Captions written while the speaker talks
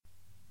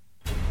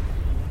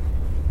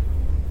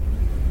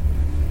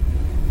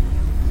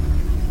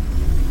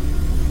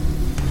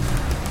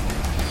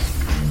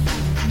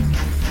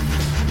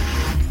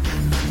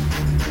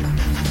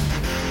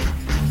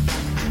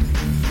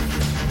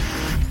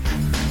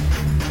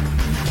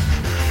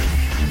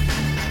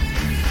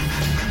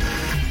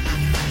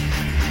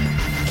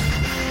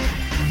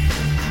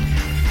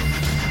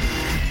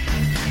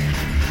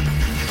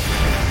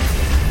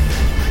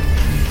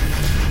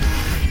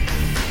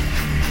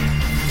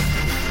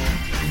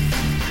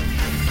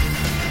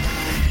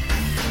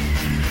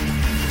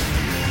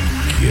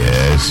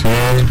Yes,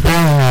 we're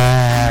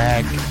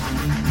back.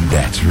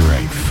 That's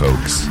right,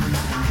 folks.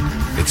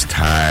 It's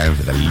time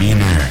for the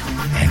leaner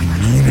and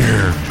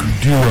meaner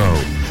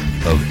duo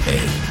of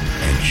Ed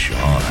and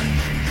Sean.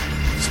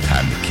 It's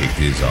time to kick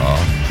this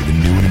off with a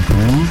new and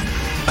improved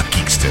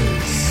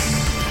Geeksters.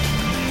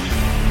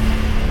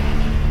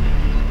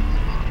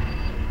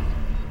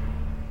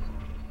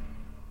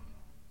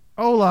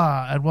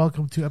 Hola, and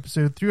welcome to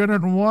episode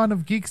 301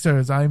 of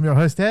Geeksters. I am your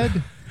host,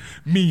 Ed.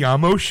 Me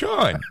amo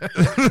Sean.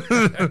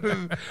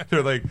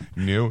 They're like,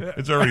 new?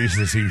 It's already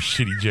the same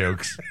shitty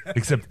jokes,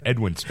 except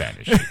Edwin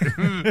Spanish.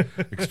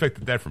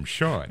 Expected that from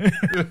Sean.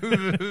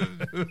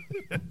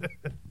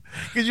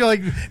 Because you're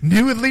like,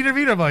 new with leader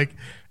meter. I'm like,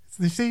 it's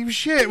the same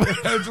shit.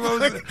 That's what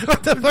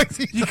What the fuck?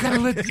 you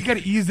gotta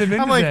ease them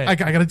into I'm like, that.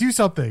 I gotta do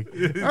something.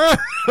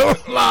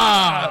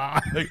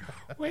 Hola! Like,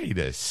 wait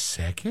a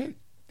second.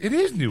 It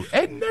is new.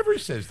 Ed never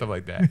says stuff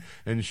like that.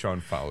 And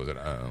Sean follows it.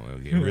 Oh,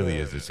 it really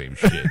is the same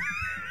shit.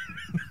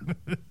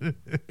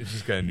 It's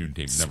just got a new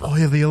name number.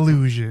 Spoil the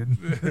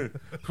illusion.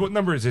 What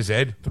number is this,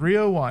 Ed?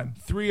 301.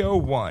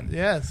 301.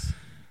 Yes.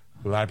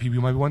 A lot of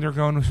people might be wondering,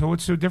 going, so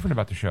what's so different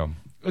about the show?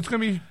 It's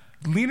going to be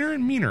leaner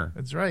and meaner.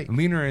 That's right.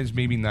 Leaner is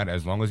maybe not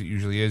as long as it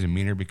usually is, and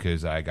meaner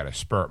because I got a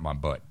spur up my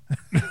butt.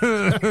 I'm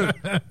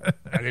going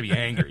to be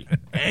angry.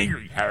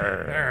 Angry.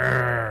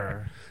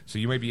 So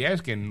you might be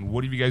asking,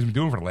 what have you guys been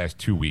doing for the last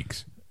 2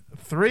 weeks?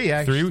 Three,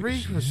 actually.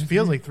 Three? It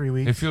feels like 3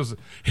 weeks. It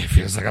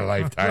feels like a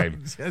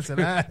lifetime. Yes, it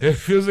has. It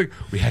feels like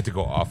we had to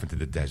go off into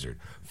the desert,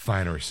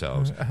 find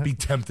ourselves, be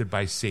tempted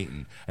by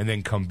Satan, and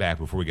then come back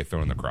before we get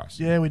thrown on the cross.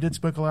 Yeah, we did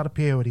smoke a lot of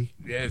peyote.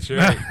 Yeah, that's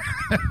right.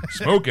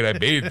 Smoke it. I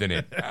bathed in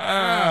it.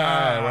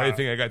 Why do you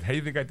think I got? How do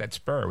you think I got that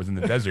spur? I was in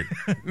the desert.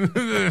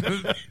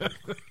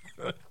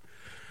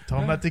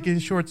 Told him not to get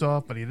his shorts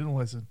off, but he didn't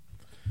listen.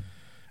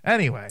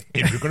 Anyway.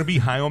 If you're going to be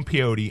high on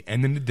peyote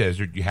and in the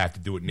desert, you have to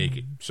do it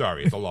naked.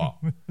 Sorry, it's a law.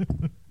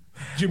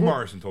 Jim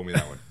Morrison told me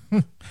that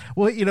one.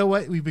 Well, you know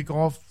what? We've been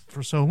gone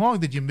for so long.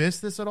 Did you miss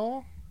this at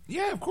all?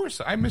 Yeah, of course.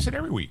 I miss it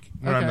every week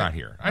when Okay. I'm not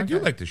here. I do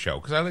like the show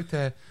because I like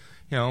to,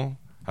 I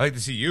like to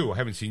see you. I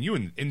haven't seen you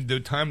in the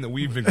time that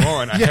we've been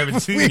gone. I haven't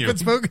seen we've you. been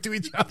spoken to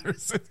each other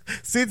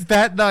since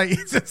that night.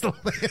 Since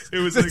like-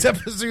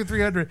 episode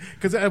 300.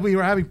 Because we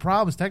were having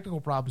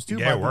technical problems too,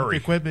 Yeah, with worry.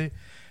 the equipment.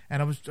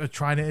 And I was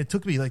trying to. It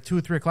took me like 2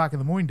 or 3 o'clock in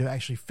the morning to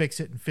actually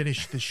fix it and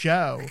finish the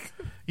show.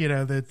 To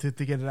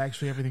get it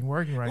actually everything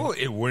working right. Well,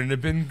 it wouldn't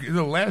have been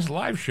the last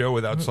live show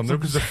without something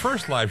because the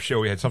first live show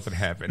we had something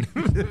happen.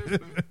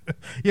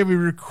 Yeah, we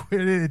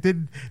recorded it.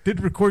 It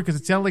didn't record because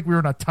it sounded like we were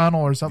in a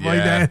tunnel or something like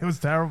Yeah. that. It was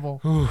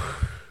terrible.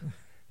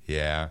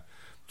 Yeah.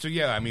 So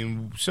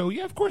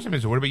of course I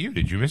missed it. What about you?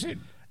 Did you miss it?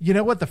 You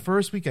know what? The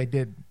first week I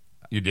did.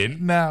 You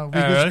didn't? No,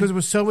 Really? because it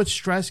was so much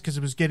stress because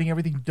it was getting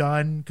everything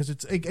done. Because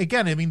it's,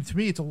 again, I mean, to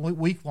me, it's a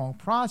week-long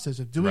process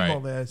of doing Right. all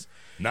this.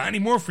 Not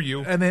anymore for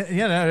you. And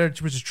then,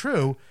 which is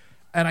true.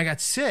 And I got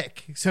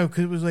sick. So, cause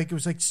it was like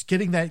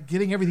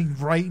getting everything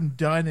right and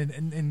done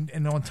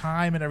and on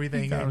time and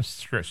everything. I was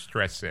stress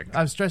sick.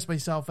 I was stressed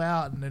myself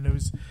out. And then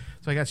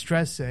so I got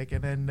stress sick.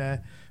 And then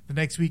the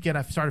next weekend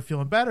I started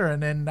feeling better.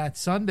 And then that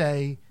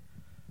Sunday,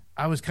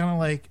 I was kind of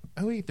like,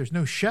 oh wait, there's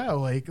no show.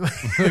 Like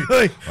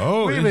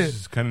Oh, wait a this minute.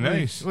 is kind of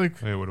nice. Like,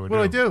 Hey, what do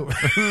what do?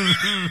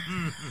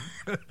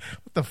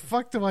 What the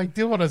fuck do I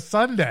do on a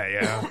Sunday?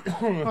 Like,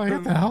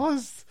 what the hell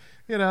is,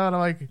 and I'm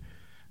like,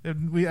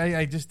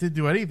 I just didn't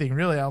do anything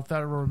really. I thought I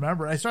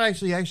remember. I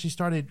actually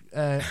started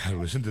I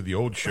listened to the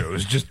old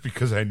shows just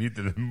because I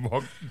needed them.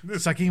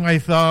 sucking my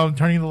thumb,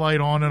 turning the light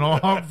on and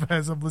off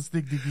as I'm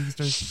listening to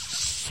Geeksters.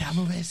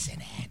 Some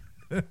listening.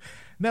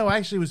 No, I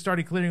actually was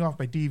starting clearing off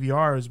my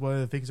DVR is one of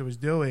the things I was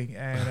doing,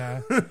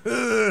 and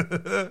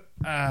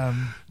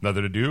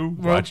Nothing to do.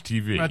 Watch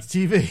TV. Watch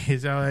TV.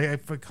 So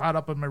I caught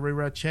up on my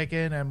Reroute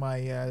Chicken and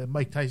my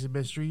Mike Tyson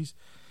Mysteries,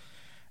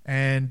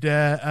 and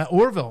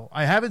Orville.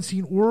 I haven't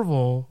seen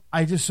Orville.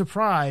 I just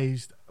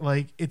surprised.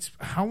 Like, it's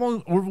how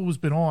long Orville has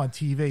been on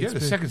TV. Yeah, It's the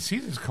been- second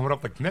season's coming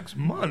up like next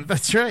month.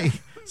 That's right.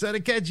 So to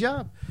catch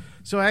up.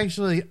 So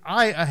actually,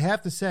 I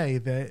have to say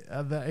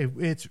that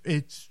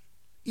it's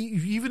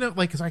even if,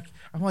 like, because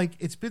I'm like,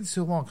 it's been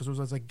so long because it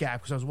was like gap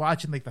because I was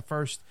watching like the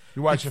first.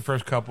 You watch the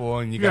first couple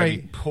and you got to be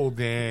Right. pulled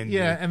in.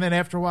 Yeah, and then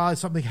after a while,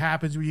 something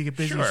happens where you get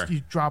busy, Sure.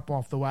 you drop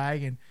off the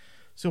wagon.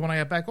 So when I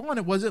got back on,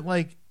 it wasn't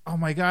like, oh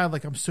my god,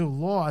 like I'm so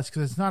lost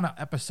because it's not an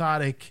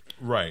episodic,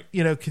 Right.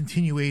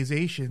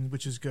 continuation,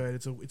 which is good.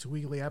 It's a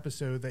weekly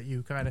episode that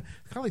you kind of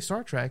like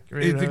Star Trek.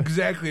 Right?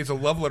 Exactly. It's a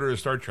love letter to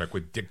Star Trek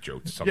with dick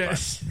jokes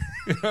sometimes.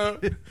 Yes.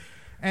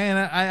 And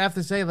I have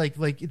to say, like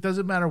it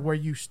doesn't matter where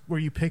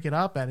you pick it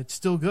up at, it's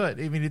still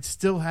good. I mean, it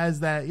still has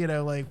that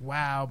like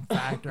wow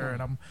factor,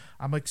 and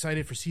I'm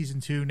excited for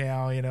season 2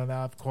 now.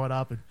 Now I've caught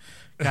up and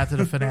got to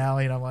the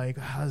finale, and I'm like,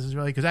 oh, this is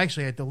really, because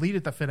actually I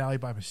deleted the finale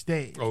by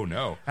mistake. Oh,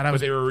 no. And But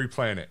they were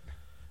replaying it.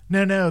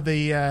 No,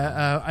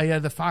 I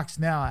had the Fox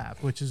Now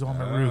app, which is on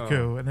the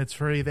Roku, and it's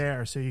free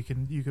there, so you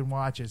can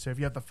watch it. So if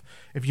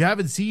you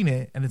haven't seen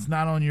it and it's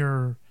not on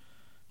your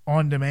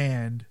on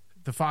demand,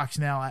 the Fox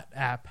Now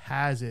app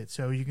has it,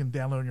 so you can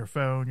download on your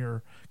phone,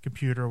 your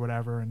computer, or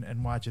whatever,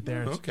 and watch it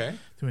there. Okay.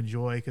 To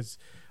enjoy, because,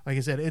 like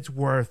I said, it's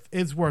worth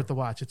the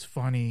watch. It's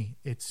funny.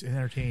 It's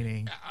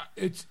entertaining.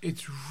 It's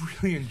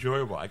really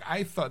enjoyable. Like,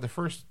 I thought the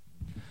first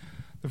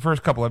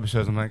couple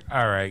episodes, I'm like,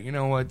 all right, you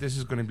know what? This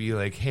is going to be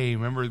like, hey,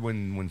 remember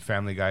when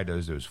Family Guy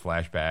does those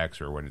flashbacks,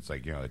 or when it's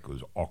like, you know, like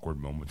those awkward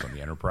moments on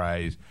the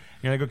Enterprise?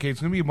 You're like, okay, it's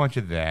going to be a bunch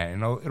of that,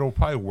 and it'll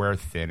probably wear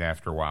thin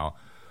after a while.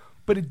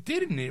 But it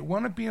didn't. It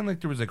wound up being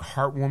like there was like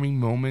heartwarming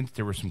moments.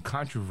 There were some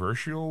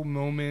controversial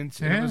moments,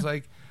 and it was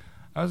like,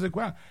 I was like,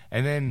 wow.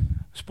 And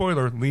then,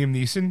 spoiler, Liam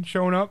Neeson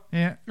showing up.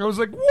 Yeah. I was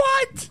like,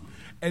 what?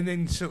 And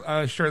then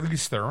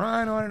Charlize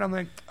Theron on it. I'm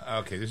like,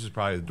 okay, this is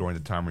probably during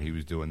the time where he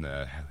was doing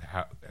the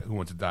Who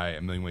Wants to Die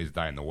a Million Ways to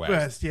Die in the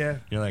West. Yeah.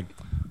 You're like,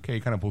 okay,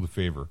 you kind of pulled a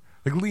favor.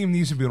 Like Liam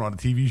Neeson being on a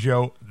TV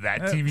show,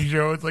 TV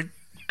show, it's like,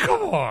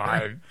 come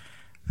on.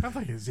 I don't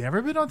think has he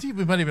ever been on TV.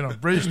 He might have been on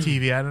British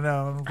TV. I don't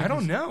know. I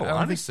don't know.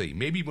 Honestly,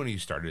 maybe when he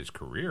started his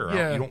career,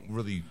 Yeah. you don't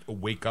really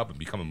wake up and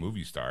become a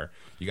movie star.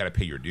 You got to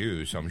pay your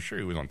dues. So I'm sure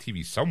he was on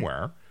TV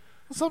somewhere.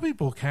 Well, some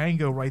people can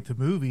go right to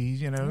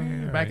movies. You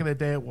know, back in the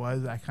day, it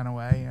was that kind of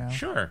way. You know?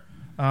 Sure.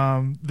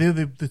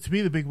 To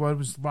me, the big one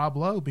was Rob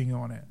Lowe being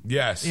on it.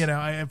 Yes. You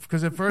know,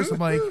 because at first I'm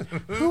like,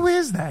 who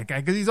is that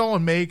guy? Because he's all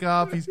in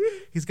makeup. He's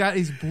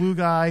a blue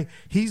guy.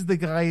 He's the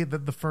guy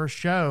that the first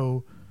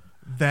show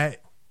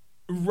that.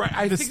 Right,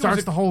 I think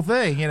starts the whole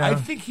thing. You know, I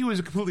think he was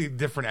a completely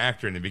different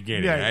actor in the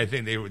beginning. Yeah. I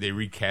think they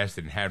recast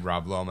it and had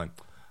Rob Lowe. I'm like,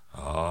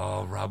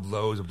 oh, Rob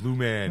Lowe is a blue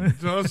man.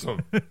 It's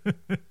awesome.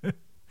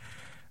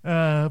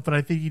 But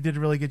I think he did a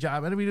really good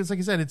job. And I mean, it's like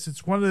I said,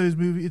 it's one of those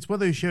movies. It's one of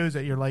those shows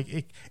that you're like,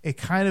 it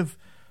kind of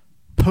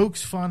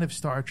pokes fun of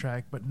Star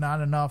Trek, but not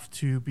enough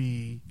to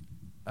be.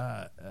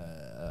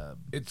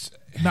 It's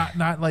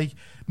not like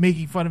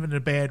making fun of it in a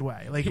bad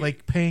way,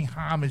 like paying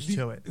homage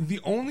to it. The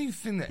only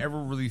thing that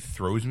ever really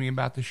throws me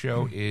about the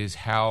show is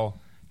how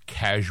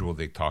casual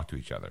they talk to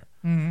each other.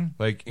 Mm-hmm.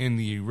 Like in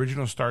the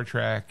original Star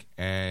Trek,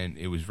 and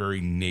it was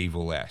very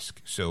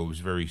naval-esque, so it was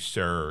very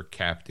Sir,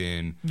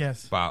 Captain,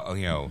 yes,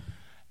 you know.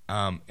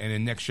 And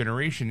in Next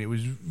Generation, it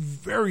was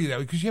very that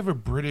because you have a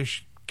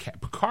British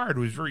Picard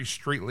who was very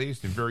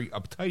straight-laced and very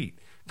uptight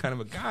kind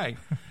of a guy,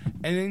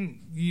 and then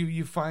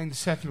you find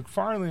Seth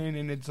MacFarlane,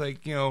 and it's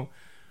like, you know,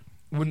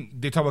 when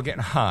they talk about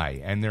getting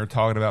high and they're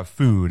talking about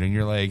food, and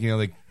you're like, you know,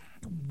 like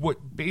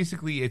what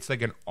basically it's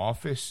like an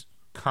office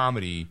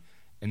comedy,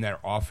 and that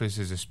office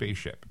is a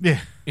spaceship.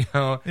 Yeah, you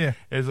know, yeah.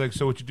 It's like,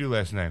 so what you do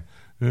last night?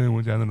 I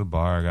went down to the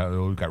bar,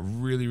 got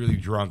really really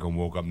drunk, and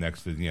woke up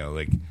next to, you know,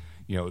 like.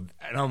 You know,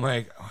 and I'm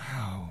like,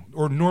 wow.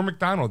 Or Norm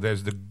Macdonald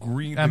does the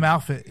green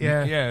outfit,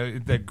 yeah,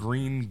 that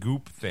green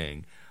goop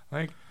thing.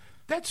 Like,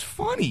 that's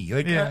funny.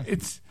 Like,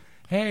 it's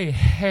hey,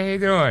 how you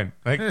doing?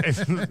 Like,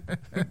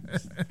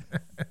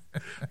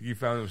 you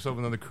found himself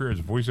another career as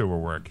voiceover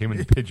work. Came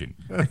in pigeon.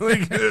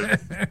 Like,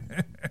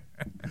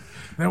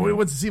 now he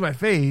wants to see my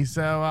face,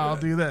 so I'll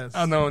do this.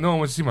 Oh no, no one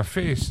wants to see my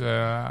face.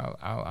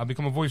 I'll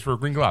become a voice for a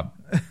Green Glob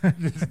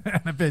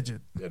and a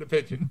pigeon. And a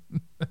pigeon.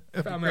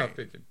 Found out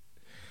pigeon.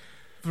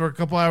 For a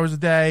couple hours a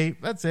day.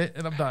 That's it,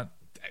 and I'm done.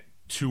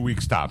 2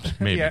 weeks tops,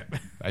 maybe. Yeah.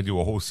 I do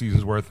a whole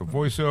season's worth of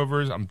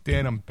voiceovers.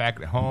 I'm back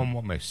at home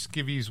on my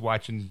skivvies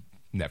watching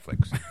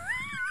Netflix.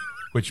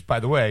 Which, by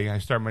the way, I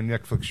start my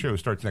Netflix show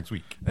starts next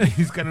week.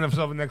 He's got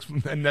himself a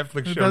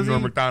Netflix show,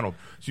 Norm Macdonald.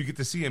 So you get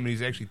to see him, and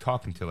he's actually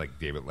talking to like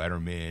David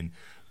Letterman,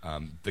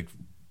 like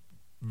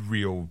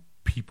real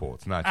people.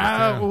 It's not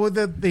just well,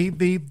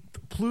 the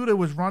Pluto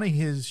was running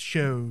his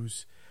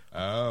shows.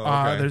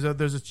 Oh, okay.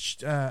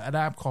 There's an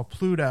app called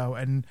Pluto,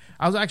 and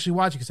I was actually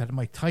watching because it had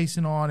Mike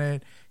Tyson on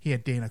it. He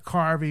had Dana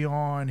Carvey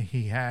on.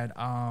 He had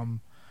I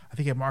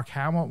think he had Mark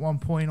Hamill at one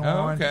point on.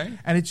 Oh, okay.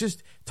 And it's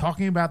just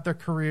talking about their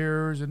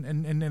careers,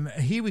 and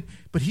he would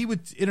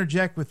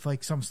interject with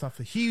like some stuff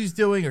that he was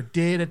doing or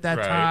did at that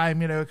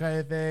time, you know, kind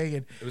of thing.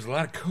 And it was a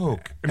lot of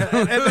coke. and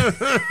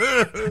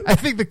I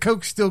think the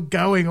coke's still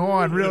going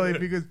on, really,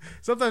 because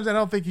sometimes I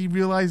don't think he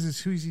realizes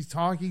who he's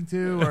talking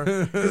to, or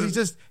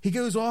because he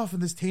goes off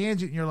in this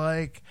tangent, and you're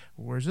like,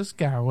 where's this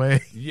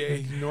going? Yeah,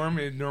 Norm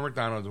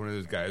Macdonald is one of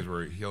those guys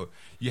where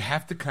you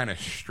have to kind of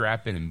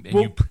strap in, and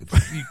you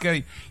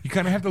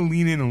kind of have to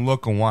lean in and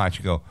look and watch.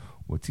 You go,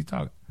 what's he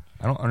talking?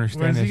 I don't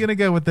understand. Where's he going to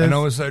go with this? And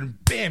all of a sudden,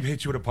 bam,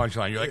 hits you with a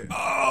punchline. You're like,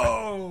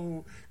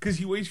 oh, because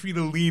he waits for you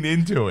to lean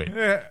into it.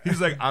 Yeah. He's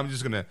like, I'm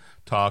just going to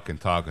talk and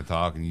talk and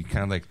talk. And you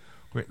kind of like,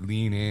 wait,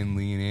 lean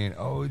in.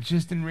 Oh, it's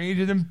just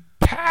enraged. And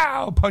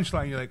pow,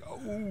 punchline. You're like, oh.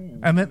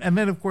 And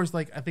then, of course,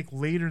 like I think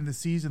later in the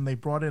season, they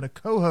brought in a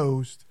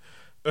co-host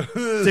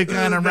to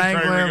kind of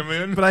wrangle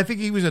him. But I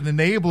think he was an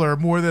enabler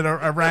more than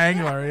a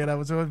wrangler, you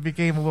know, so it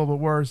became a little bit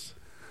worse.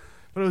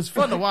 But it was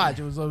fun to watch.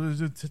 It was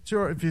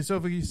if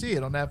you see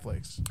it on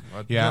Netflix.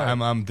 Yeah,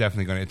 I'm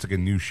definitely going to. It's like a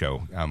new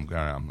show. I'm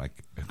like,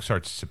 it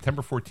starts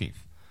September 14th.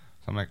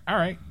 So I'm like, all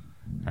right,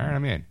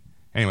 I'm in.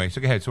 Anyway,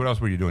 so go ahead. So what else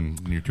were you doing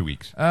in your 2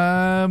 weeks?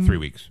 3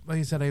 weeks. Like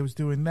I said, I was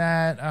doing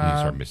that. You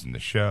started missing the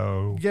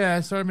show. Yeah,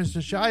 I started missing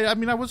the show. I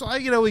mean,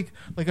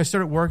 like I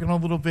started working a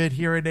little bit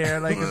here and there,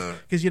 like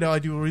because I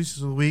do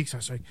releases of the week. So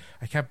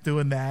I kept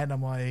doing that, and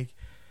I'm like,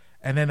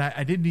 and then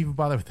I didn't even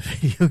bother with the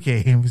video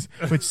games,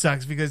 which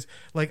sucks because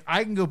like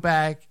I can go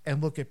back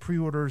and look at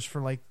pre-orders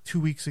for like 2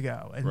 weeks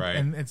ago, and right.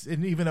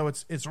 and even though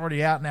it's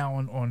already out now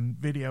on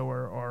video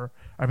or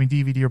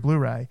DVD or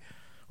Blu-ray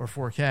or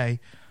 4K.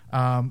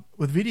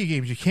 With video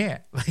games, you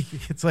can't. Like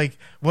it's like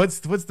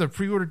once the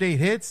pre-order date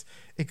hits,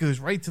 it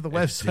goes right to the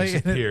website.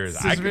 Disappears.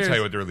 And I can tell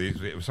you what the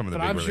release. Some of the.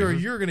 But big I'm sure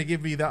releases. you're going to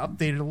give me the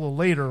updated a little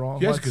later on.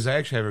 Yes, because I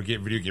actually have a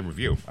video game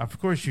review. Of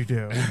course you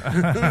do.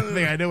 I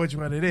think I know which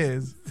one it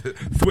is.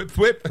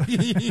 Thwip.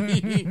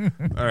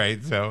 All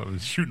right, so I'm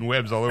shooting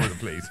webs all over the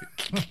place.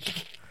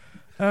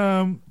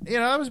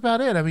 That was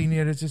about it. I mean,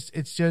 it's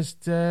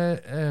just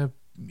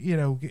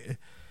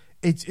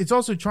it's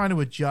also trying to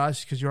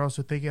adjust because you're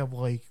also thinking of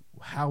like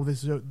how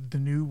the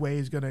new way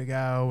is going to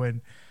go, and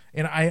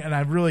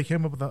I really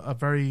came up with a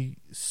very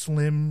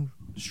slim,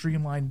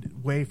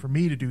 streamlined way for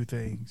me to do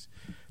things,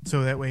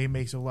 so that way it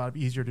makes it a lot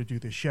easier to do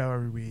the show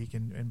every week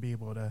and be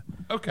able to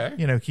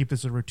keep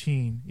this a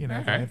routine,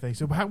 kind of thing.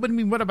 So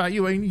what about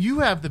you? I mean, you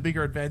have the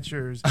bigger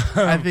adventures.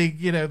 I think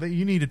that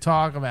you need to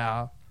talk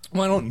about.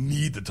 Well, I don't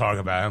need to talk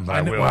about them, but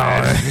I will.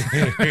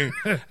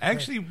 Well,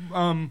 actually,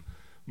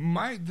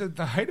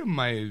 the height of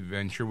my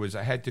adventure was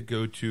I had to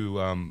go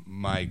to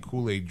my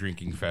Kool-Aid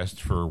drinking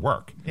fest for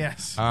work.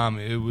 Yes. I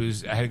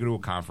had to go to a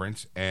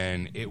conference,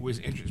 and it was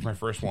interesting. It's my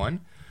first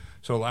one,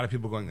 so a lot of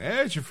people going,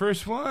 "Hey, it's your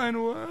first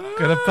one. What?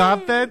 Gonna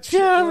pop that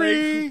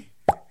cherry."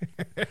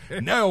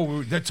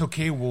 No, that's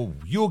okay. Well,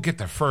 you'll get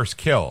the first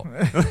kill.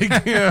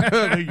 Like,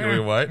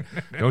 what?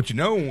 Don't you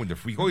know?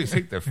 We always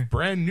take the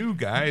brand new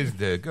guys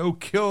to go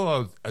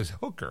kill a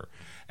hooker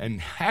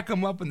and hack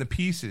them up into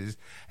pieces,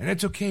 and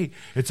that's okay.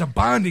 It's a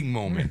bonding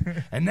moment,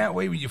 and that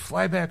way when you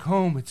fly back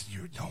home,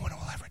 no one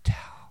will ever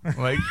tell.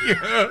 Like,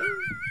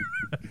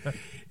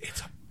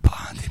 it's a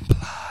bonding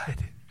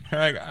blood.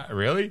 Like,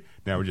 really?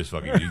 Now we're just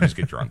fucking. You just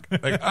get drunk.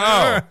 Like,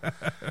 oh.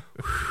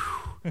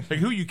 Like,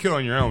 who you kill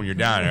on your own, you're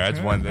down there.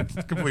 That's one that's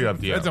completely up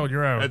to you. That's on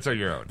your own. That's on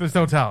your own. Just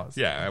don't tell us.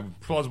 Yeah,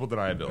 plausible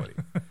deniability.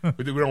 But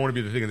we don't want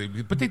to be the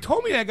thing. But they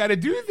told me I got to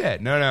do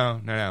that. No.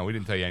 We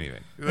didn't tell you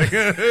anything. Like,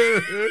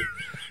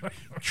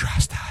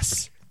 trust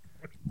us.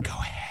 Go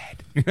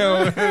ahead.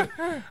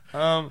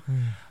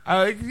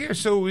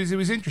 So it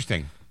was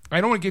interesting.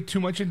 I don't want to get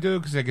too much into it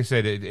because, like I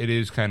said, it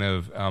is kind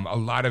of a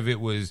lot of it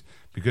was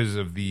because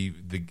of the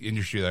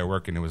industry that I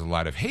work in. It was a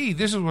lot of, hey,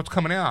 this is what's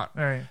coming out,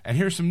 right. And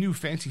here's some new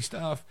fancy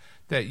stuff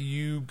that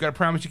you got to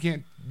promise you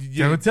can't.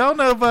 Don't tell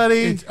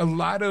nobody. It's a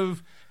lot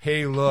of,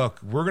 hey,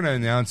 look, we're going to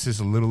announce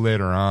this a little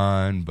later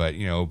on, but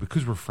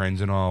because we're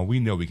friends and all, we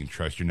know we can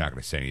trust you're not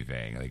going to say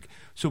anything. Like,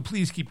 so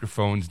please keep your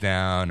phones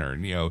down, or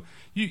no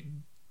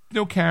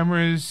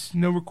cameras,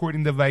 no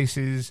recording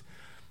devices.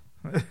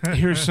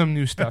 Here's some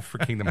new stuff for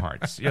Kingdom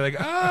Hearts. You're like,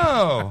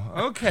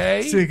 oh,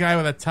 okay. See a guy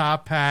with a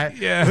top hat,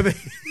 yeah, with a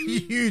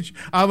huge.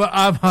 I'm a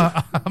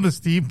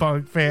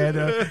steampunk fan.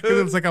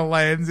 It's like a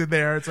lens in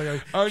there. It's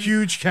like a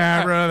huge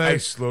camera. I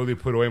slowly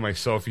put away my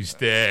selfie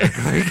stick.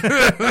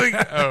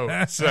 like,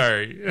 oh,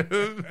 sorry.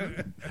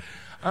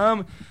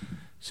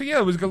 So yeah,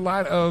 it was a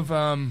lot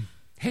of.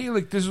 Hey,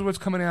 like, this is what's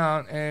coming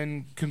out,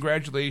 and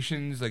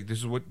congratulations. Like, this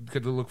is what to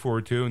look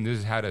forward to, and this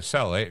is how to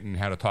sell it and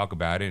how to talk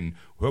about it, and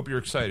we hope you're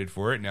excited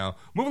for it. Now,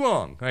 move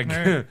along. Like,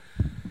 right.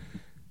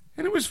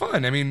 And it was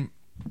fun. I mean,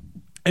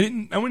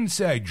 I wouldn't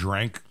say I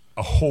drank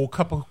a whole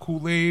cup of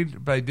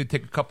Kool-Aid, but I did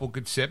take a couple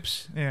good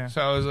sips. Yeah.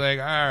 So I was like,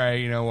 all right,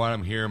 you know what?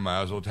 I'm here.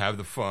 Might as well have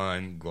the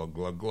fun. Glug,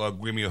 glug,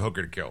 glug. Give me a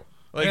hooker to kill.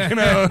 Like,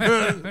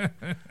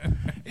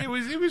 it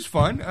was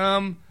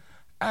fun.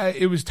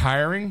 It was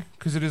tiring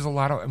because it is a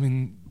lot of, I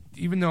mean,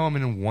 even though I'm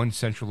in one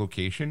central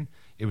location,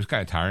 it was kind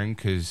of tiring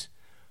because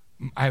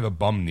I have a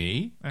bum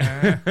knee.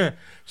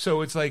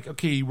 So it's like,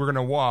 okay, we're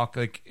gonna walk.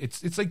 Like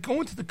it's like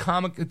going to the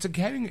comic. It's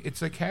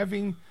like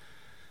having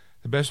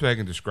the best way I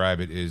can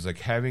describe it is like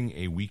having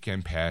a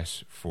weekend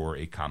pass for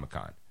a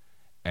Comic-Con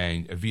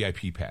and a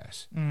VIP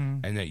pass,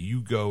 and that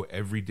you go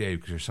every day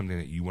because there's something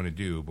that you want to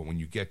do. But when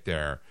you get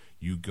there,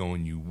 you go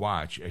and you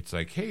watch. It's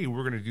like, hey,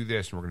 we're gonna do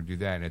this and we're gonna do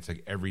that, and it's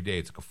like every day.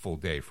 It's like a full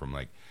day from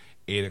like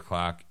 8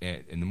 o'clock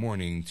in the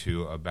morning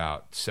to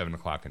about 7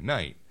 o'clock at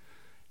night.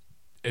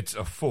 It's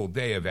a full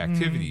day of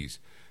activities.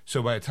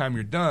 So by the time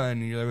you're done,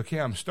 and you're like, okay,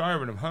 I'm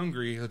starving, I'm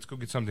hungry, let's go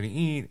get something to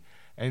eat.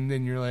 And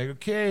then you're like,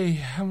 okay,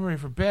 I'm ready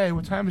for bed.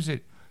 What time is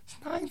it? It's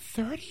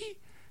 9:30?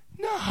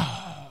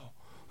 No.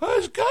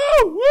 Let's go.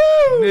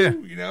 Woo!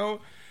 Yeah.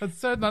 Let's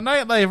start the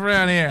nightlife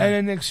around here. And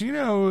then next thing you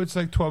know, it's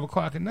like 12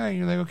 o'clock at night.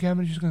 You're like, okay,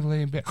 I'm just going to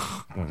lay in bed.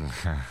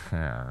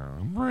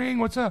 Ring,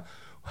 what's up?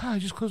 Wow, I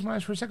just closed my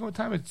eyes for a second. What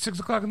time? It's 6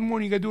 o'clock in the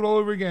morning. You got to do it all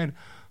over again.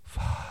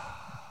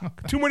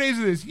 Fuck. 2 more days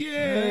of this.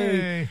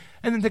 Yay.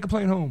 And then take a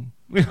plane home.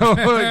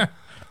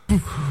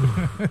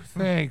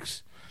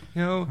 Thanks.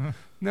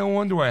 No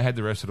wonder why I had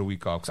the rest of the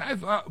week off.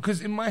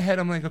 Because in my head,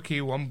 I'm like, okay,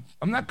 well,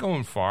 I'm not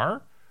going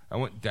far. I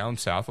went down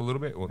south a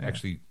little bit. Well,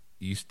 actually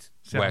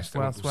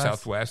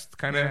southwest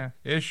kind of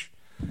ish.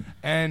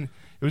 And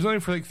it was only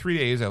for like 3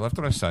 days. I left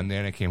on a Sunday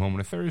and I came home on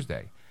a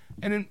Thursday.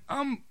 And then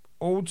I'm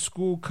old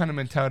school kind of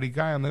mentality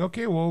guy. I'm like,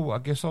 okay, well, I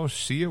guess I'll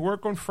see you at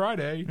work on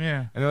Friday.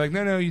 Yeah. And they're like,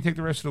 no, you take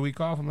the rest of the week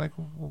off. I'm like,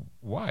 well,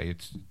 why?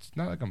 It's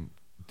not like I'm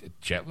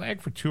jet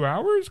lag for 2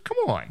 hours. Come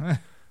on.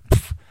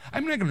 I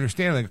mean, I can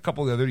understand. Like a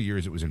couple of the other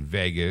years, it was in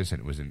Vegas and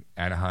it was in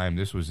Anaheim.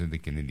 This was in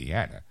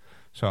Indiana.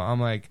 So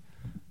I'm like,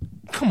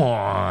 come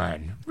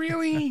on,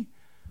 really?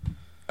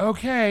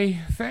 Okay,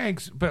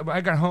 thanks. But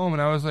I got home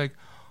and I was like,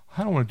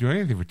 I don't want to do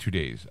anything for 2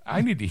 days.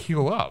 I need to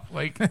heal up.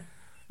 Like,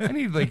 I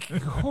need, like,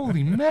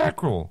 holy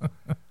mackerel.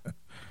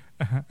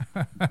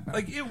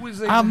 Like, it was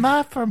like... I'm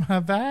not from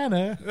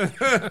Havana.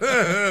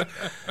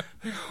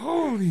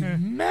 Holy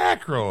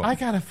mackerel. I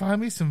got to find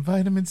me some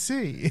vitamin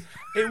C.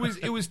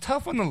 It was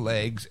tough on the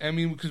legs. I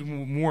mean, because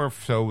more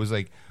so was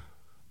like...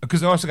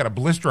 Because I also got a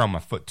blister on my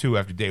foot, too,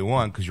 after day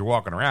one, because you're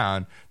walking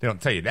around. They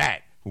don't tell you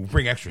that. We'll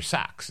bring extra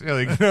socks.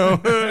 Like,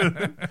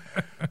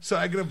 So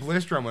I get a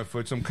blister on my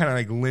foot, so I'm kind of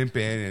like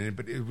limping.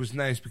 But it was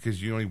nice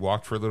because you only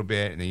walked for a little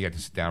bit, and then you had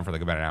to sit down for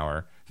like about an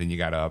hour. Then you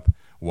got up,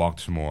 walked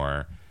some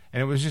more,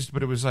 and it was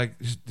like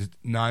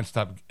just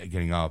nonstop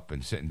getting up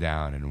and sitting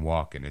down and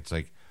walking. It's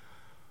like,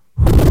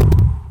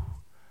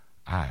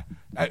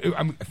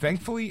 I'm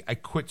thankfully I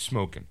quit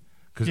smoking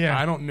because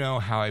I don't know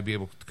how I'd be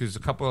able. Because a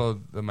couple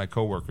of my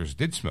coworkers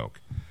did smoke,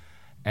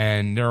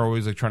 and they're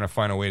always like trying to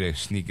find a way to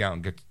sneak out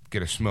and get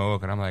a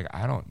smoke, and I'm like,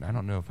 I don't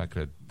know if I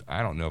could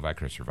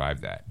have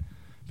survived that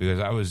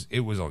because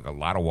it was like a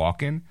lot of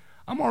walking.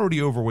 I'm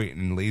already overweight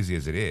and lazy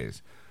as it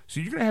is,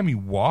 so you're gonna have me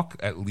walk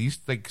at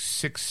least like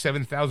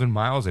 7,000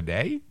 miles a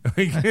day?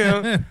 Like, you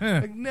know,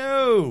 like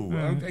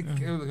no, I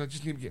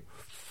just need to get.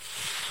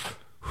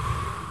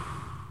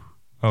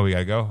 Oh, we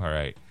gotta go. All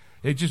right.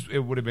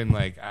 It would have been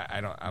like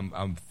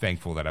I'm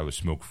thankful that I was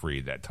smoke free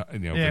that time. You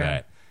know, for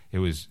that it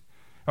was.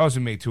 I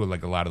also made to it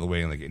like a lot of the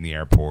way, like in the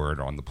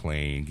airport or on the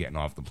plane, getting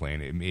off the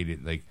plane. It made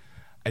it like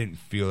I didn't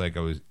feel like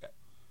I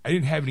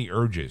didn't have any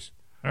urges,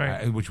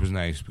 which was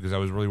nice because I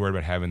was really worried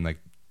about having like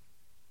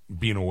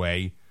being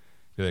away.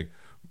 They're like,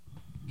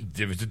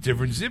 if it's a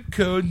different zip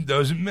code,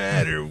 doesn't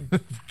matter.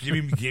 give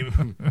me.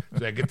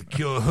 So I get to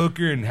kill a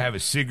hooker and have a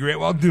cigarette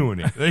while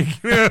doing it.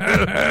 Like,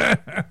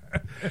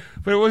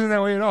 but it wasn't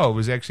that way at all. It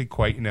was actually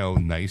quite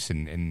nice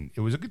and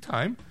it was a good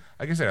time.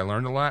 Like I said, I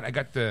learned a lot. I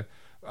got to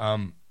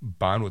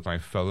bond with my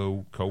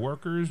fellow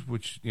coworkers,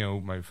 which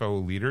my fellow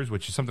leaders,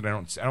 which is something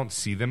I don't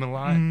see them a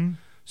lot. Mm-hmm.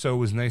 So it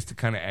was nice to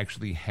kind of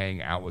actually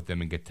hang out with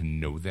them and get to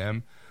know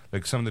them.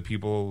 Like some of the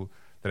people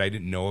that I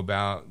didn't know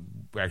about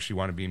actually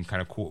want to be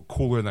kind of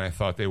cooler than I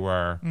thought they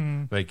were.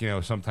 Mm. Like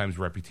sometimes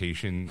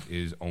reputation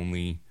is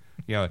only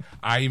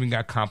I even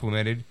got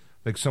complimented.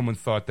 Like someone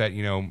thought that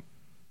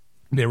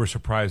they were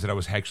surprised that I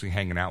was actually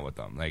hanging out with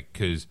them. Like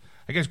because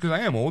I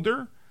am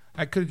older.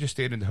 I could have just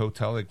stayed in the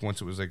hotel like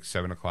once it was like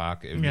 7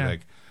 o'clock. It would be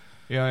like,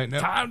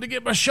 time to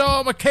get my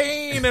Shaw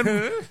McCain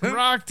and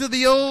rock to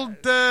the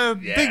old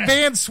big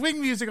band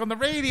swing music on the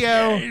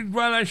radio. Yeah,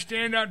 while I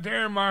stand out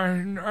there in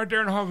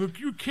the hallway,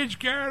 you kids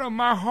get out of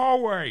my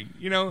hallway.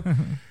 They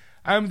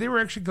were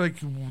actually like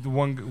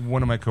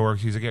one of my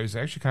coworkers. He's like, I was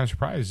actually kind of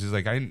surprised. He's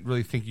like, I didn't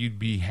really think you'd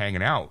be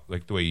hanging out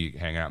like the way you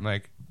hang out. I'm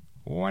like,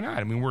 well, why not?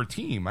 I mean, we're a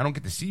team. I don't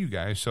get to see you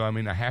guys, so I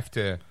mean, I have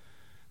to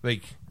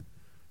like.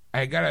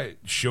 I gotta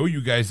show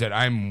you guys that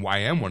I am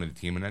one of the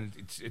team, and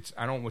it's.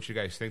 I don't want you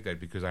guys to think that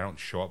because I don't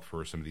show up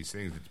for some of these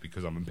things. It's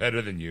because I'm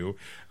better than you.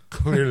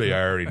 Clearly,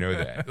 I already know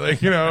that.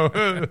 Like it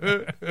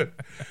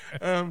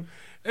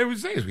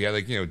was nice. We had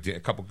like a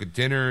couple good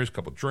dinners, a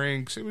couple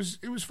drinks. It was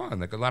fun.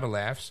 Like a lot of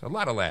laughs, and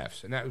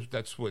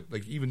that's what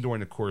like even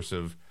during the course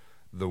of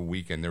the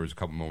weekend, there was a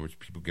couple moments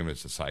people giving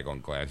us the Saigon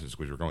glances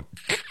because we're going.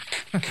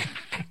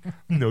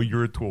 No,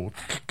 you're a tool.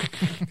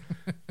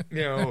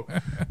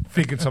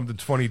 Thinking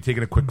something's funny,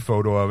 taking a quick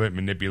photo of it,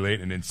 manipulate,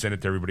 and then send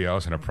it to everybody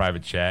else in a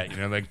private chat.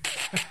 Like,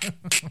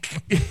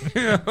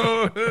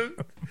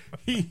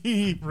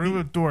 room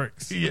of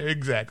dorks. Yeah,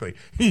 exactly.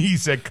 He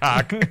said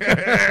cock.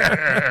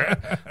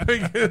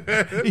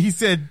 He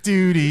said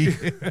duty.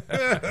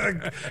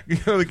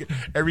 Like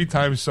every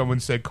time someone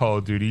said Call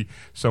of Duty,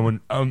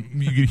 someone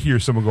you could hear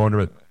someone going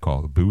to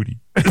call the booty.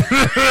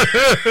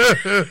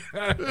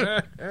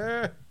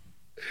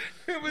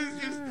 It was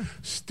just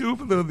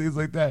stupid little things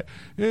like that.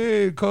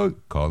 Hey, call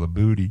a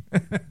booty.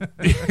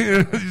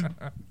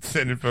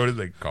 Sending photos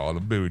like call a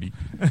booty.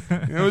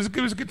 It was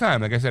a good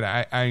time. Like I said,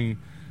 I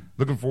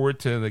looking forward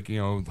to like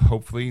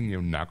hopefully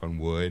knock on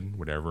wood,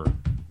 whatever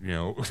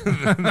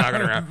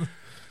knocking around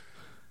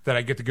that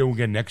I get to go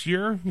again next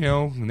year.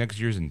 Next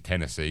year's in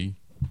Tennessee.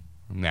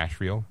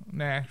 Nashville,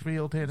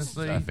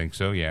 Tennessee. I think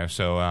so. Yeah.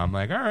 So I'm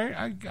like, all right,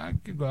 I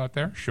could go out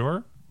there.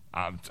 Sure.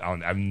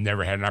 I've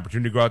never had an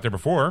opportunity to go out there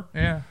before.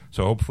 Yeah.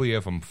 So hopefully,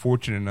 if I'm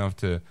fortunate enough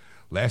to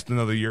last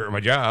another year at my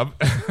job,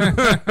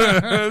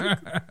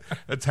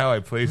 that's how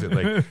I place it.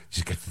 Like,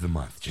 just get through the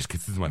month. Get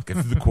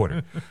through the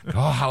quarter.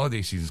 Oh,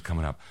 holiday season's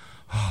coming up.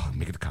 Oh,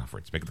 make it the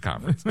conference. Make it the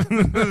conference.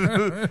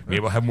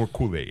 Maybe I'll have more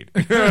Kool-Aid.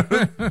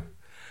 That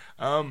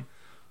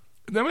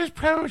was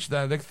pretty much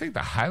I think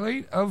the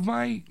highlight of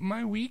my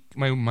week,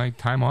 my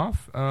time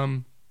off.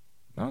 I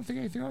don't think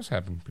anything else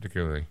happened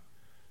particularly.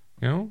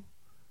 You know,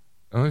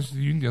 unless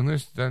you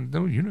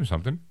know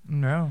something.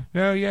 No.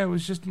 No, yeah, it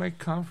was just my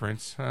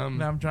conference. Now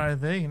I'm trying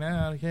to think. No,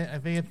 I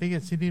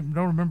don't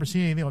remember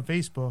seeing anything on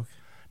Facebook.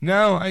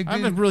 No, I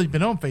haven't really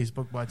been on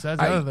Facebook much. That's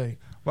the other thing.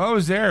 While I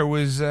was there, I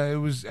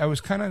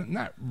was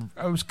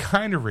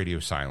kind of radio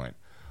silent,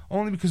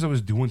 only because I was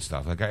doing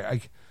stuff. Like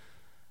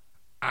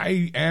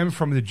I am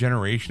from the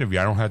generation of I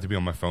don't have to be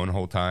on my phone the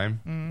whole time.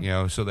 You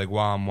know, so like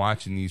while I'm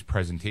watching these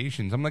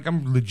presentations,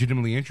 I'm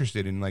legitimately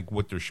interested in like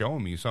what they're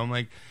showing me. So I'm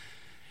like,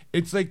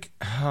 it's like,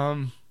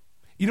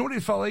 you know what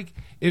it felt like?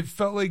 It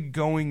felt like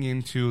going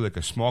into like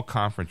a small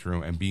conference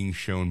room and being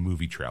shown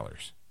movie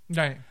trailers.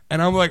 Right.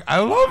 And I'm like, I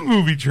love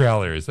movie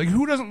trailers. Like,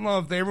 who doesn't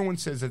love? Everyone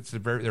says that's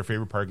their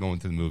favorite part going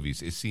to the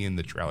movies is seeing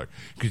the trailer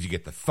because you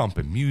get the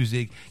thumping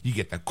music, you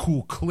get the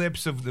cool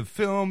clips of the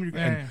film,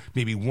 and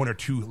maybe one or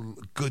two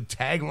good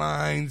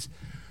taglines.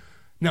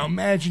 Now,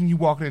 imagine you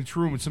walking into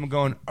a room and someone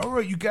going, "All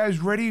right, you guys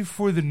ready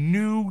for the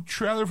new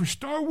trailer for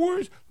Star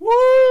Wars? Woo!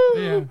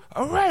 Yeah.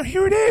 All right,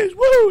 here it is.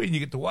 Woo!" And you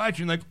get to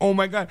watch, and you're like, "Oh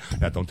my god!"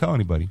 Now, don't tell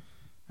anybody.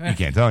 You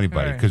can't tell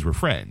anybody because we're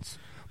friends,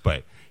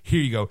 but. Here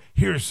you go.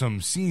 Here's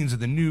some scenes of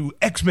the new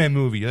X-Men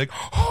movie. You're like,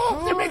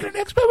 oh, they're making an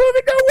X-Men movie?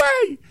 No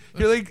way!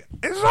 You're like,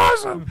 it's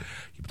awesome.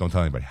 Don't tell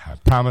anybody. I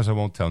promise I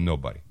won't tell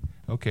nobody.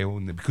 Okay, well,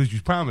 because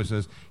you promised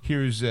us,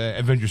 here's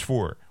Avengers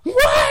 4.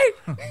 What?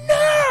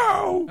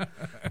 No!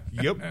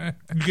 Yep.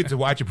 You get to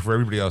watch it before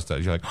everybody else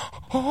does. You're like,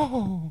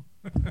 oh.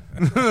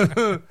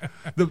 The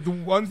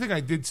one thing I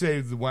did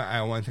say,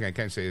 one thing I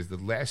can say is the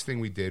last thing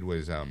we did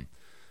was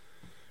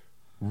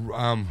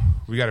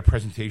we got a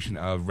presentation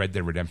of Red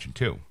Dead Redemption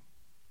 2.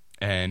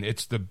 And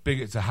it's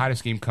the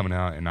hottest game coming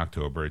out in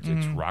October. It's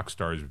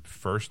Rockstar's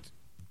first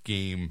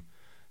game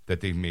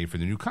that they've made for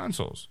the new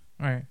consoles.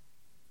 Right.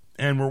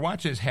 And we're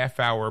watching this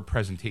half-hour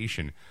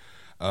presentation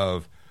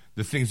of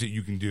the things that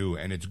you can do,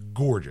 and it's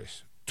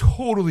gorgeous,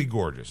 totally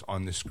gorgeous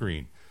on the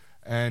screen.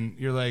 And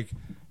you're like,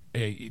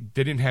 hey,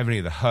 they didn't have any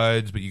of the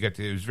HUDs, but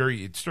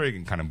it started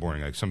getting kind of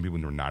boring. Like some people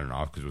were nodding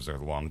off because it was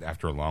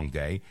after a long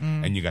day,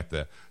 and you got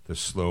the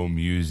slow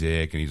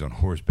music, and he's on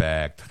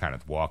horseback, kind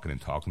of walking and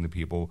talking to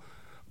people.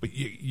 But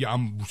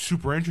I'm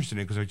super interested in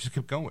it because I just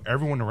kept going.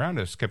 Everyone around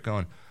us kept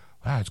going,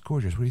 wow, it's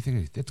gorgeous. What do you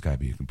think? It's got to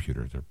be a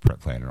computer they're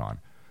playing it on.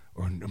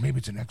 Or maybe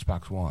it's an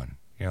Xbox One.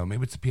 You know,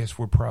 maybe it's the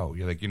PS4 Pro.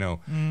 You're like, you're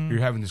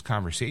having this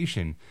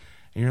conversation,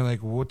 and you're like,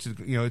 what's it?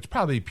 You know, it's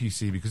probably a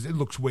PC because it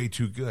looks way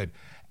too good.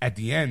 At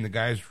the end, the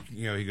guy's,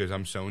 he goes,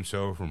 I'm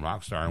so-and-so from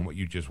Rockstar, and what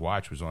you just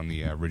watched was on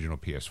the original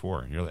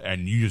PS4.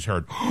 And you just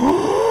heard,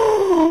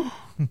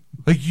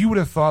 like you would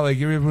have thought, like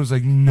everyone was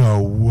like,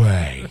 no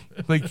way,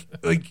 like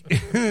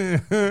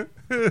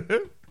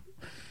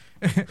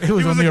it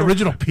was on the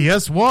original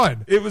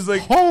PS1. It was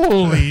like,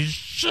 holy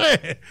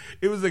shit!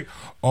 It was like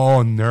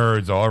all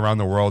nerds all around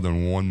the world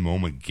in one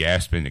moment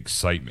gasping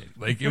excitement.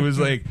 Like it was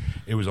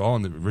all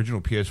on the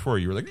original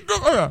PS4. You were like,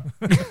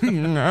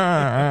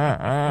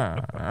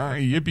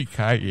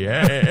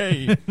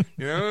 yippee-ki-yay,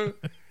 you know.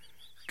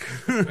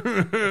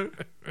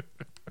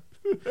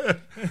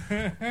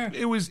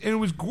 It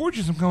was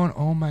gorgeous. I'm going,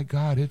 oh my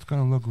god, it's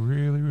gonna look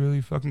really,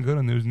 really fucking good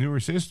on those newer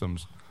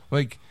systems.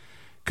 Like,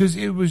 because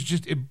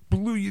it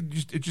blew you.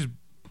 It just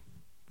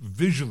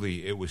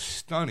visually, it was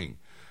stunning.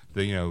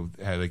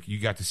 Like you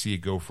got to see it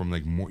go from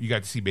like more. You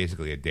got to see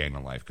basically a day in the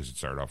life because it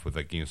started off with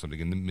like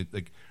something in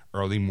the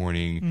early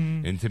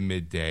morning into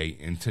midday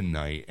into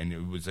night, and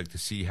it was like to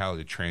see how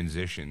the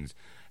transitions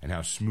and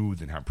how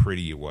smooth and how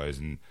pretty it was,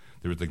 and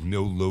there was like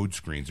no load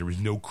screens, there was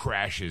no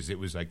crashes. It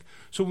was like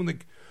so when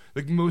like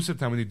most of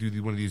the time when they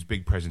do one of these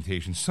big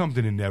presentations,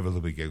 something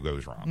inevitably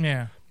goes wrong.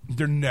 Yeah.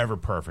 They're never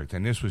perfect,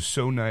 and this was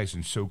so nice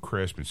and so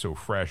crisp and so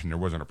fresh, and there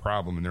wasn't a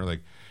problem. And they're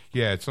like,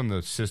 "Yeah, it's on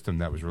the system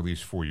that was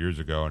released 4 years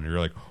ago," and you're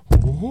like,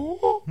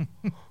 "Oh,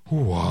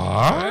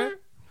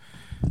 what?"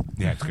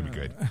 Yeah, it's gonna be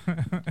good.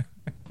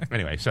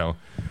 Anyway, so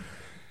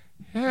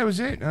yeah, that was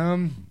it.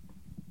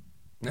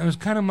 That was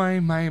kind of my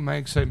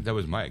excitement. That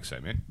was my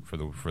excitement for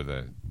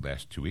the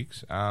last 2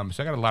 weeks. So I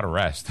got a lot of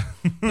rest.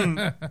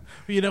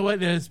 You know what?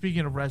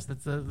 Speaking of rest,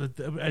 that's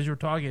as you were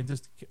talking, it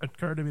just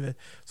occurred to me that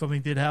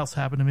something else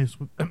happen to me this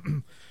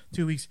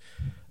 2 weeks.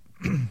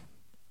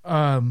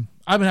 I've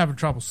been having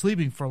trouble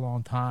sleeping for a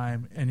long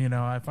time, and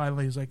I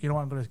finally was like,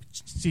 I'm going to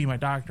see my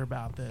doctor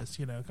about this,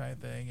 kind of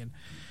thing, and.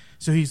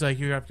 So he's like,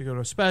 you have to go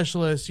to a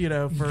specialist, for... You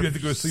have to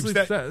go to sleep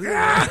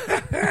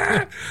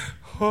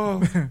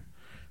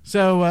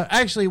So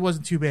actually, it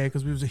wasn't too bad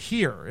because we was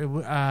here.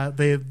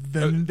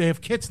 They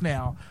have kits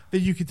now that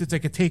you could. It's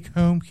like a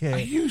take-home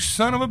kit. You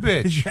son of a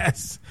bitch!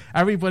 Yes,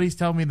 everybody's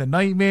telling me the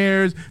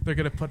nightmares. They're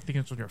gonna put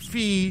things on your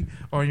feet,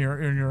 on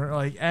your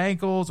like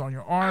ankles, on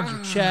your arms,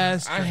 your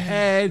chest, your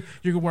head.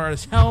 You're gonna wear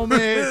this helmet.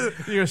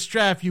 They're gonna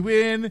strap you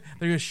in.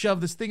 They're gonna shove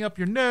this thing up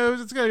your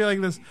nose. It's gonna be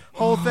like this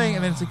whole thing.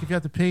 And then it's like if you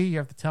have to pee, you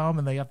have to tell them,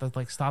 and they have to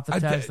like stop the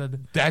test.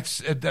 That's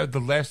the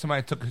last time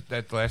I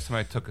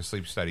took a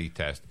sleep study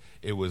test.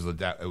 It was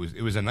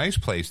a nice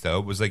place though.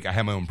 It was like I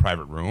had my own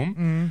private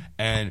room,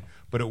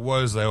 but it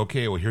was like,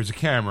 okay, well here's a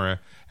camera,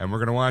 and we're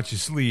gonna watch you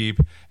sleep,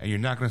 and you're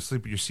not gonna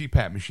sleep with your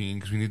CPAP machine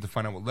because we need to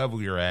find out what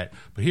level you're at.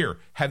 But here,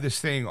 have this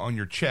thing on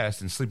your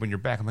chest and sleep on your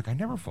back. I'm like, I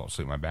never fall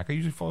asleep on my back. I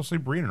usually fall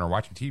asleep reading or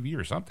watching TV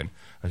or something.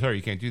 I'm sorry,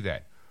 you can't do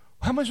that.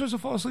 How am I supposed to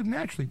fall asleep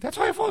naturally? That's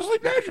how I fall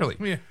asleep naturally.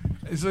 Yeah.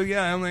 So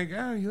yeah, I'm like,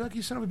 oh, you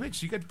lucky son of a bitch.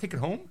 So you got to take it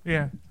home?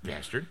 Yeah.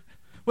 Bastard.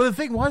 Well, the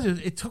thing was,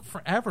 it took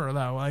forever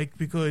though, like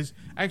because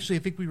actually I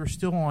think we were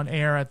still on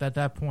air at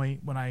that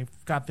point when I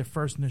got the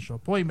first initial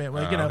appointment.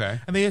 Like okay.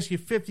 And they ask you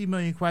 50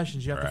 million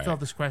questions. You have to fill out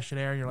this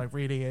questionnaire. And you're like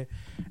reading it,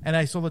 and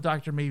I saw the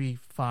doctor maybe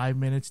 5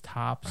 minutes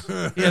tops.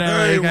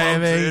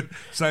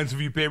 Sign some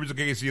few papers.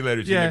 Okay, see you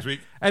later. See you next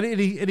week. And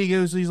he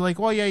goes, he's like,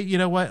 well, yeah, you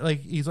know what?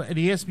 Like he's like, and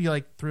he asked me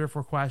like 3 or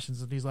 4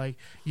 questions, and he's like,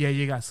 yeah,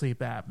 you got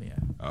sleep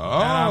apnea.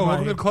 Oh,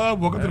 welcome to the club.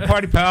 Welcome to the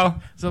party,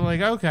 pal. So I'm like,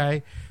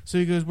 okay. So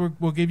he goes,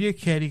 we'll give you a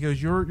kit. He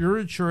goes, your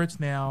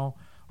insurance now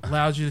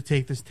allows you to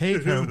take this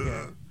take-home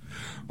kit.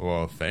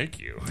 Well, thank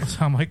you.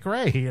 So I'm like,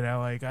 great.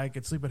 Like I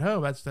could sleep at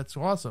home. That's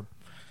awesome.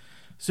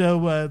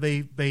 So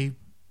they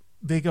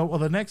go, well,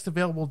 the next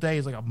available day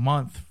is like a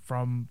month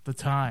from the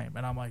time.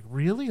 And I'm like,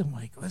 really? I'm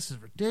like, this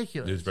is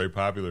ridiculous. It's very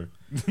popular.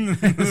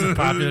 It's a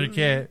popular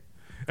kit.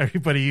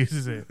 Everybody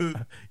uses it.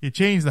 You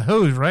change the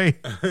hose, right?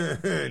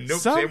 Nope,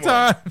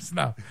 sometimes.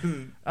 No.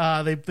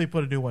 They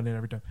put a new one in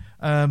every time.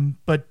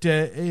 But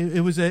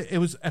it was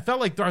I felt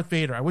like Darth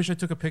Vader. I wish I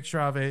took a picture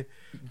of it.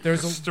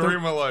 There's a story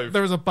of my life.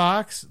 There was a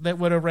box that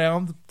went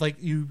around, like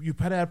you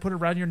put it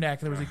around your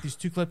neck, and there was like these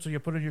 2 clips that you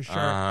put on your shirt.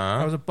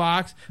 There was a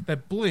box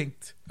that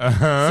blinked,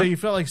 so you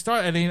felt like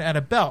and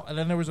a belt. And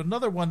then there was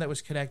another one that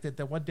was connected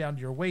that went down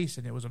to your waist,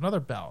 and it was another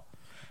belt.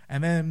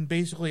 And then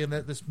basically,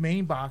 this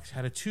main box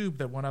had a tube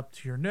that went up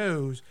to your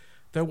nose,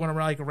 that went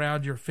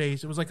around your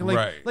face. It was like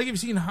you've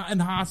seen in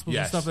hospitals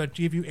and stuff that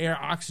give you air,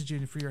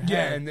 oxygen for your head.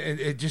 Yeah, and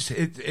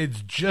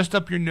it's just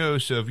up your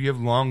nose. So if you have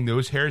long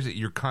nose hairs,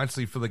 you're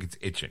constantly feel like it's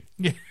itching.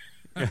 Yeah,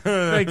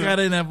 like I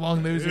didn't have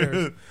long nose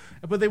hairs,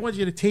 but they want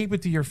you to tape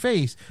it to your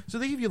face. So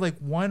they give you like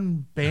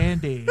one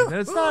Band-Aid. And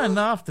it's not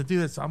enough to do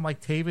this. So I'm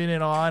like taping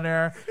it on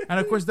there, and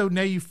of course, though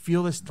now you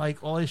feel this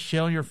like all this shit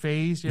on your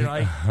face. You're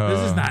like, this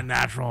is not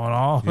natural at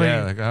all.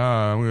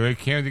 Yeah, I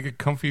can't get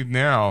comfy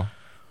now.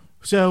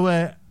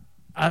 So.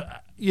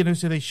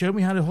 So they showed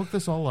me how to hook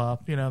this all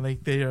up. They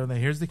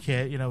here's the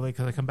kit.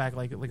 Because I come back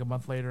like a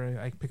month later,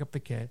 I pick up the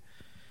kit,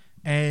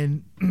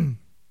 and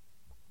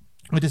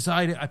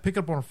I pick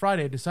up on a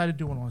Friday. I decided to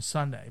do it on a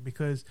Sunday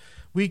because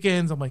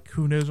weekends I'm like,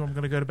 who knows when I'm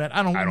going to go to bed?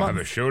 I don't have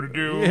a show to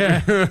do.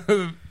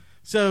 Yeah.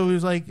 So it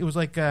was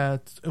like I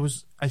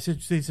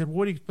said, they said,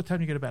 what time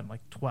do you get to bed? I'm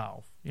like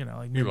 12. You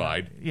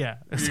lied. Yeah.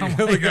 So I'm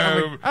like,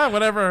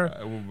 whatever.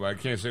 I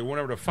can't say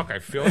whatever the fuck I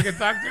feel like a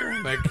doctor.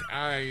 Like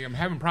I am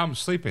having problems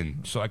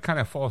sleeping, so I kind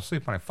of fall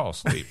asleep when I fall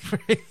asleep.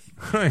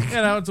 It's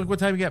like, what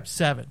time you get up?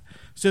 7.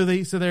 So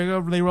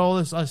they roll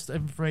this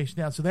information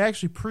down. So they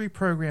actually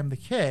pre-program the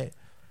kit,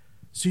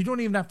 so you don't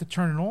even have to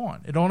turn it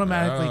on. It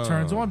automatically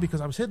turns on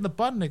because I was hitting the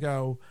button to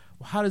go.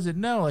 Well, how does it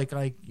know? A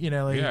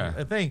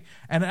thing,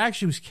 and it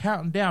actually was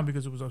counting down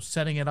because I was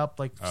setting it up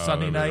like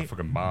Sunday night. A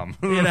fucking bomb,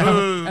 and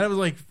it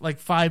was like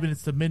 5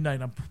 minutes to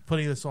midnight. I'm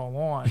putting this all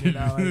on,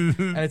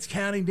 and it's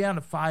counting down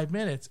to 5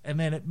 minutes, and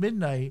then at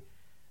midnight,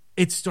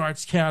 it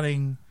starts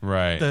counting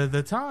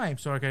the time.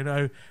 So I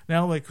know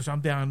now, because I'm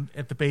down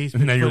at the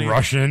basement. Now you're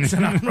rushing.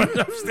 And I'm running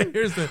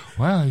upstairs.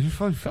 Wow, you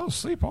fell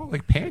asleep all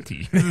like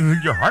panty.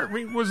 Your heart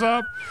rate was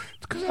up.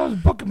 It's because I was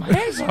bucking my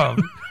ass up.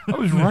 I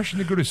was rushing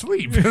to go to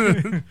sleep.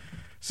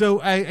 So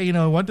I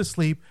went to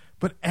sleep,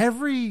 but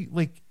every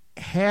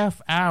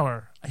half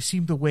hour I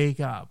seemed to wake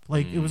up.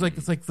 It was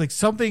it's like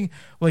something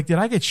did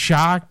I get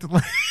shocked?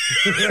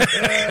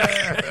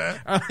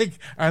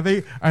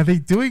 Are they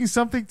doing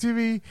something to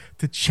me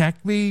to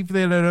check me?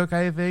 Kind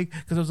of thing.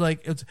 Because it was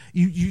it's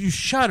you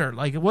shudder.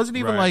 It wasn't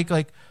even like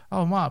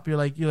oh I'm up. You're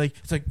like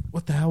it's like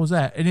what the hell was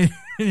that? And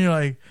you're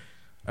like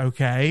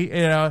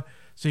okay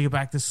So you go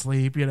back to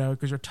sleep,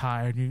 because you're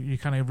tired. You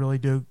kind of really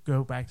do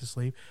go back to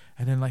sleep,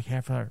 and then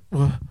half an hour,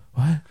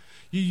 what?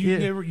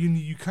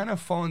 You kind of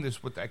fall in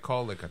this what I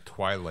call a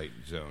twilight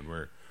zone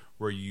where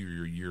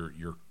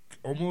you're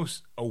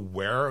almost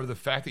aware of the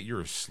fact that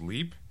you're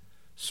asleep,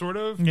 sort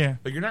of. Yeah.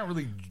 You're not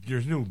really.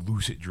 There's no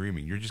lucid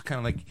dreaming. You're just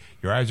kind of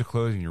your eyes are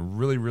closed and you're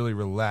really really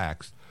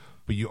relaxed.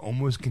 But you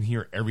almost can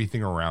hear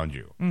everything around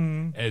you.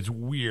 Mm-hmm. And it's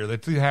weird.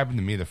 That happened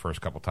to me the first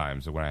couple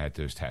times when I had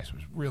those tests. It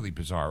was really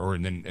bizarre.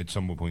 And then at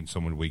some point,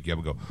 someone would wake you up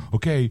and go,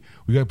 okay,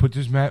 we got to put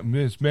this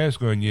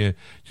mask on you.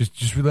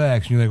 Just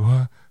relax. And you're like,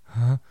 what?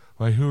 huh?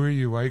 Like, who are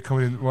you? Why are you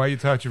coming in? Why are you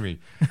touching me?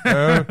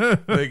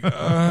 Like,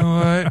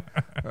 what?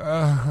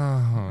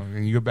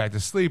 And you go back to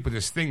sleep with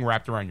this thing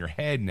wrapped around your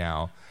head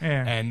now.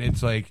 Yeah. And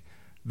it's like,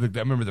 I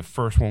remember the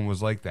first one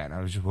was like that. And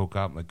I just woke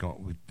up, like,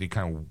 they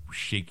kind of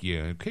shake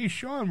you. Okay,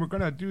 Sean, we're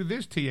going to do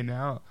this to you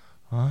now.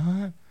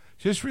 What?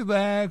 Just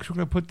relax. We're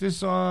going to put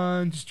this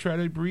on. Just try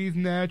to breathe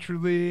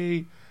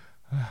naturally.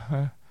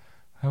 I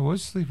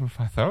was sleeping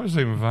fine. I thought I was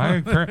sleeping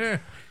fine.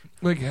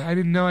 Like, I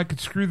didn't know I could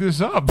screw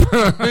this up.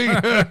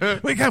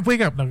 Wake up.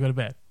 No, go to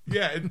bed.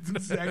 Yeah, it's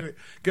exactly.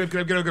 Get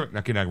up.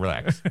 Okay, now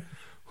relax.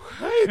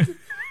 What?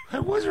 I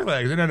was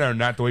relaxed. No,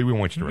 not the way we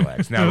want you to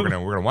relax. Now we're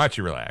gonna watch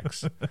you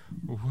relax.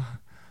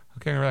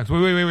 Okay, relax. Wait.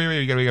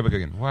 You gotta wake up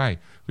again. Why?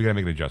 We gotta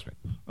make an adjustment.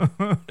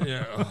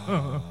 Yeah.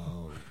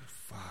 Oh,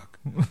 fuck.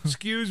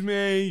 Excuse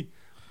me.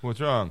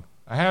 What's wrong?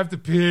 I have to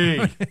pee.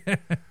 All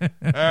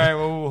right.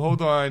 Well,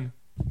 hold on.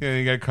 Yeah,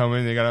 you gotta come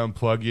in. They gotta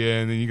unplug you,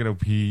 and then you gotta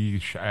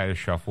pee. Add a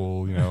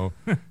shuffle. You know,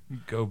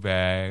 go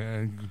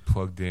back.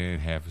 Plugged in,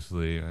 half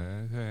asleep.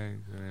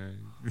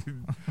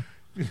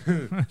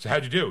 So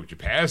how'd you do? Did you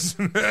pass?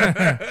 Well,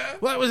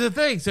 that was the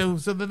thing. So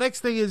the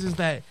next thing is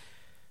that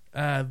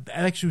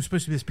actually was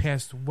supposed to be this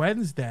past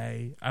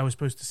Wednesday. I was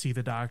supposed to see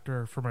the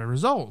doctor for my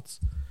results,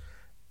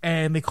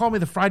 and they called me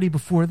the Friday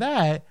before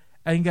that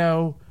and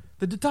go,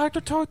 "Did the doctor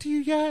talk to you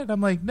yet?" And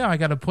I'm like, "No, I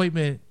got an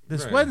appointment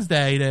this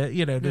Wednesday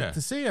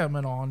to see him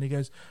and all." And he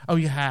goes, "Oh,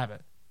 you have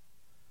it."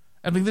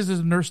 I mean, this is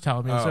a nurse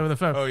telling me over the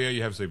phone. Oh yeah,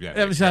 you have sleep. Yeah,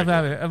 exactly.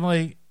 I'm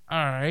like, all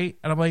right,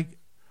 and I'm like,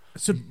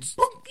 so.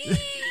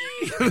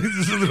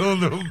 This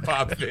little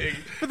pop thing.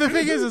 But the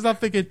thing is I'm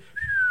thinking,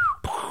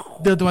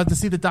 do I have to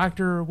see the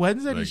doctor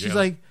Wednesday? And she's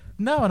like,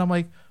 no. And I'm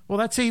like, well,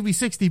 that saved me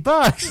 $60.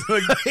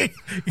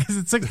 Because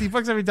it's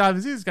 $60 every time I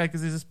see this guy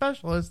because he's a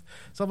specialist.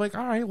 So I'm like,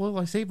 all right, well,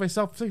 I saved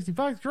myself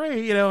 $60.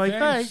 Great. You know, like,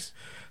 thanks.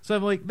 So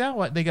I'm like, now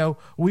what? They go,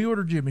 we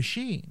ordered you a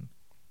machine.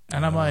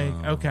 And I'm like,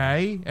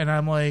 okay. And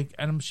I'm like,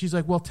 she's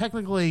like, well,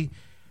 technically,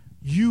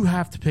 you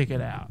have to pick it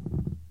out.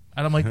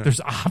 And I'm like, there's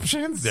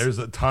options? There's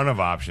a ton of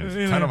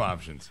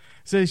options.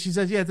 So she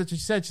says, yeah, that's what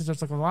she said. She says,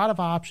 there's like a lot of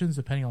options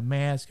depending on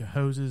masks,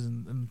 hoses,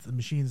 and the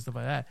machines and stuff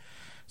like that.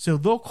 So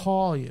they'll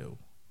call you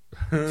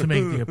to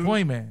make the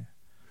appointment.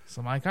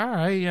 So I'm like, all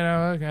right,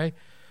 okay.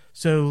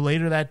 So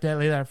later that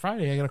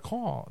Friday, I got a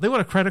call. They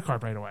want a credit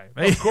card right away.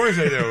 Of course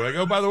they do. Like,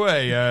 oh, by the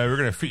way, we're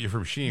going to fit you for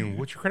a machine.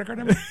 What's your credit card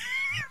number?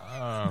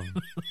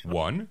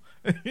 One.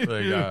 Like,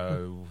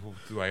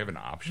 do I have an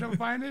option of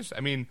buying this?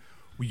 I mean,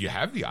 well, you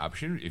have the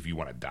option if you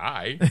want to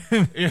die.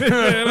 But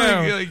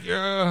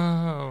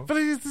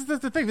that's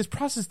the thing. This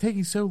process is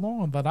taking so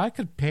long that I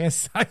could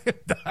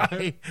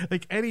die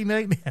like any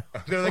night now.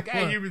 They're like,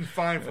 hey, you've been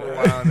fine for a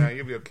while now.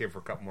 You'll be okay for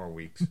a couple more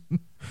weeks.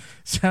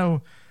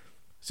 So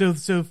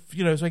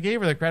I gave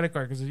her the credit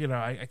card because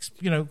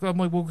I'm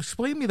like, well,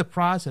 explain me the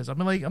process. I'm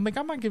like, I'm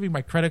not giving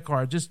my credit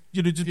card just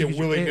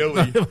willy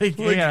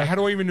nilly. How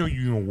do I even know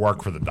you even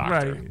work for the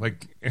doctor? Right.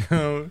 Like,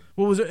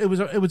 well,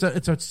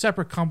 it's a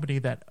separate company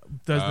that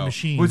does the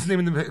machine. What's the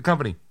name of the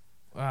company?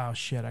 Oh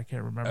shit, I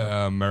can't remember.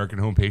 American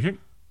Home Patient.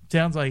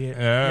 Sounds like it.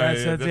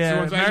 That's the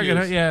ones I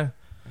use.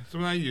 That's the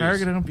one I use.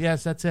 American Home.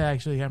 Yes, that's it.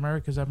 Actually,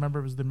 because I remember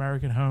it was the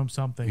American Home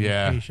something.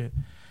 Yeah. Patient.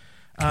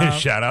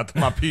 Shout out to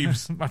my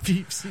peeps. My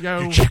peeps.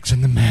 Yo. Your check's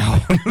in the mail.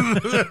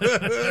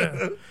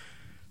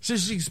 So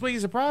she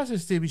explains the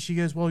process to me. She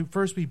goes, well,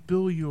 first we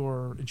bill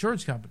your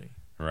insurance company.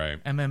 Right.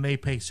 And then they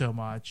pay so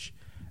much.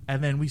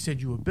 And then we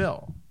send you a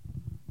bill.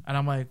 And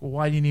I'm like, well,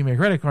 why do you need my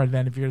credit card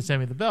then if you're going to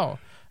send me the bill?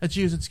 And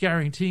she goes, it's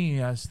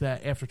guaranteeing us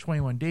that after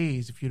 21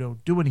 days, if you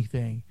don't do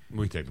anything,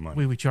 we take the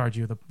money. We charge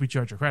your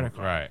credit card.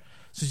 Right.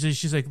 So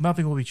she's like,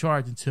 nothing will be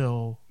charged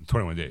until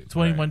 21 days.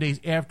 21 days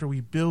after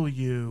we bill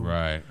you.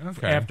 Right.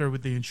 Okay. After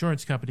the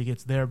insurance company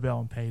gets their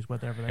bill and pays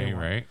whatever they want.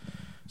 Right.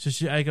 So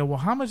I go, well,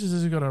 how much is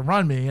this going to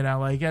run me? It's not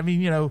like I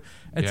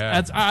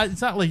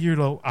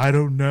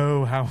don't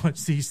know how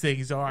much these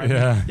things are. You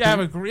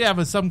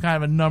have some kind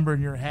of a number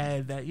in your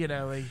head that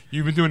like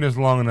you've been doing this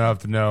long enough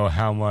to know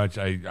how much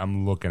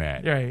I'm looking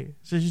at. Right.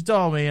 So she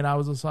told me, and I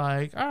was just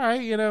like, all right,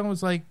 it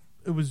was like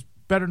it was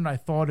better than I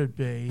thought it'd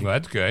be. Well,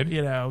 that's good.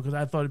 Because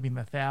I thought it'd be in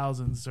the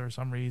thousands for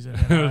some reason.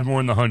 It was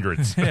more in the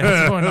hundreds.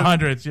 It's more in the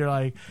hundreds. You're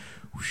like,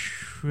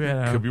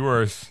 could be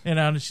worse.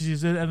 And she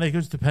says, and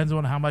it depends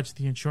on how much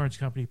the insurance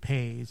company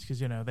pays because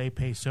they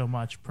pay so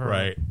much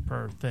per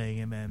thing,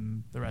 and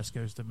then the rest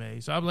goes to me.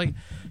 So I'm like,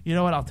 you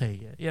know what, I'll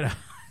take it.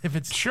 If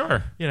it's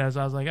sure. So I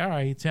was like, all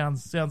right, it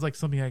sounds like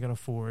something I can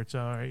afford. So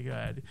all right, go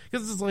ahead.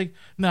 Because it's like,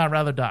 no, I'd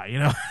rather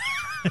die.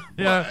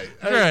 All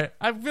right.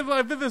 I've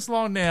been this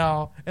long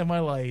now in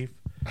my life.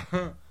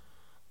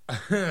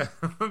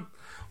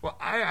 Well,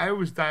 I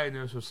was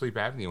diagnosed with sleep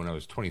apnea when I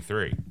was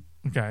 23.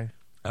 Okay.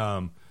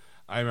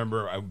 I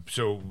remember,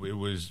 so it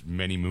was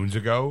many moons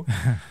ago,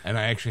 and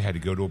I actually had to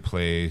go to a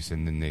place,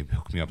 and then they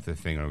hooked me up to the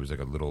thing, and it was like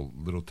a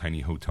little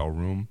tiny hotel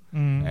room,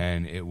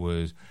 and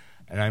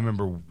I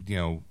remember,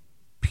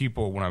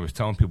 people, when I was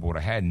telling people what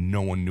I had,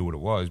 no one knew what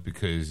it was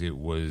because it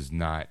was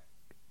not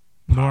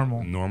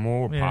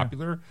normal or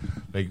popular.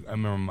 Like I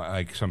remember,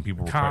 like some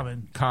people were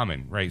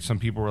common, right? Some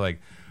people were like,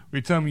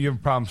 "We tell me you have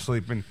a problem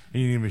sleeping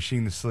and you need a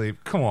machine to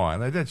sleep." Come on,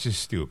 like, that's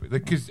just stupid.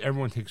 Like because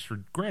everyone takes for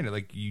granted,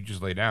 like you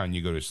just lay down, and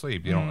you go to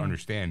sleep. They don't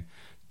understand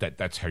that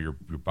that's how your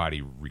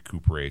body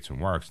recuperates and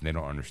works, and they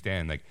don't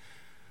understand. Like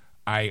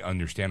I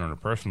understand on a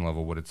personal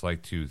level what it's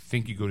like to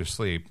think you go to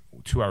sleep.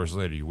 2 hours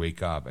later, you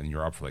wake up and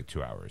you're up for like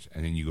 2 hours,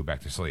 and then you go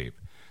back to sleep.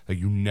 Like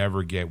you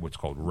never get what's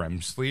called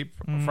REM sleep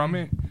from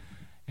it,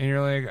 and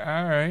you're like,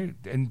 all right.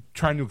 And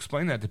trying to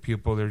explain that to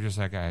people, they're just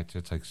like,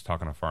 it's like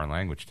talking a foreign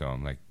language to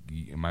them. Like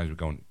you might as well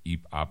go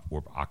eep op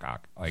or ak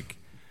ak. Like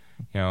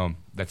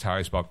that's how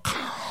I spell.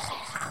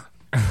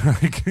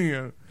 Like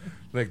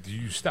like do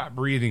you stop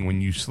breathing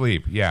when you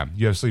sleep? Yeah,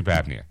 you have sleep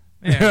apnea.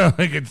 Yeah.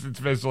 Like it's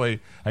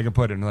basically I can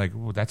put it in like,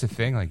 well, that's a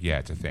thing. Like yeah,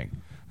 it's a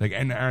thing. Like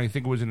and I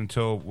think it wasn't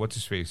until what's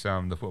his face,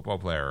 the football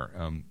player,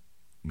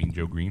 Mean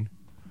Joe Green.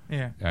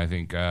 Yeah, I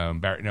think it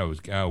was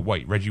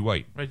White, Reggie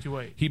White. Reggie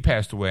White. He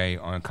passed away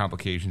on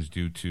complications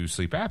due to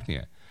sleep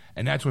apnea,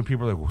 and that's when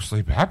people are like, "Well,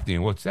 sleep apnea,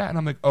 what's that?" And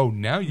I'm like, "Oh,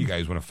 now you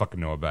guys want to fucking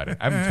know about it?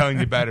 I've been telling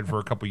you about it for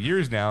a couple of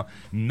years now.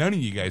 None of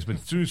you guys, but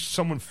as soon as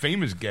someone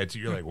famous gets it,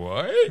 you're like,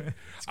 what?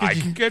 I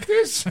can get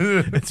this?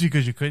 It's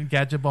because you couldn't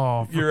catch a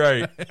ball. You're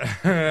right.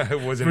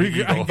 It wasn't an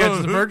eagle. I can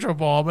catch the virtual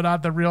ball, but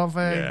not the real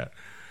thing.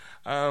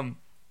 Yeah.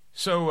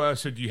 So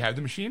do you have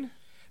the machine?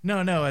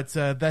 No, it's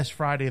this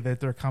Friday that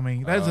they're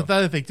coming. That's the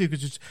other thing too,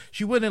 because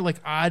she went at like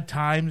odd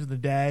times of the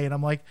day, and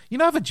I'm like,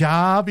 I have a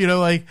job,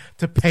 like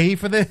to pay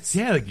for this.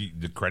 Yeah, like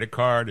the credit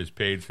card is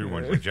paid through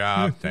one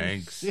job.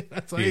 Thanks. Yeah,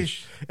 that's like,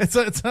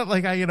 it's not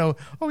like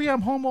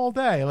I'm home all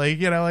day.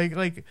 Like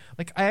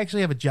I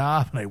actually have a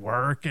job and I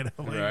work,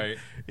 right.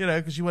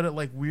 Because she went at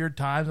like weird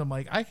times. I'm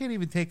like, I can't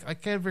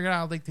figure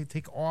out like to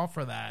take off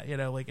for that,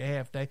 like a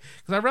half day,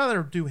 because I'd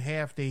rather do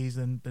half days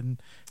than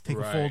take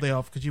a full day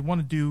off, because you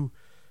want to do.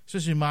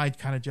 Especially in my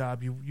kind of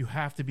job, you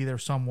have to be there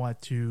somewhat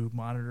to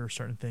monitor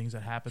certain things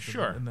that happen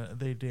in the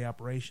day-to-day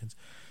operations.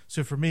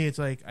 So for me, it's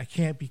like I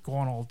can't be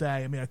gone all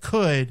day. I mean, I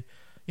could,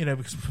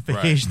 because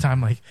vacation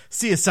time, like,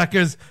 see you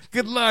suckers,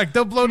 good luck,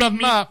 don't blow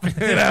nothing up,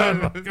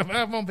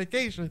 I'm on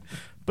vacation.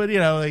 But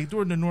like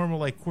during the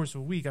normal course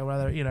of a week, I'd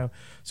rather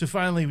So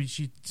finally,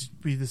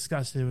 we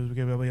discussed it was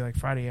going to be like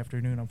Friday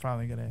afternoon. I'm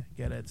finally going to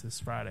get it this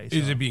Friday. So.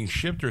 Is it being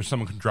shipped or is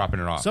someone dropping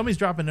it off? Somebody's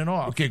dropping it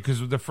off. Okay,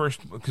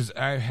 because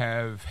I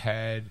have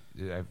had,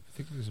 I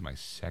think this is my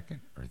second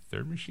or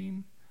third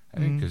machine. I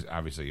think because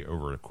obviously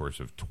over the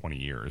course of 20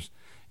 years,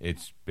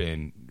 it's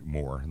been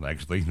more.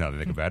 Actually, now that I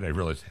think about it, I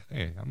realize,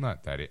 hey, I'm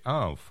not that.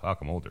 Oh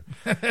fuck, I'm older.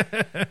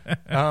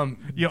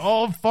 You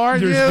old fart.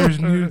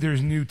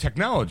 There's new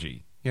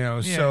technology.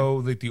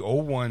 So like the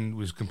old one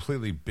was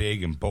completely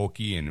big and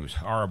bulky and it was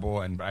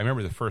horrible. And I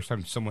remember the first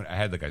time I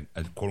had like a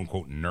quote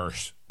unquote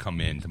nurse come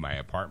into my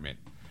apartment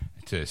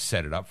to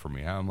set it up for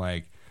me. I'm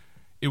like,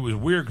 it was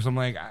weird because I'm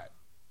like,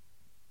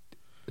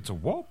 it's a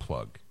wall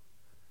plug.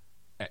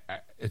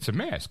 It's a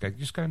mask. I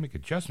just got to make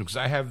adjustments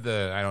because I have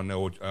I don't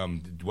know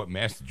what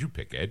mask did you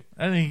pick, Ed?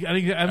 I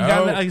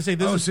can say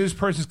this. So this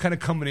person's kind of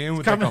coming in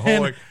with like a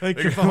whole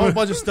a whole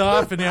bunch of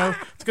stuff, and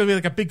it's gonna be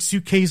like a big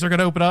suitcase they're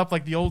gonna open up,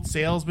 like the old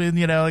salesman.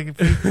 Like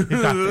you've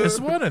got this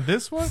one and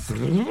this one.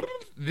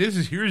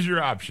 Here's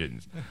your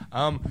options.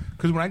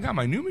 Because when I got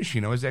my new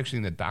machine, I was actually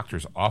in the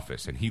doctor's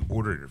office, and he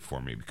ordered it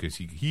for me because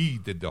he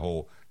did the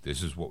whole.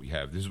 This is what we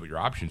have. This is what your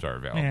options are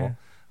available. Yeah.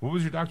 What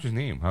was your doctor's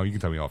name? Oh, you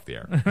can tell me off the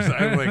air.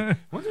 I'm like,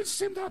 well, it's the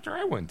same doctor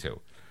I went to.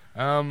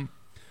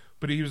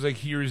 But he was like,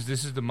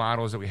 this is the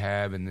models that we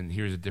have, and then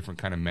here's a different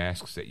kind of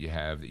masks that you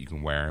have that you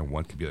can wear. And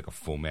one could be like a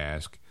full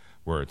mask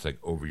where it's like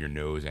over your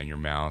nose and your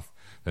mouth.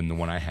 Then the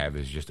one I have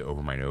is just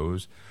over my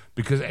nose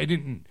because I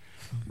didn't,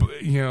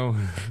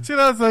 See,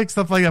 that's like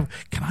stuff like,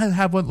 can I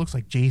have one that looks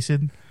like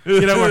Jason? Or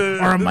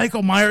a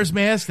Michael Myers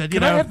mask that,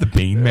 Can I have the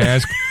Bane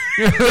mask?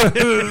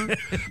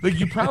 Like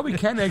you probably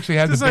can actually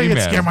have just the Bane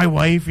mask. Scare my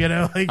wife, she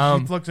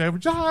looks over,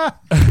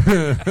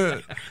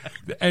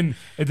 and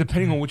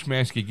depending on which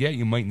mask you get,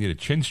 you might need a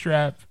chin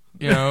strap.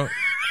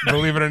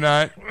 Believe it or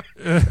not.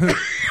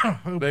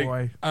 Oh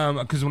boy!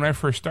 Because when I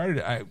first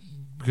started,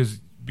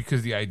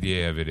 because the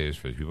idea of it is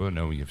for people that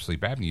know when you have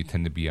sleep apnea, you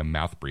tend to be a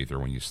mouth breather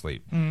when you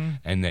sleep,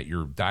 and that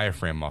your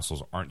diaphragm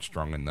muscles aren't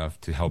strong enough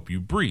to help you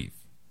breathe.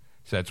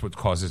 So that's what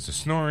causes the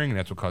snoring, and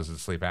that's what causes the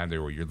sleep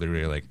apnea, where you're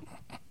literally like,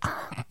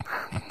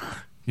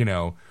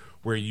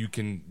 where you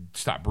can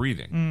stop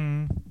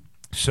breathing.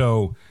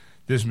 So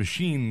this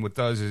machine, what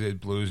does is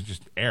it blows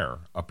just air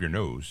up your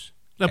nose.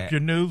 Up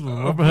your nose,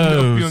 up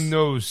your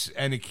nose,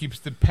 and it keeps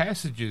the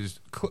passages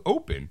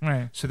open,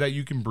 right, so that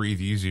you can breathe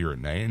easier at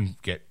night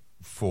and get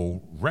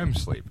full REM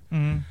sleep.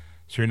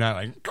 So you're not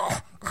like,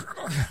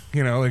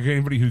 like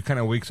anybody who kind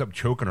of wakes up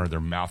choking or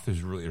their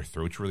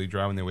throat's really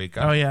dry when they wake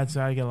up. Oh yeah, that's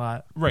how I get a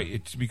lot. Right,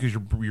 it's because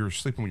you're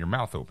sleeping with your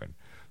mouth open.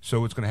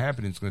 So what's going to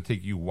happen? It's going to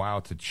take you a while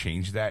to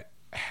change that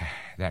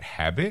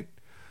habit.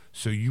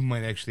 So you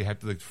might actually have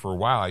to for a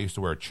while. I used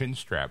to wear a chin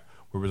strap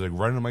where it was like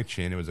right under my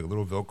chin. It was like a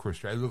little Velcro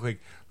strap. It looked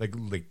like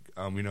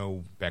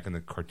back in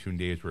the cartoon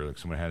days where like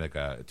someone had like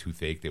a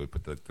toothache, they would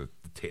put the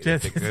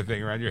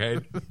thing around your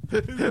head,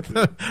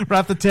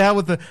 wrap the tail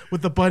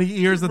with the bunny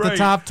ears at the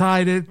top,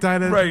 tied at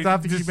the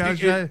top to keep out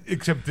shut.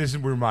 Except this is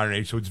we're modern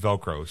age, so it's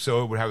Velcro.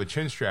 So it would have a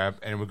chin strap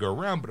and it would go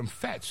around, but I'm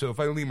fat, so if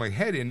I lean my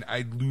head in,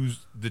 I'd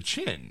lose the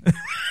chin.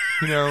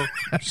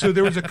 So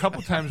there was a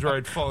couple times where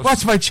I'd fall asleep.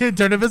 Watch my chin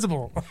turn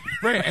invisible.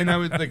 Right, and I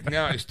was like,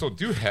 now I still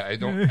do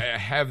have. I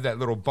have that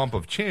little bump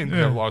of chin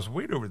because I've lost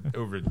weight over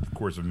the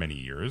course of many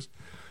years.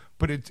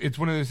 But it's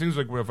one of those things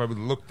like where if I would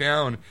look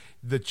down,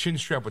 the chin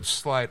strap would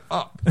slide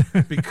up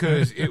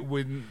because it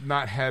would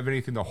not have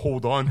anything to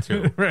hold on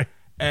to. Right.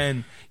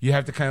 And you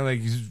have to kind of like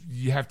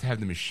you have to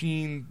have the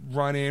machine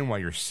run in while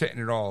you're setting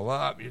it all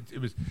up. It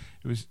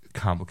was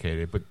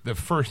complicated. But the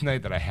first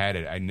night that I had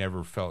it, I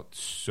never felt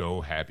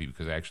so happy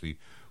because I actually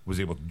was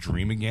able to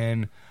dream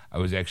again. I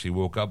was actually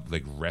woke up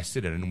like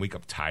rested and I didn't wake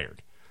up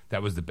tired.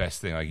 That was the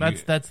best thing. Like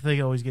that's the thing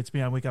that always gets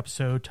me. I wake up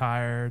so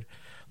tired.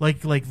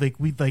 That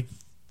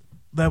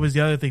was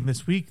the other thing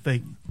this week.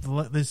 Like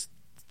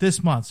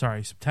this month,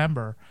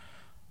 September.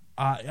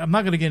 I'm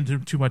not going to get into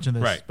too much in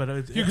this, right?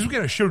 But because we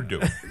got a show to do.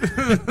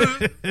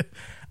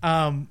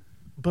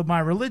 But my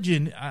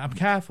religion, I'm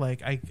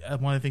Catholic.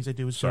 One of the things I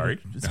do is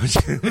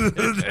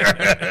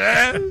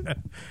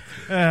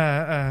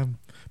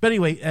but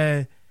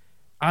anyway,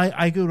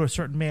 I go to a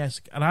certain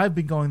mass, and I've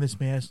been going this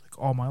mass like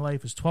all my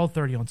life. It's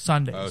 12:30 on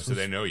Sundays. Oh, so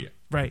they know you.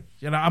 Right,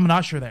 I'm an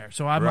usher there,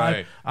 so I'm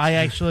right. I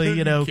actually,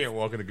 you can't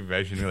walk in a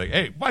confession. You're like,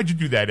 hey, why'd you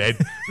do that, Ed?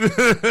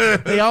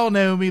 They all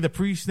know me. The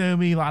priests know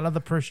me. A lot of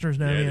the parishioners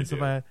know me, and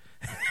stuff like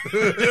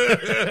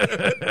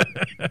that.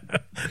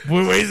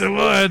 Boy, ways the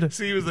wood.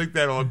 See, he was like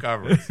that all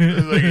conference. He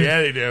was like,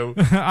 yeah, they do.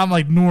 I'm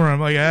like Nora. I'm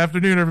like,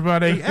 afternoon,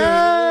 everybody.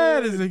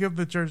 As they come to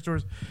the church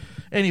doors.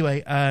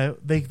 Anyway,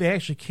 they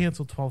actually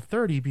canceled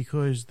 12:30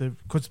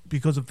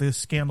 because of this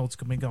scandal that's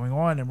been going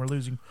on, and we're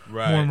losing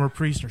more and more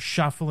priests. Are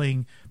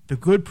shuffling the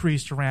good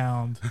priests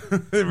around,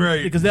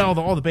 right? Because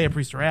all the bad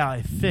priests are out.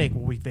 I think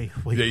they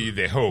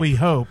hope. We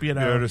hope,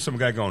 There's some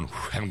guy going,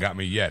 haven't got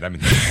me yet. I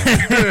mean,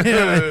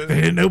 they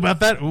didn't know about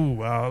that. Ooh,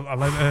 well, I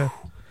like.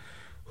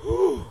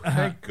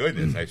 Thank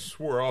goodness, I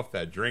swore off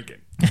that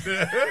drinking.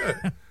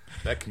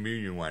 That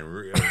communion wine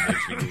really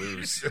makes me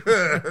lose.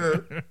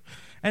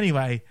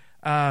 Anyway.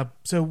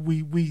 So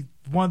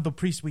one of the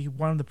priests we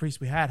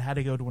had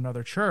to go to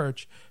another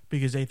church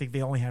because they think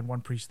they only had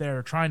one priest there.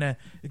 They're trying to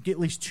get at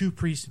least two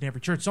priests in every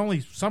church.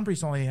 Some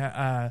churches only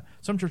have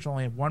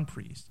one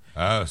priest.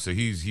 Oh, so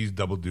he's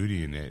double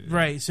duty in it,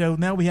 right? So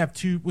now we have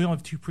two. We only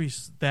have two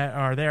priests that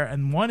are there,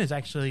 and one is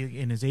actually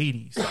in his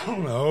 80s.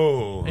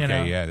 Oh,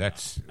 okay, yeah,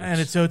 that's and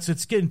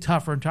it's getting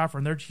tougher and tougher.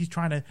 And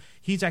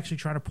he's actually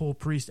trying to pull a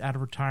priest out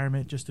of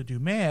retirement just to do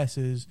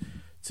masses.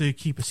 To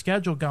keep a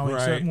schedule going,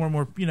 right. So more and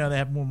more, they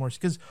have more and more.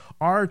 Because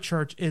our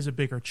church is a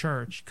bigger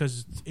church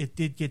because it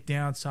did get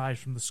downsized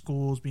from the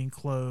schools being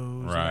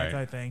closed and that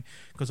kind of thing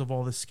because of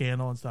all this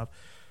scandal and stuff.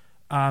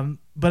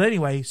 But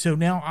anyway, so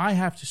now I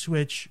have to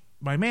switch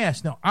my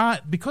mass. Now,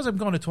 because I'm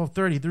going to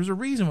 12:30, there's a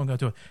reason I'm going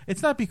to do it.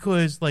 It's not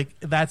because like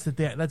that's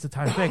the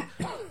time to pick.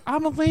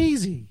 I'm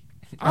lazy.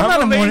 I'm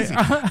not lazy.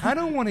 I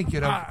don't want to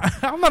get up.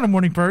 I'm not a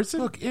morning person.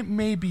 Look, it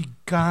may be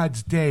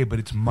God's day, but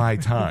it's my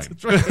time.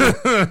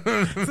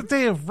 It's a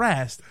day of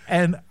rest,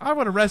 and I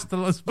want to rest the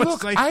most.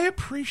 Look, I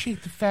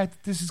appreciate the fact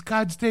that this is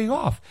God's day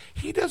off.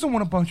 He doesn't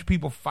want a bunch of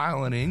people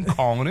filing in,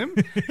 calling him.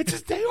 It's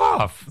his day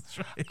off. That's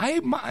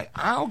right.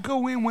 I'll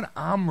go in when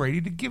I'm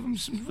ready to give him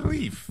some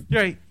relief.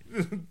 Right.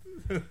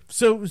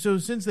 So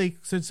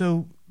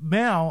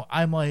now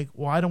I'm like,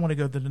 well, I don't want to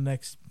go to the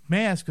next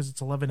mass because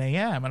it's 11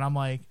 a.m. and I'm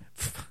like,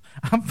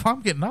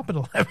 I'm getting up at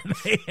 11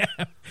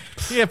 a.m.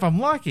 Yeah, if I'm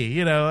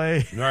lucky,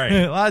 right.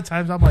 A lot of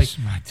times I'm like, it's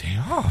my day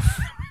off.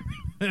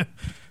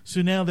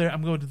 So now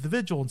I'm going to the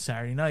vigil on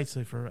Saturday nights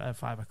at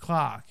 5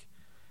 o'clock.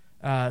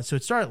 So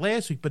it started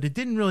last week, but it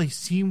didn't really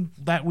seem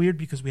that weird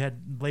because we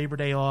had Labor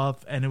Day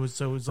off, and it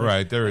was like,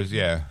 right. There is,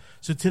 yeah.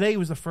 So today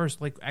was the first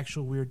like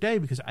actual weird day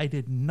because I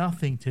did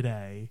nothing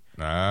today.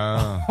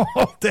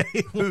 All day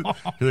long.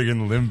 You're like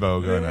in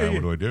limbo, going,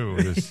 what do I do?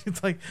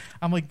 It's like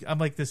I'm like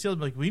the sales.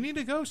 I'm like, we need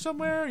to go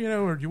somewhere,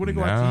 or do you want to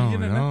go out to eat?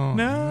 No,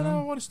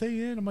 I want to stay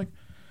in. I'm like,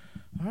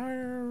 all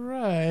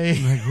right.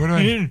 Like, what do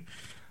I?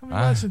 I'm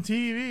watching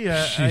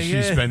TV.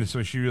 She's spending,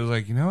 so she was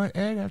like, you know what,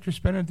 Ed? After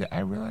spending the day, I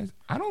realized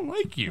I don't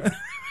like you.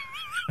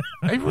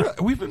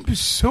 We've been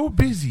so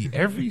busy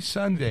every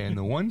Sunday, and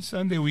the one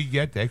Sunday we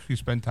get to actually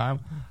spend time,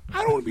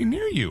 I don't want to be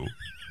near you.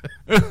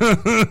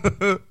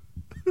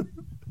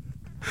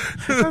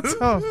 That's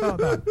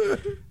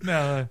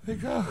no.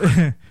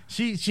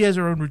 She has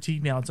her own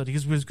routine now on Sunday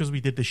because we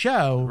did the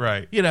show,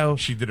 right?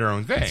 She did her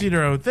own thing. She did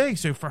her own thing.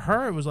 So for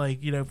her, it was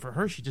like for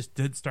her, she just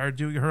start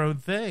doing her own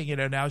thing.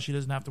 Now she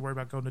doesn't have to worry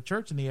about going to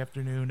church in the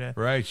afternoon.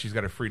 Right? She's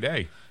got a free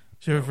day.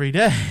 She has a free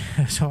day.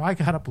 So I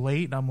got up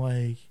late, and I'm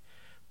like,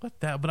 what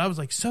that? But I was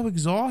like so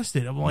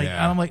exhausted. I'm like,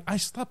 I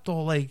slept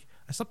till like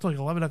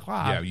 11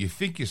 o'clock. Yeah, you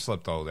think you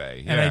slept all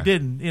day. Yeah. And I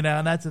didn't,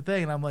 and that's the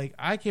thing. And I'm like,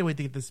 I can't wait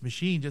to get this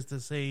machine just to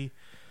see.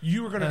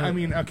 You were going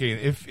to, okay,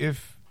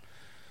 if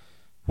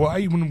Well,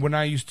 when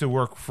I used to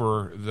work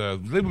for the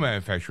label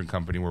manufacturing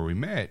company where we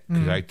met,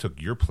 because I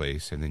took your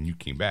place and then you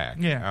came back.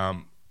 Yeah.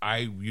 I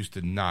used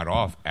to nod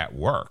off at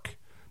work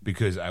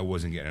because I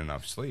wasn't getting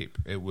enough sleep.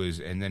 It was,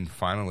 and then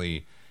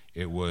finally,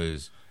 it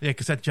was. Yeah,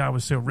 because that job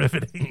was so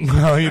riveting.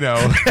 Well, you know.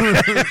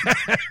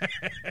 I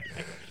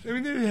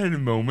mean, they had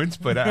moments,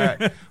 but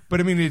I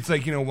mean, it's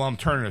like, you know, while I'm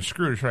turning a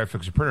screw to try to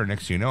fix a printer,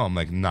 next thing you know, I'm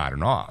like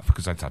nodding off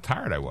because that's how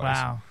tired I was.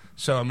 Wow.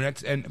 So I mean,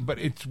 but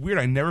it's weird.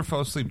 I never fell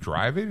asleep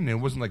driving, and it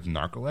wasn't like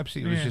narcolepsy.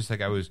 It was just like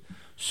I was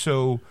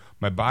so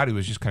my body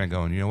was just kind of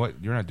going. You know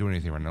what? You're not doing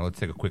anything right now. Let's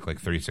take a quick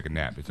 30-second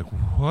nap. It's like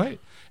what?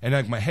 And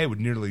like my head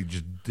would nearly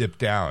just dip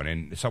down,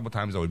 and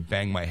sometimes I would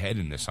bang my head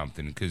into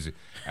something because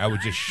I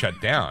would just shut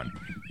down.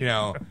 You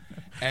know,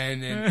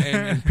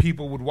 and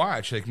people would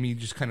watch like me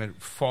just kind of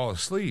fall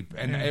asleep,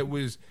 and it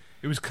was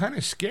kind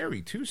of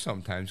scary too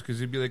sometimes because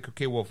it'd be like,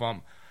 okay,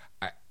 well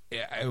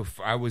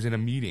if I was in a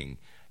meeting.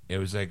 It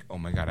was like, oh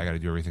my God, I got to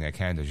do everything I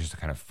can to just to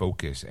kind of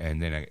focus.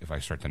 And then if I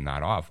start to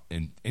nod off,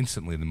 and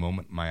instantly the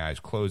moment my eyes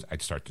close,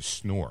 I'd start to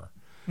snore.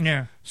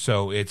 Yeah.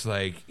 So it's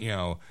like, you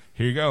know,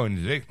 here you go. And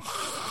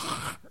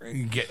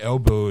you get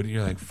elbowed, and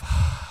you're like,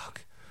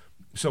 fuck.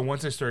 So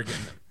once I started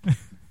getting...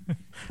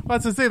 Well,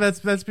 that's the thing.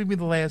 That's been me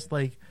the last,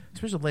 like,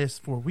 especially the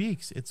last 4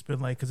 weeks. It's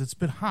been like, because it's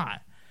been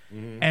hot.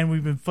 Mm-hmm. And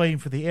we've been fighting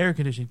for the air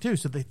conditioning too,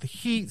 so the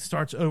heat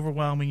starts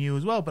overwhelming you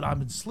as well. But I've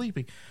been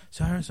sleeping,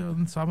 so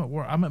I'm at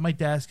work. I'm at my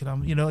desk, and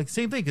I'm, you know, like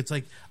same thing. It's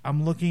like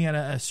I'm looking at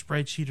a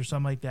spreadsheet or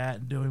something like that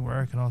and doing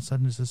work, and all of a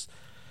sudden it's just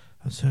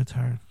I'm so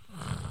tired.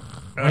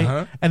 Right?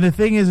 Uh-huh. And the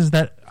thing is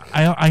that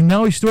I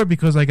know I snore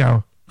because I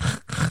go.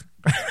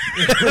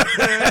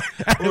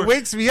 It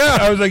wakes me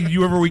up. I was like,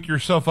 you ever wake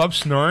yourself up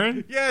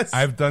snoring? Yes,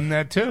 I've done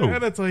that too.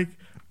 And it's like.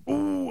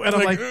 Ooh, and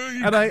I'm like,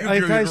 and I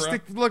kind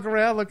of look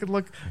around, look,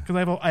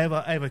 because I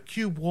have a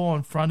cube wall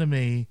in front of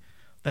me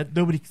that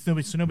nobody can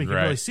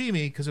really see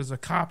me because there's a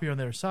copy on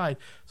their side.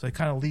 So I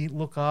kind of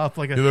look up,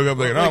 like you look up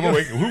like, I'm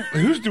awake.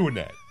 Who's doing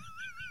that?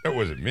 That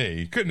wasn't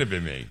me. Couldn't have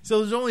been me. So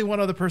there's only one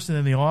other person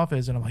in the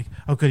office, and I'm like,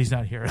 oh, good, he's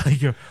not here.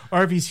 Like,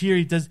 or if he's here,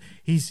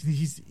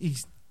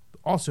 he's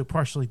also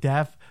partially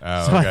deaf, so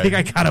okay. I think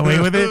I got away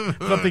with it.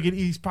 So I'm thinking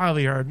he's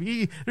probably heard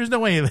me. There's no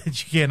way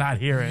that you cannot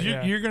hear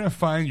it. You're going to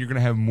find you're going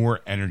to have more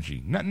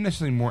energy. Not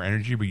necessarily more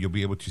energy, but you'll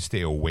be able to stay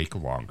awake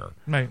longer.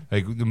 Right.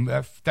 Like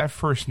that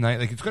first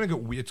night, like it's going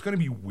to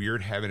be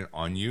weird having it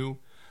on you.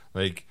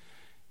 Like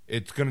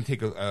it's going to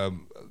take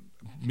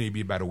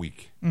maybe about a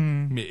week,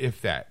 if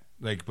that.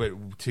 Like, but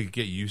to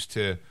get used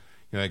to, you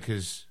know, like,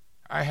 because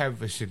I have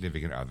a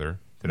significant other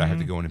that I have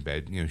to go into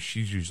bed. You know,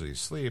 she's usually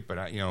asleep, but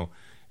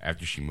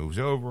after she moves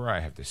over, I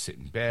have to sit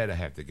in bed. I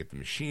have to get the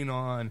machine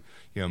on,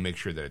 you know, make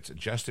sure that it's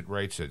adjusted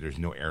right so that there's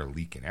no air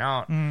leaking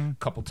out. A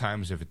couple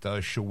times, if it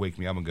does, she'll wake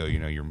me up and go, you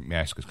know, your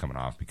mask is coming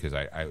off, because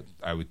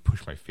I would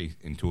push my face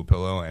into a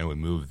pillow and it would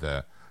move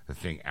the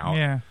thing out.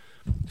 Yeah.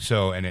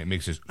 So, and it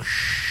makes this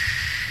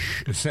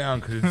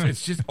sound because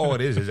it's just all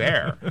it is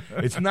air.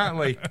 It's not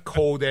like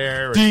cold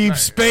air. Deep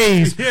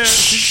space.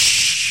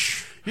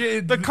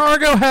 Yeah, the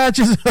cargo hatch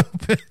is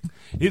open.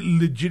 It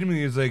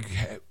legitimately is like...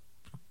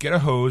 Get a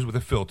hose with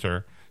a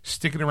filter,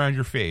 stick it around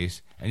your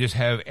face, and just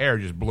have air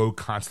just blow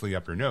constantly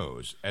up your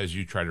nose as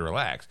you try to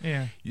relax.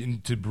 Yeah.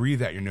 And to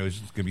breathe out your nose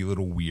is going to be a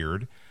little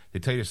weird. They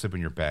tell you to sleep on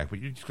your back,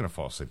 but you're just going to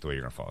fall asleep the way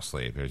you're going to fall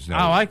asleep. There's no.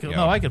 I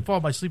can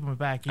fall asleep on my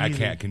back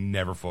easy. I can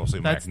never fall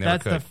asleep on my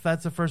back.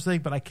 That's the first thing,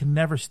 but I can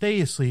never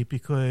stay asleep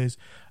because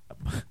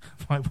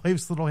my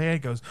wife's little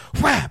hand goes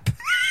whap.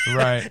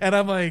 Right. And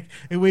I'm like,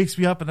 it wakes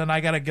me up, and then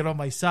I got to get on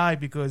my side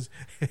because,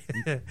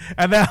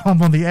 and now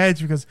I'm on the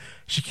edge because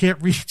she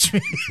can't reach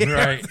me.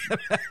 Right.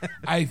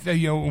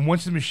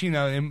 Once the machine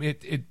out,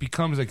 it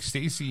becomes like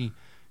Stacy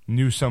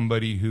knew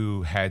somebody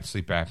who had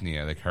sleep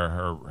apnea, like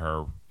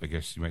her I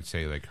guess you might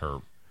say like her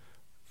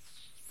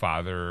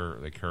father,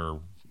 like her,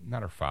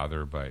 not her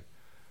father, but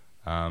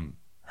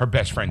her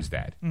best friend's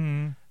dad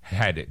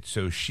had it.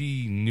 So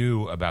she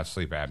knew about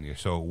sleep apnea.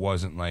 So it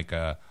wasn't like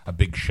a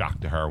big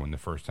shock to her when the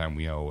first time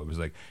it was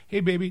like,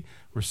 hey, baby,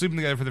 we're sleeping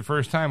together for the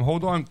first time.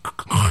 Hold on.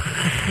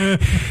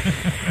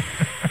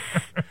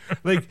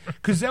 Like,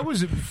 because that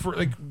was for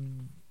like,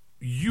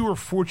 you were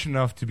fortunate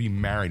enough to be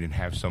married and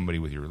have somebody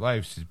with your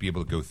life to be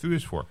able to go through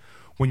this for.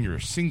 When you're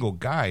a single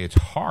guy, it's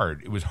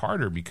hard. It was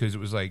harder because it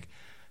was like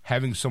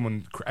having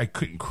someone. I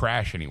couldn't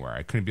crash anywhere.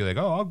 I couldn't be like,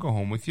 oh, I'll go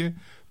home with you,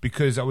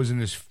 because I was in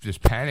this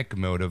panic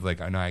mode of like,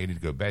 I know I need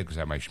to go to bed because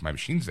I have my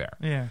machine's there.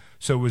 Yeah.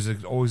 So it was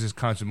like always this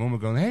constant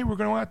moment going, hey, we're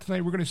going out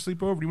tonight. We're going to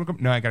sleep over. Do you want to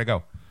come? No, I got to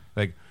go.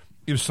 Like,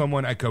 if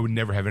someone, I would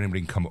never have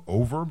anybody come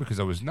over because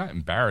I was not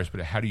embarrassed,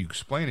 but how do you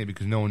explain it?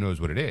 Because no one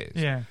knows what it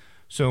is. Yeah.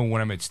 So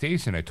when I met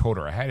Stacey and I told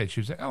her I had it,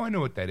 she was like, oh, I know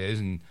what that is.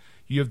 And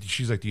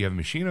she's like, do you have a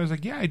machine? I was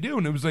like, yeah, I do.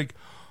 And it was like,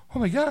 oh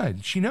my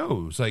God, she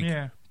knows. Like,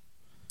 yeah.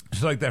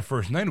 So like that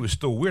first night, it was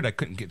still weird. I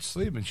couldn't get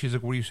sleep. And she's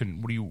like,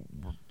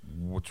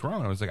 what's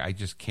wrong? I was like, I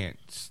just can't.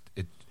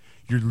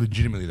 You're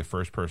legitimately the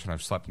first person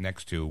I've slept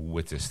next to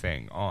with this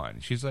thing on.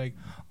 She's like,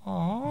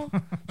 aw.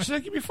 She's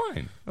like, you'll be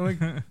fine. I'm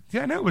like,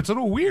 yeah, I know. It's a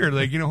little weird.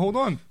 Like, hold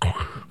on.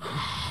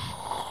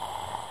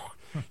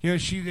 You know,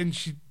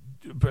 she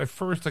at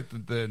first, like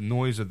the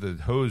noise of the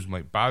hose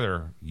might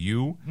bother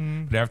you,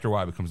 but after a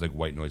while, it becomes like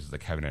white noises,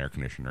 like having an air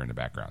conditioner in the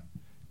background,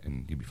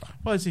 and you'll be fine.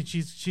 Well, see,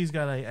 she's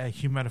got a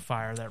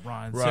humidifier that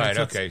runs. Right.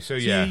 So Okay. So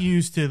yeah, she's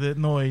used to the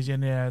noise,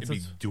 and yeah, it'd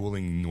be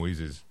dueling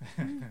noises.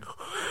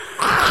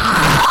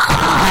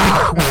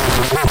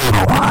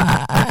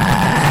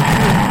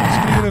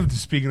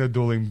 Speaking of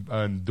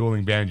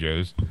dueling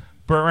banjos,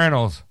 Burt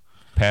Reynolds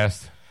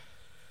passed.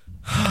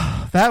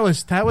 That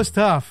was tough. That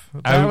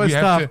was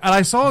tough. And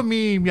I saw a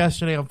meme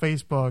yesterday on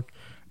Facebook,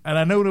 and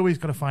I know nobody's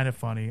going to find it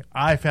funny.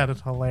 I found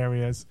it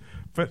hilarious,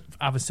 but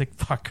I'm a sick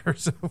fucker,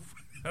 so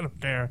I don't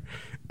care.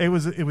 It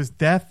was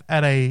death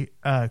at a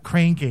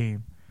Crane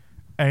game,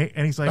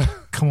 and he's like,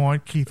 "Come on,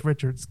 Keith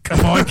Richards.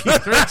 Come on,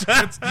 Keith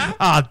Richards."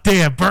 Oh,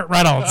 damn, Burt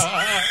Reynolds.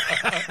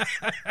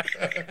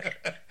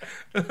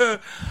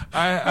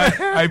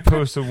 I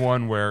posted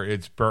one where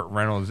it's Burt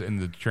Reynolds in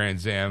the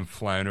Trans Am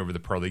flying over the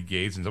pearly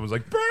gates, and someone's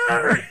like,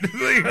 "Burt!"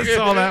 I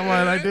saw that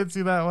one. I did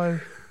see that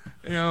one.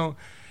 You know,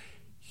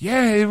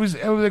 yeah, it was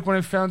like when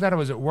I found out I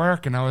was at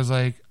work, and I was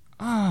like,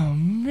 "Oh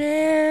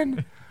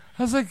man!"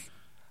 I was like,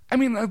 I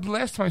mean, the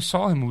last time I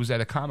saw him was at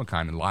a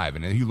Comic-Con and live,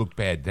 and he looked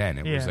bad then.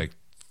 It was like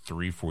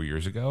 3-4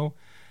 years ago,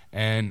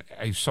 and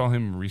I saw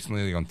him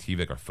recently on TV,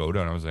 like a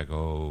photo, and I was like,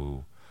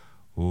 "Oh,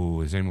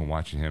 is anyone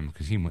watching him?"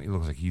 Because he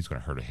looks like he's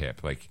going to hurt a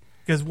hip. Like,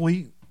 because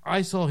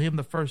I saw him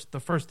the first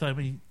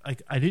time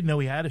I didn't know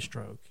he had a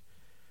stroke,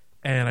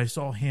 and I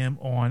saw him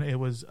on it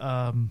was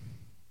one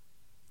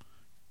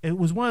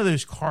of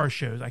those car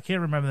shows. I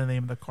can't remember the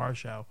name of the car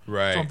show.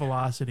 Right. It's on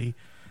Velocity,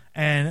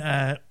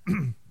 and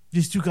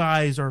these two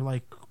guys are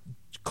like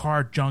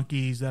car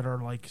junkies that are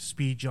like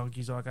speed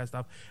junkies, all that kind of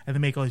stuff, and they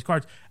make all these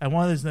cars. And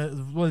one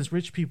of those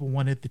rich people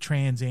wanted the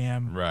Trans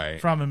Am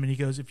from him, and he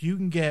goes, "If you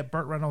can get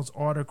Burt Reynolds'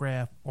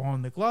 autograph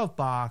on the glove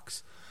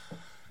box,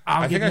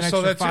 I'll give you an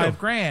extra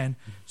 $5,000."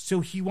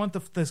 So he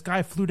this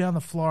guy flew down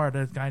to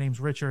Florida. A guy named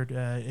Richard.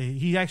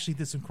 He actually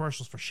did some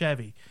commercials for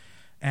Chevy,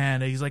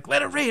 and he's like,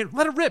 "Let it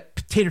rip,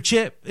 potato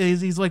chip."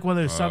 He's like one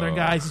of those Southern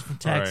guys. He's from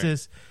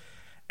Texas,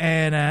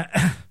 and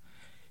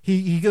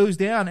he goes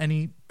down,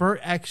 and Burt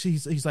actually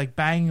he's like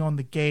banging on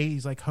the gate.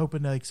 He's like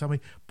hoping that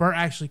somebody. Burt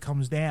actually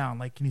comes down,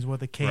 like, and he's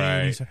with a cane.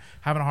 Right. He's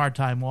having a hard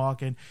time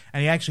walking,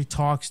 and he actually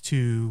talks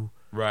to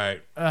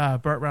Burt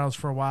Reynolds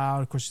for a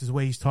while. Of course, the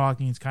way he's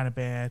talking is kind of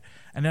bad.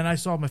 And then I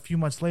saw him a few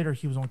months later.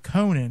 He was on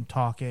Conan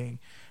talking,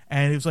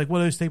 and it was like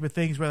one of those type of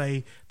things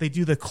where they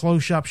do the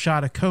close-up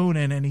shot of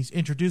Conan, and he's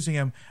introducing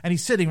him, and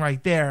he's sitting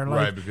right there,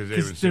 like,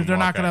 because they're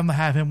not going to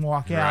have him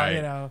walk out,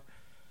 you know.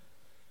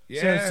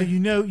 Yeah. So you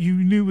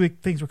knew like,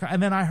 things were coming.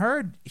 And then I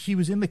heard he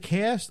was in the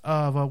cast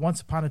of Once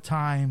Upon a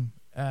Time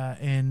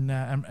in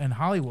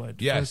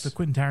Hollywood. Yes. The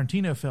Quentin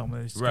Tarantino film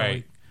that is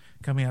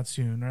coming out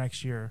soon or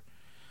next year.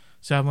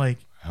 So I'm like,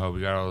 oh,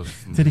 we got all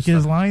this. Did he get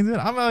his lines in?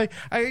 I'm like,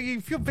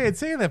 you feel bad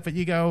saying that, but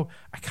you go,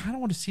 I kind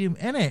of want to see him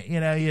in it. You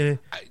know,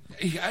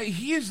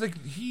 he is like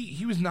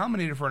he was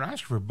nominated for an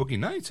Oscar for Boogie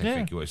Nights. I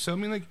think he was. So I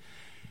mean, like,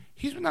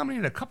 he's been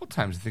nominated a couple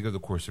times. I think over the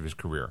course of his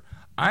career.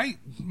 One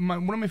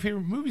of my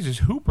favorite movies is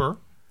Hooper.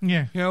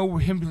 Yeah. You know,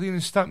 him being a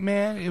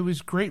stuntman, it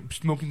was great.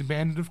 Smoking the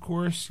Bandit, of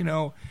course. You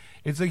know,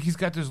 it's like he's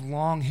got this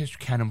long history.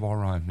 Cannonball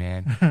Run,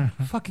 man.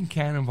 Fucking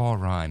Cannonball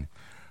Run.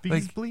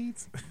 Bees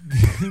bleeds.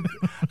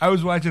 I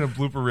was watching a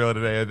blooper reel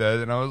today of that,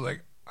 and I was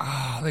like,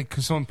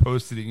 because someone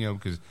posted it,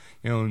 because,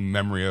 in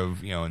memory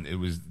of, and it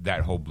was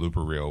that whole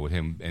blooper reel with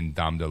him and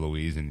Dom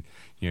DeLuise, and,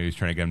 he's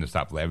trying to get him to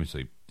stop laughing,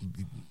 so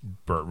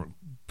Burt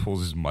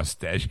pulls his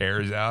mustache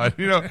hairs out,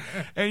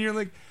 and you're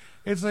like,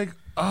 it's like,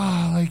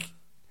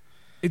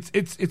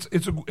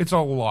 It's a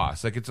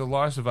loss. Like, it's a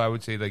loss of, I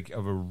would say, like,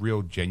 of a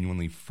real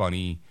genuinely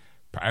funny.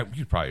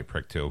 He's probably a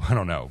prick too. I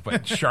don't know,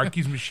 but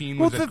Sharky's Machine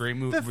was a great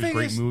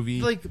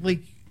movie. Like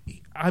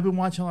I've been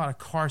watching a lot of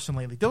Carson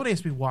lately. Don't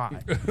ask me why.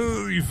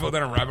 You fell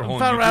down a rabbit hole. I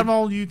found a rabbit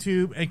hole on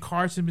YouTube, and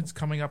Carson's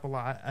coming up a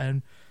lot,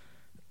 and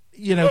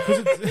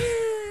because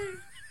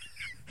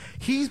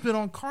he's been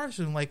on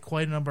Carson like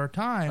quite a number of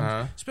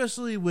times,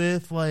 especially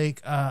with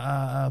like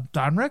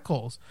Don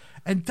Rickles.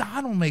 And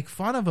Don will make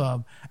fun of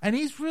him, and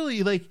he's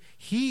really like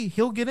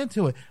he'll get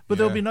into it. But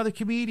there'll be another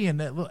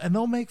comedian and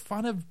they'll make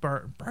fun of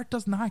Burt. Burt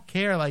does not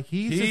care. Like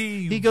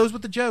he goes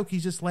with the joke. He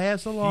just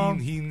laughs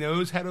along. He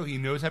knows how to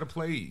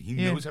play. He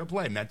knows how to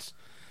play, and that's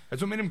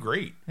what made him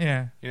great.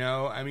 Yeah.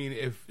 I mean,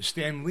 if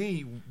Stan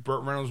Lee,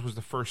 Burt Reynolds was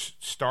the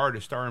first star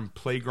to star in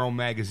Playgirl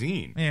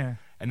magazine. Yeah.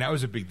 And that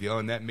was a big deal,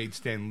 and that made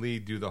Stan Lee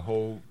do the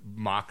whole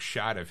mock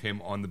shot of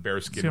him on the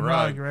bearskin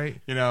rug. Right.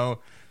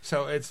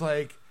 So it's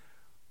like,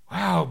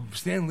 wow,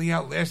 Stan Lee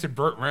outlasted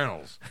Burt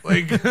Reynolds.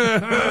 Like,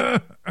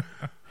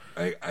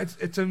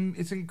 it's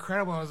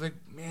incredible. I was like,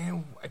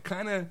 man, I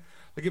kind of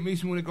like, it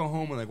makes me want to go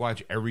home and like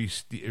watch every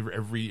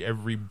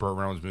Burt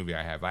Reynolds movie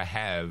I have. I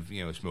have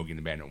Smoking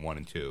the Bandit 1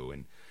 and 2,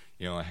 and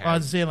I have. I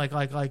was saying like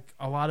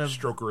a lot of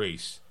Stroker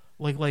Ace,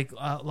 like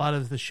a lot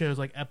of the shows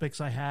like epics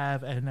I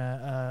have, and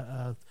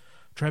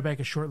Tribeca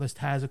Shortlist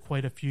has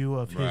quite a few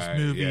of his Right.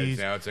 movies.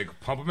 Yeah, now it's like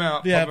pump them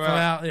out. Yeah, pump 'em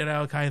out. you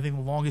know, kind of thing.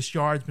 The Longest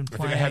Yard's been I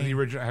playing. think I have the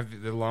original. I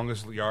have the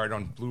longest yard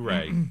on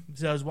Blu-ray.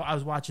 So I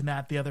was watching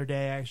that the other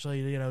day,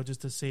 actually, you know,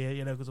 just to see it,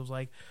 you know, because I was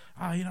like,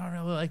 oh, you know, I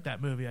really like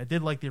that movie. I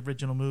did like the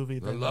original movie. I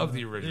but, love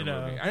the original you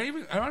know, movie.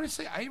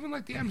 I even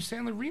like the Adam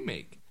Sandler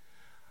remake.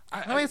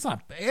 I mean, it's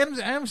not Adam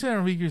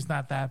Sandler Reeker's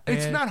not that bad.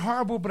 It's not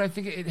horrible, but I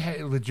think it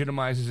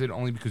legitimizes it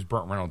only because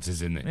Burt Reynolds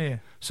is in it. Yeah.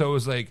 So it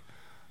was like,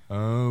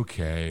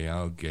 okay,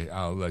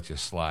 I'll let you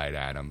slide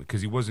at him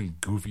because he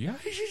wasn't goofy.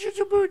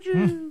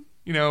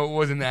 You know, it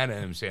wasn't that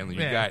Adam Sandler.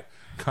 You got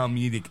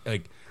comedic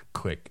like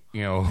click.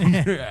 You know,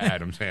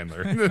 Adam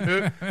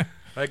Sandler.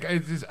 Like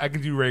I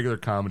can do regular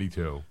comedy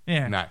too.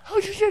 Yeah. Not.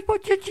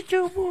 What did you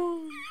do,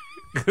 boy?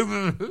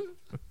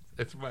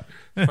 That's my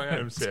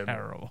Adam Sandler.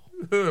 Terrible.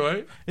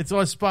 What? It's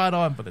all spot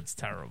on, but it's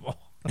terrible.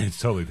 It's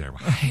totally terrible.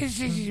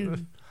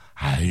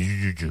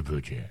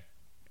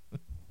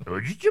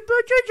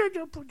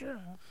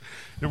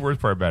 The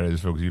worst part about it is,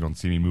 folks, you don't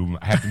see me move.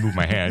 I have to move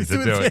my hands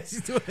to do it.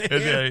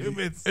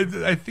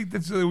 I think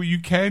that's what you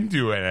can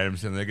do at Adam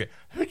Sandler. Like,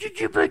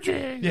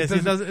 yes,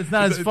 it's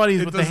not as funny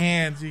as with the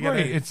hands. You gotta,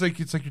 right. It's like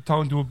you're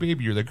talking to a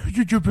baby. You're like,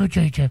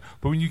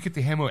 but when you get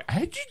the hand move,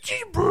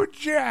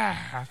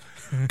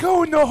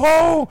 go in the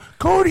hole.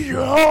 Go to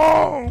your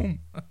home.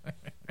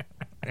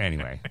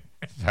 Anyway,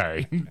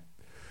 sorry.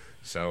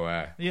 So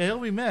yeah, he'll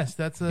be missed.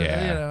 It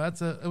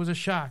was a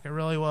shock. It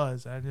really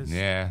was. I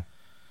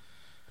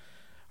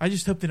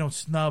just hope they don't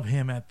snub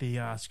him at the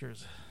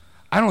Oscars.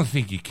 I don't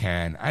think you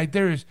can.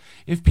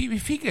 If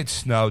he gets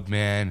snubbed,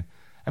 man.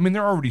 I mean,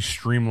 they're already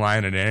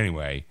streamlining it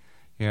anyway.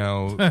 You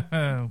know,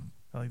 I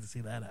like to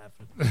see that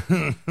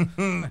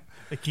happen.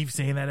 They keep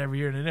saying that every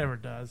year, and it never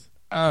does.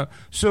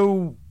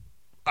 So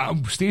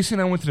Stacey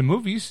and I went to the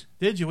movies.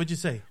 Did you? What'd you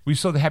say? We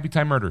saw the Happy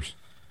Time Murders.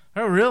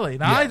 Oh, really?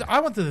 Now, Yeah.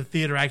 I went to the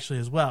theater actually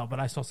as well, but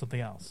I saw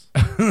something else.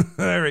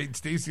 All right,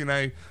 Stacey and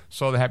I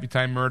saw the Happy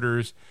Time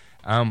Murders.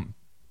 I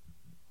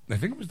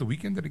think it was the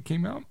weekend that it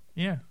came out.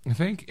 Yeah, I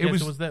think it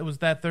was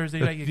that Thursday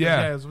night.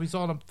 Yeah. We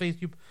saw it on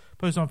Facebook.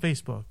 Post on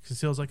Facebook.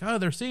 Cecile's like, "Oh,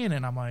 they're seeing it."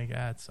 And I'm like,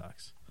 "It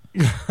sucks."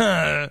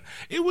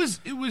 It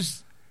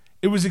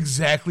was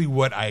exactly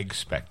what I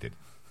expected.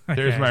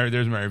 There's my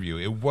review.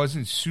 It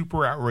wasn't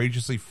super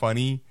outrageously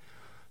funny.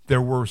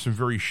 There were some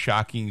very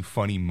shocking,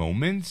 funny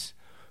moments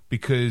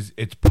because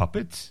it's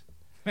puppets.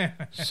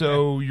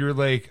 So you're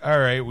like, all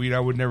right, I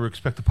would never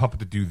expect a puppet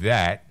to do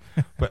that.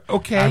 But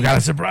okay. I got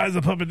a surprise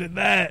the puppet did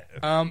that.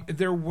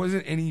 There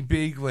wasn't any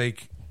big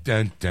like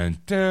dun dun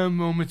dun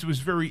moments. It was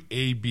very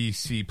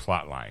ABC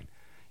plotline.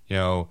 You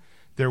know,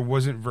 there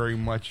wasn't very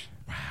much.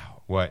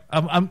 Wow. What?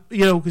 I'm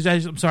because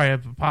I'm sorry, I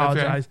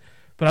apologize. Okay.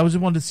 But I was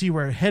wanting to see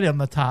where it hit in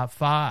the top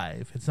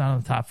 5. It's not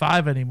on the top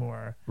 5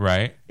 anymore.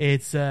 Right.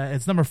 It's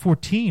number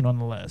 14 on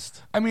the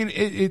list. I mean,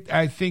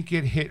 I think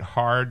it hit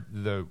hard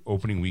the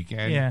opening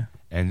weekend. Yeah.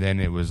 And then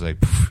it was like,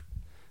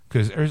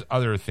 because there's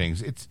other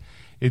things.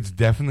 It's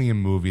definitely a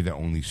movie that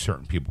only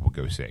certain people will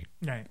go see.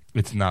 Right.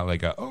 It's not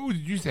like did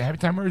you say Happy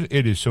Time Murders?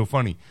 It is so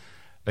funny.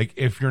 Like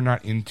if you're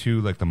not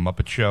into like the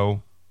Muppet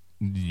Show,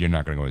 you're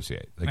not going to go and see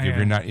it. Like if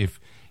you're not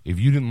if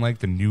you didn't like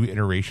the new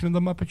iteration of the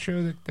Muppet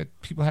Show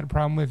that people had a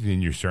problem with,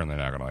 then you're certainly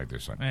not going to like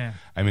this one. Yeah.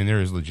 I mean, there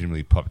is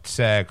legitimately puppet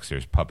sex.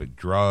 There's puppet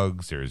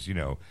drugs. There's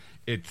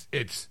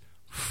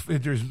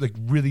there's like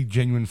really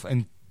genuine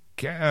and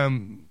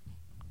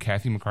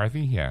Kathy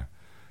McCarthy, yeah,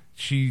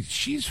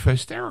 she's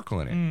hysterical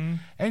in it,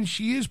 and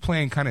she is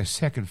playing kind of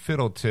second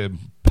fiddle to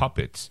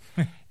puppets,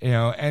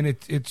 and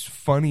it's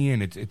funny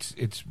and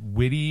it's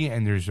witty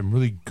and there's some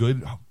really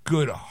good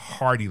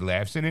hearty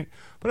laughs in it,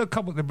 but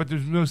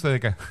there's mostly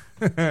like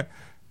a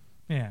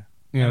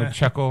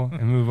chuckle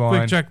and move on,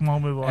 quick chuckle,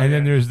 move on, and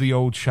then there's the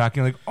old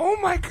shocking like, oh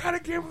my god, I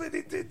can't believe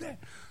they did that,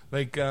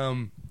 like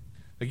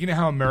you know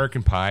how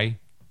American Pie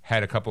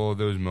had a couple of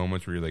those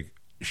moments where you're like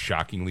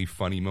shockingly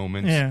funny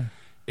moments. Yeah.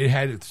 It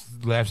had its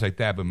laughs like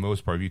that, but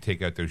most part, if you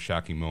take out those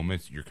shocking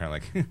moments, you're kind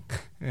of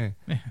like,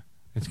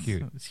 it's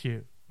cute. It's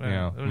cute.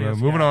 Well,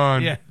 moving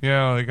on.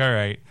 Yeah. Like, all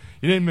right.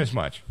 You didn't miss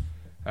much.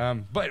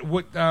 But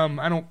what's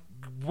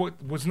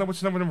number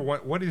one?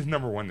 What is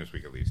number one this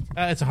week at least?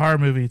 It's a horror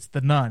movie. It's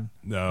The Nun.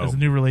 No. It's a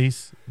new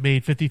release.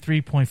 Made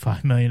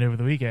 $53.5 million over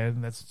the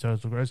weekend. That's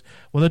total gross.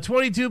 With a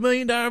 $22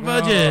 million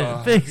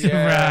budget. Big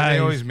surprise. They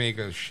always make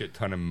a shit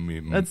ton of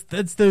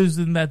That's those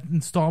in that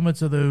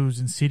installments of those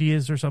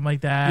Insidious or something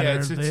like that. Yeah,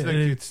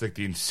 it's like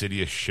the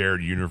Insidious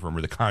shared uniform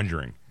or The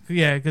Conjuring.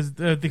 Yeah, because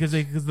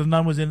the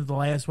Nun was in the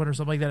last one or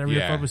something like that.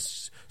 Everybody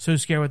was so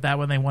scared with that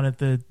one they wanted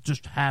to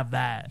just have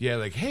that. Yeah,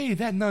 like, hey,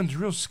 that nun's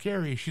real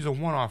scary. She's a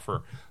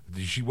one-offer.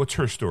 What's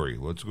her story?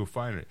 Let's go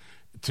find it.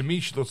 To me,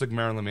 she looks like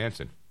Marilyn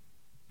Manson.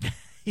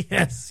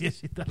 yes, she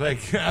does.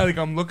 Like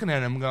I'm looking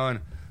at him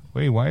going,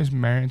 wait, why is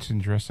Manson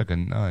dressed like a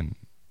nun?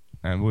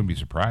 I wouldn't be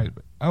surprised,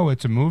 but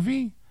it's a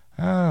movie?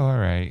 Oh, all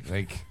right.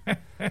 Like, all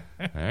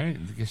right, I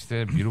guess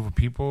the beautiful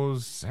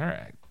people's. All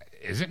right.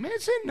 Is it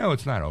Manson? No,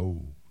 it's not.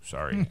 Oh,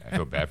 sorry. I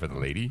feel bad for the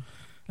lady.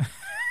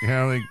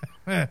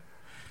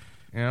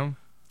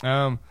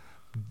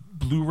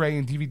 Blu-ray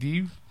and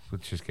DVD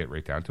let's just get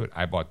right down to it.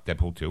 I bought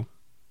Deadpool 2,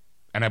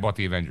 and I bought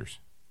The Avengers.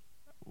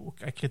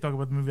 I can't talk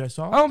about the movie I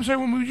saw. Oh, I'm sorry.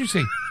 What movie did you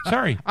see?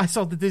 Sorry. I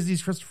saw the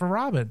Disney's Christopher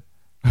Robin.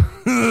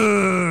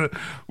 Well,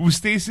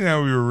 Stacey and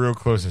I, we were real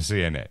close to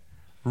seeing it.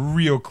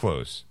 Real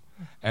close.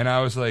 And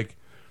I was like,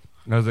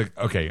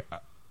 okay,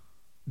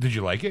 did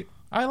you like it?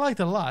 I liked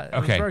it a lot. It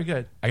was Okay. very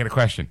good. I got a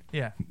question.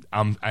 Yeah.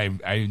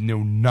 I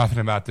know nothing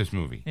about this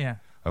movie. Yeah.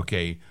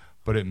 Okay,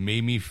 but it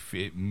made me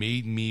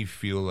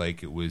feel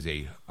like it was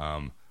a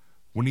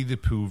Winnie the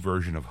Pooh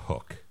version of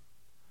Hook,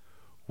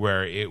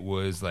 where it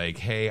was like,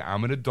 hey,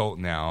 I'm an adult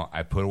now.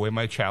 I put away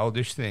my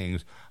childish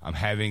things. I'm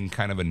having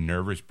kind of a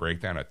nervous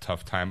breakdown, a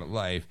tough time at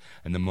life,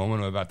 and the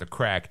moment I'm about to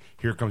crack,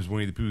 here comes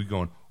Winnie the Pooh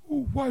going,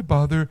 oh, why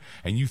bother?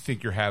 And you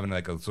think you're having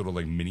like a sort of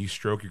like mini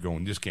stroke. You're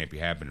going, this can't be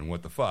happening.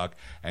 What the fuck?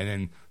 And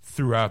then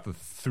throughout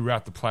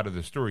the plot of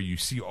the story, you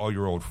see all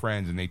your old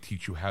friends, and they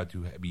teach you how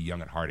to be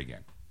young at heart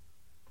again.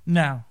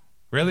 No.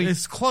 Really?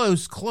 It's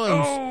close.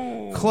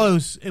 Oh.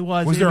 Close. It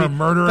was. Was there a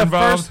murder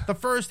involved? The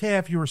first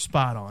half, you were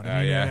spot on.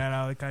 Yeah. You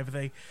know, that kind of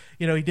thing.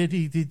 You know, he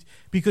did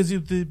because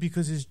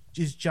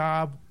his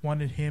job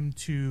wanted him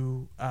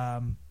to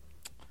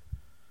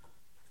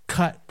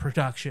cut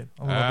production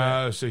a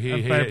little bit. So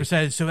a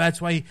percentage. So that's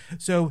why.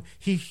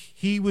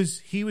 He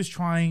was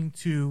trying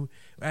to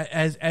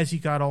as he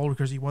got older,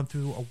 because he went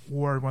through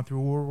World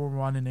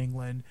War I in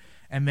England,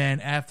 and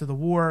then after the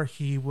war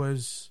he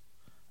was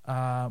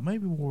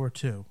maybe World War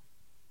II.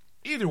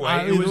 Either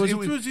way, it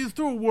was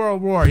through a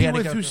World War. He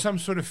went through some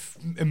sort of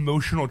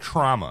emotional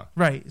trauma.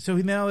 Right. So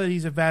now that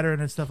he's a veteran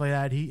and stuff like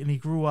that, he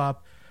grew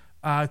up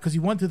because he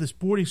went to this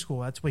boarding school.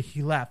 That's why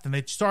he left. And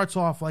it starts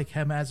off like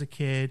him as a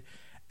kid,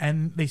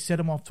 and they set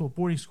him off to a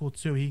boarding school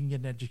so he can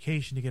get an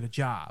education to get a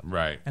job.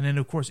 Right. And then,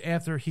 of course,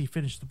 after he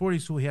finished the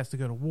boarding school, he has to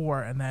go to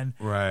war. And then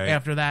right.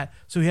 after that,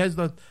 so he has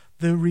the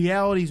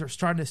realities are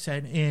starting to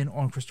set in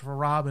on Christopher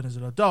Robin as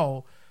an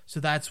adult. So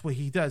that's what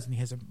he does, and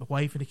he has a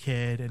wife and a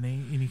kid, and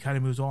he kind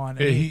of moves on.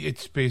 And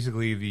It's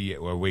basically the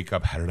wake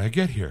up. How did I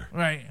get here?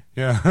 Right.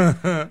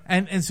 Yeah.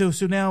 and so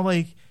now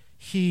like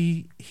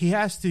he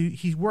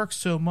works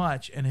so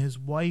much, and his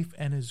wife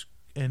and his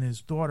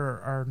daughter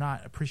are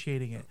not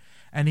appreciating it,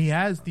 and he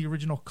has the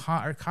original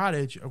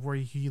cottage of where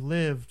he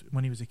lived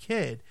when he was a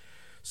kid.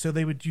 So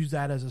they would use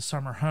that as a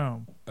summer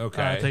home,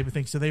 type of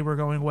thing. So they were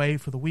going away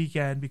for the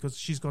weekend because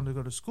she's going to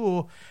go to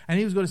school, and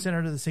he was going to send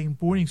her to the same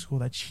boarding school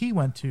that she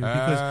went to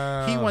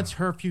because he wants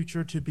her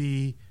future to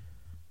be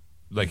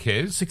like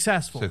his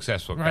successful, right?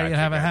 Gotcha, and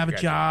have a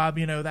job,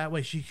 that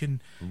way she can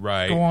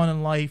go on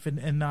in life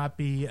and not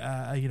be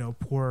a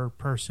poor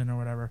person or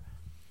whatever,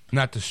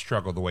 not to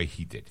struggle the way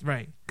he did.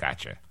 Right.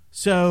 Gotcha.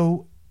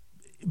 So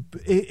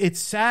it's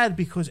sad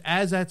because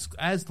as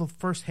the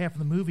first half of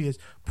the movie is,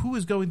 Pooh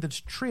is going to this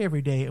tree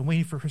every day and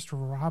waiting for Christopher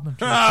Robin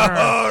to return.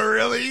 Oh,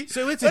 really?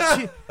 So it's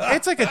like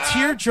a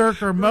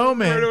tearjerker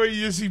moment. Right away,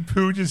 you see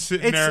Pooh just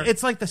sitting there.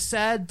 It's like the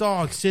sad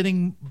dog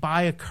sitting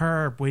by a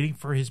curb waiting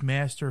for his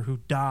master who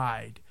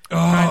died,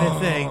 kind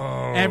of thing.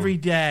 Every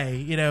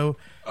day,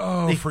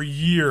 for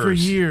years. For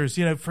years,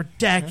 for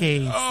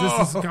decades.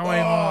 This is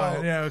going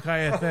on,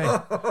 kind of thing.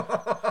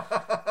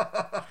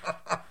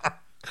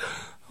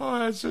 Oh,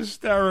 that's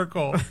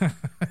hysterical.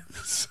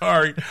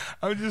 Sorry.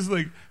 I'm just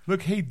like,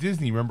 look, hey,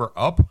 Disney, remember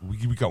Up? We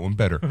got one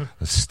better.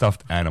 A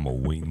stuffed animal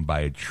waiting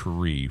by a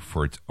tree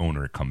for its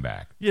owner to come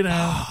back. And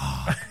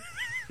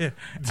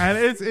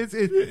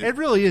it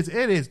really is.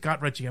 It is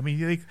gut-wrenching. I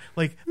mean,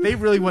 like they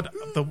really want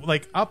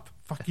Up,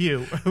 fuck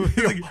you.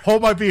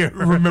 Hold my beer.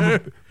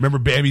 Remember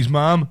Bambi's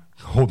mom?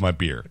 Hold my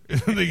beer.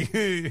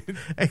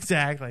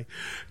 Exactly.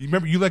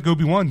 You like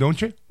Obi-Wan, don't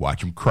you?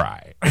 Watch him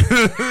cry.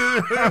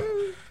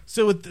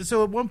 So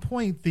at one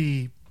point,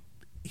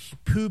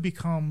 Pooh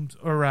becomes,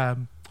 or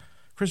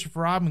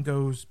Christopher Robin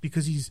goes,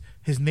 because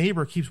his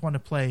neighbor keeps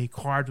wanting to play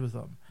cards with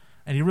him,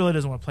 and he really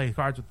doesn't want to play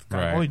cards with the guy.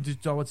 Right. All he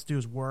wants to do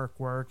is work,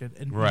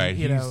 and right.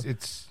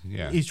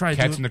 He's trying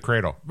Cats to in the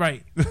cradle.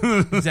 Right.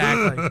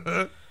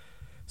 Exactly.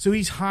 So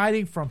he's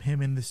hiding from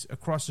him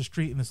across the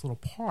street in this little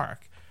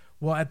park.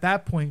 Well, at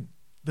that point,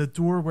 the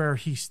door where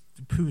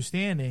Pooh's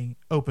standing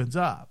opens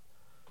up.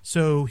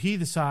 So he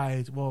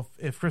decides, well,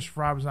 if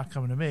Christopher Robin's not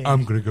coming to me,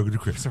 I'm going to go to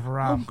Christopher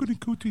Robin. I'm going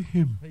to go to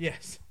him.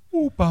 Yes.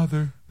 Oh,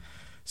 bother.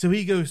 So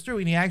he goes through,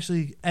 and he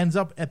actually ends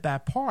up at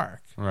that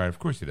park. All right, of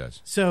course he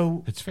does.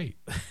 So it's fate.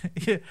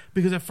 Yeah,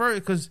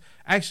 because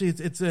actually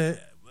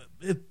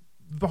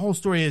the whole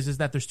story is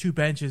that there's two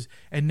benches,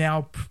 and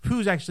now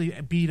Pooh's actually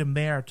beat him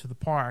there to the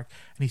park,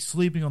 and he's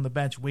sleeping on the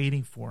bench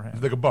waiting for him.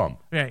 Like a bum.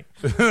 Right.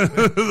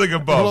 Like a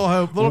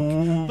bum.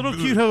 Little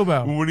cute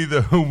hobo. Winnie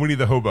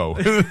the hobo.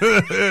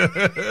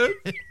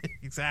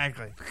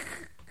 Exactly.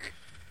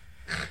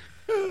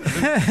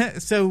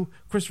 So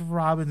Christopher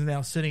Robin's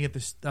now sitting at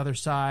this other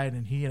side,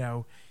 and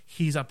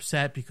he's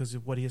upset because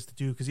of what he has to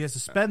do, because he has to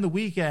spend the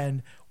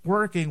weekend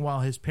working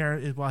while his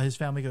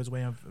family goes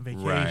away on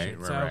vacation.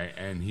 Right.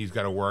 And he's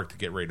got to work to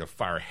get ready to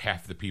fire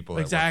half the people.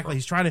 Exactly.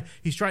 He's trying to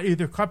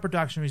either cut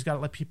production or he's got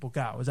to let people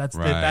go.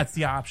 That's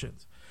the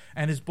options.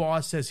 And his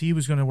boss says he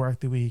was going to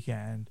work the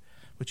weekend,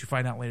 which you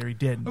find out later he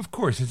didn't. Of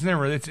course, it's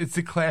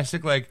the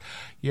classic, like,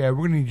 yeah, we're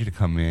going to need you to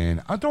come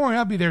in. Oh, don't worry,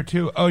 I'll be there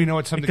too. Oh, you know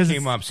what? Something Because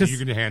came up, so you're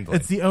going to handle it.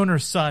 It's the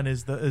owner's son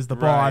is the Right.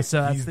 boss.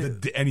 So he's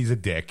and he's a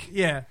dick.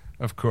 yeah,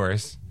 Of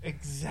course.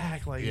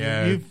 exactly.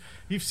 Yeah.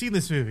 You've seen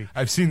this movie.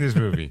 I've seen this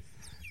movie.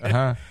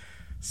 Uh-huh.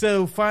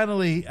 So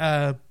finally,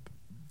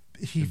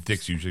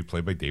 Dick's usually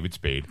played by David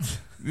Spade.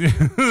 No,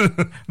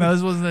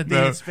 this wasn't a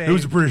David Spade. It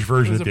was a British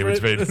version It of was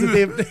David a Spade.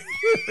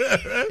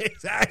 David-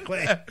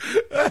 exactly.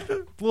 A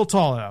little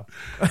taller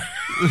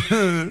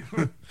though.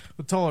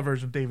 The taller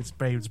version of David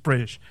Spade was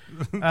British,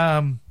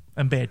 and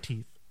bad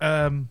teeth.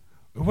 It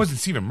wasn't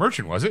Stephen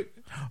Merchant, was it?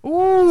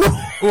 Ooh,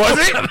 Was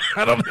it?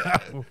 I don't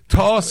know.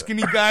 Tall,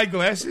 skinny guy,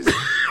 glasses.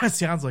 That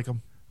sounds like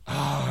him.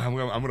 Oh, I'm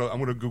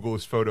gonna Google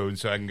his photo and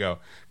so I can go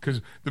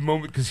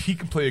because he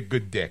can play a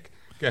good dick.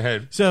 Go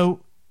ahead.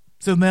 So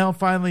now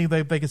finally,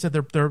 like I said,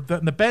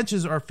 the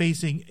benches are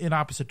facing in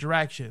opposite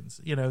directions.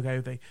 You know,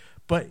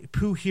 but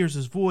Pooh hears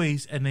his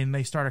voice, and then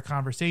they start a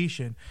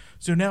conversation.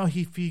 So now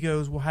he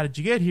goes, "Well, how did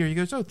you get here?" He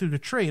goes, "Oh, through the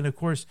tree." And of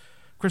course,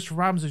 Christopher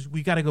Robin says,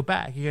 "We got to go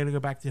back. You got to go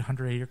back to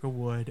 100 Acre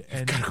Wood."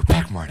 And Gotta go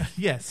back, Marty.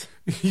 yes,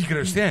 You can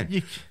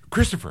understand,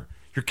 Christopher.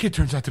 Your kid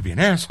turns out to be an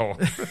asshole.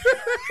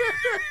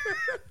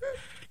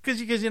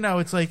 because you know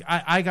it's like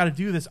I got to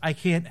do this. I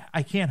can't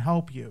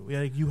help you.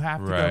 Like you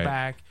have to go Right.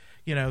 back.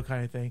 You know,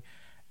 kind of thing.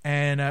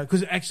 And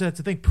because actually that's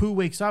the thing. Pooh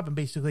wakes up and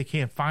basically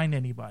can't find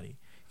anybody.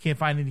 Can't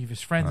find any of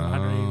his friends in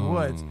 100 Acre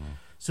Woods.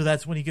 So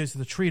that's when he goes to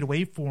the tree to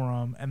wait for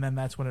him, and then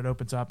that's when it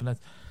opens up, and that's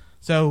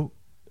so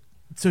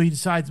he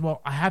decides, well,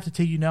 I have to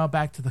take you now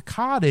back to the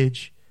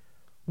cottage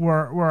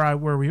where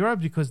we were,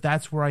 because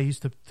that's where I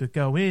used to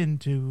go in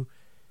to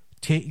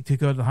go to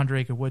the 100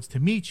 Acre Woods to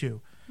meet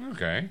you.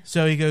 Okay.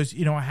 So he goes,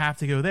 you know, I have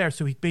to go there.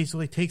 So he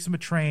basically takes him a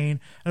train,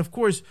 and of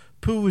course,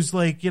 Pooh is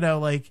like, you know,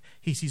 like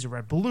he sees a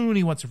red balloon,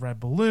 he wants a red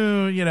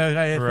balloon, you know,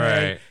 kind of thing.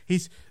 Right.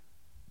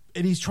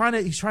 He's trying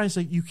to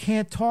say, you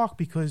can't talk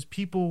because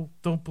people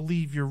don't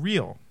believe you're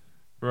real.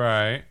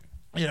 Right.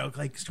 You know,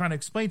 like he's trying to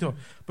explain to him,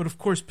 but of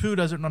course, Pooh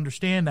doesn't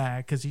understand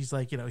that because he's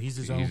like, you know, he's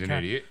his own. He's an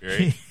idiot,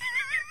 right?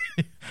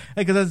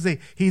 Because that's the thing,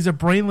 he's a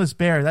brainless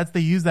bear. They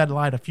use that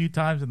line a few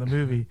times in the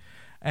movie.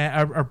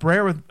 A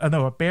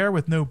bear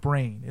with no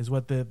brain is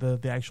what the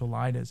actual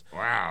line is.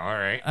 Wow. All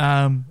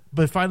right.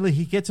 But finally,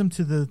 he gets him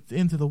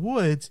into the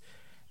woods,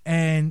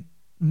 and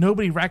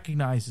nobody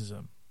recognizes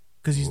him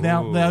because he's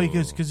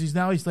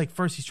he's like,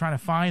 first he's trying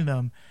to find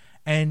them,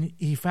 and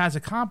he has a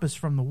compass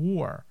from the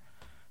war,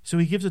 so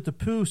he gives it to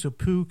Pooh so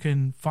Pooh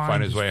can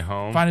find his way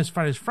home, find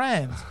his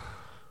friends.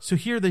 So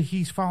here that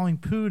he's following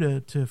Pooh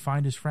to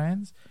find his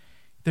friends.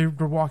 They're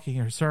walking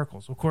in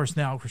circles. Of course,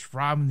 now Christopher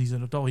Robin, he's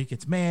an adult. He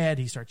gets mad.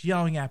 He starts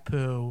yelling at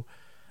Pooh,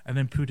 and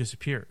then Pooh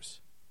disappears.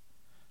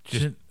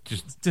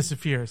 Just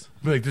disappears.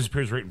 Like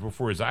disappears right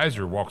before his eyes,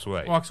 or walks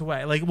away. Walks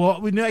away. Like,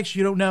 well, we actually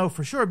you don't know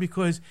for sure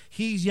because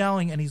he's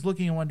yelling and he's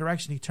looking in one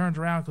direction. He turns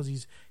around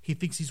because he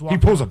thinks he's walking.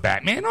 He pulls a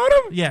Batman on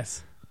him.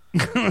 Yes.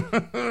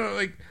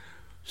 Like,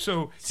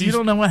 so you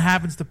don't know what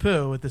happens to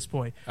Pooh at this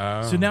point.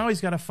 So now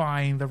he's got to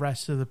find the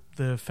rest of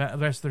the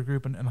rest of the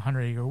group in the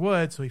 100 Acre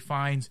Woods. So he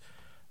finds.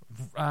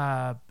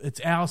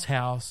 It's Al's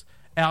house.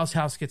 Al's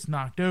house gets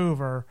knocked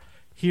over.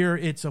 Here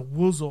it's a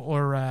Wuzzle,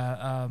 or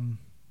I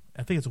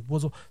think it's a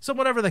Wuzzle. So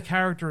whatever the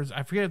character is,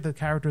 I forget the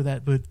character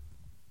that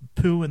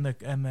Pooh and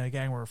the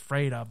gang were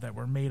afraid of, that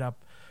were made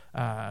up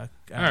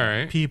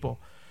people.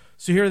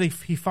 So here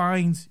he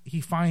finds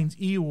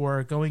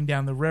Eeyore going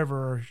down the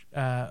river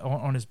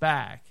on his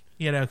back,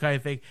 you know, kind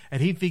of thing, and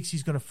he thinks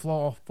he's going to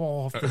fall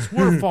off this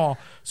waterfall.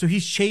 So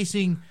he's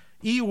chasing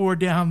Eeyore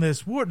down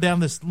this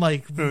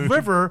like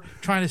river,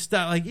 trying to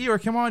stop. Like,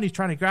 Eeyore, come on! He's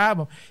trying to grab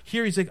him.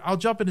 Here he's like, "I'll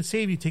jump in and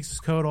save you." Takes his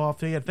coat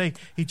off.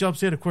 He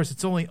jumps in. Of course,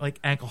 it's only like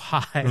ankle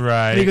high.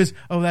 Right. And he goes,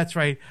 "Oh, that's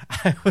right.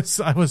 I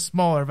was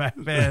smaller back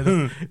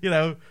then." You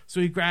know.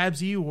 So he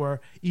grabs Eeyore.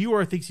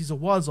 Eeyore thinks he's a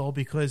Wuzzle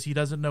because he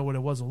doesn't know what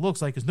a Wuzzle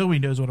looks like, because nobody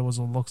knows what a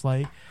Wuzzle looks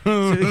like.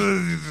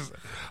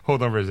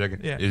 Hold on for a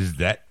second. Yeah. Is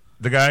that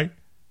the guy?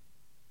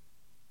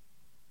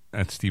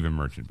 That's Stephen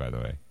Merchant, by the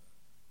way.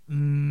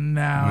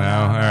 No. All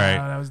right.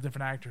 That was a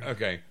different actor.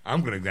 Okay,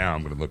 I'm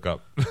gonna look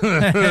up.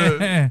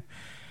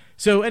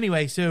 So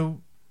anyway,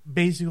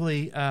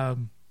 basically,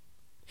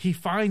 he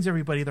finds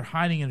everybody. They're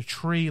hiding in a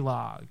tree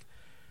log.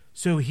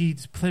 So he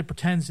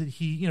pretends that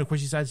of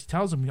course, he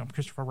tells him, I'm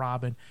Christopher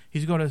Robin.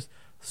 He's going to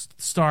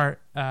start.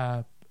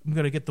 I'm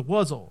going to get the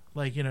Wuzzle,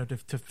 like, you know, to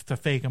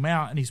fake him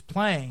out, and he's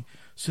playing.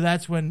 So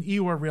that's when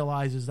Eeyore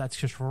realizes that's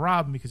Christopher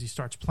Robin, because he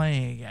starts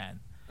playing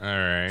again. All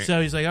right.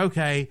 So he's like,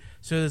 okay.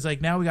 So it's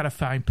like, now we got to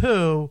find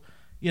Pooh,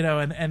 you know,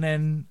 and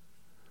then.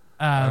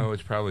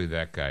 It's probably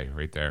that guy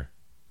right there.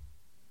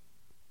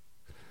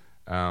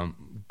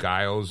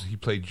 Giles. He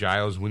played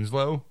Giles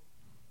Winslow.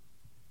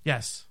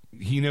 Yes.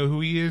 You know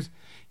who he is?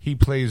 He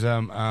plays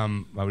what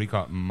do you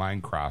call it?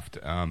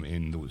 Minecraft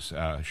in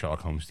the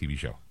Sherlock Holmes TV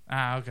show.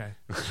 Ah, okay.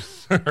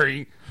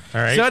 Sorry.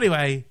 All right. So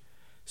anyway,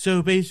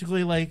 so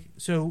basically,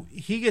 so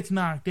he gets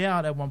knocked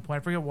out at one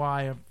point. I forget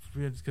why.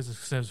 Because it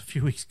says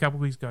couple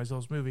weeks ago I saw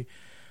this movie.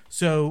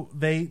 So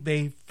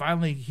he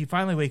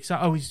finally wakes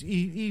up. Oh,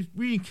 he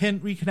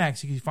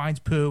reconnects. He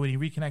finds Pooh and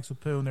he reconnects with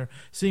Pooh, and they're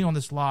sitting on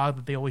this log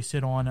that they always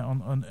sit on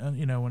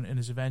in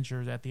his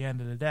adventures at the end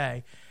of the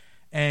day,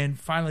 and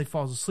finally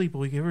falls asleep.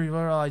 But he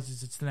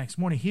realizes it's the next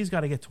morning. He's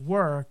got to get to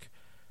work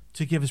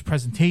to give his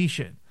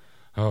presentation.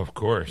 Oh, of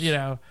course.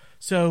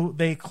 So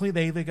they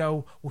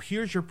go, well,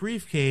 here's your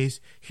briefcase.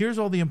 Here's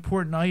all the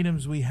important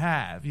items we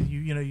have.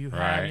 You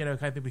have, kind of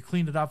thing. We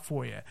cleaned it up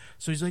for you.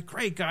 So he's like,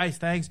 great, guys,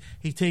 thanks.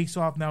 He takes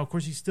off. Now, of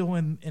course, he's still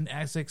in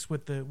Essex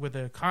with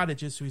the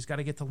cottages, so he's got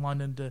to get to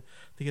London to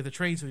get the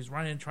train. So he's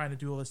running, trying to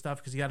do all this stuff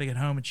because he got to get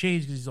home and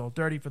change because he's all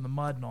dirty from the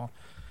mud and all.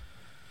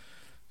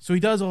 So he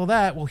does all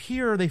that. Well,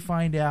 here they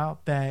find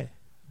out that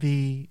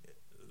the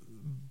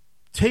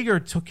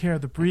Tigger took care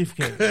of the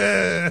briefcase.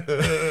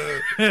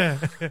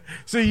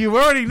 So you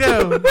already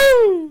know.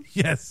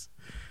 Yes.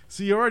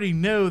 So you already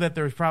know that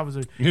there's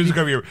problems. Here's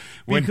gonna be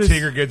when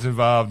Tigger gets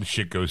involved,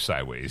 shit goes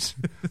sideways.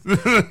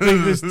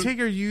 Because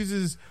Tigger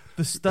uses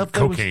the stuff that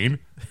cocaine.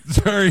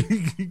 Sorry.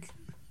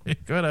 He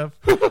could have.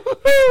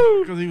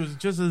 Because he was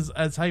just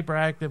as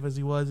hyperactive as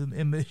he was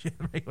in the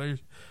regulars.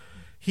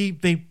 He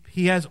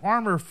has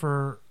armor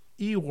for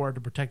Eeyore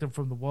to protect him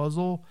from the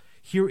Wuzzle.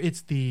 Here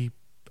it's the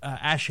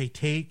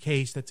Ache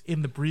case that's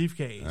in the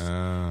briefcase.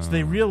 So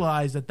they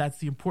realize that that's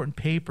the important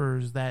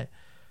papers that.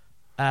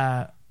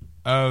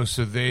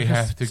 So they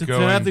have to go.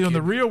 They have to go in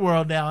the real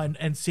world now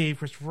and save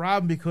Christopher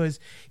Robin because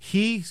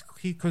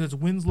because it's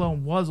Winslow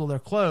and Wuzzle, they're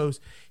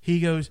close. He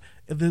goes,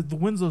 the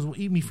Winslows will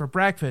eat me for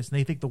breakfast, and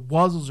they think the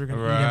Wuzzles are going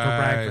to eat him for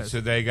breakfast. So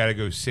they got to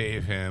go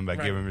save him by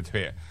giving him a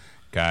tail.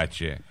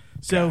 Gotcha.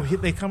 So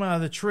they come out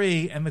of the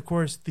tree, and of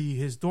course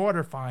his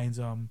daughter finds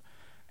him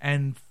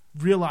and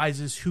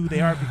realizes who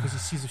they are because he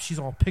sees she's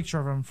all a picture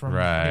of him from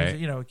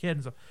a kid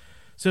and stuff.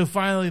 So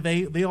finally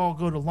they all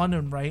go to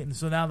London, right? And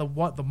so now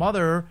the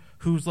mother,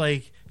 who's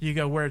like, you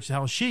go, where the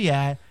hell is she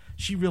at?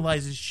 She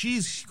realizes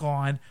she's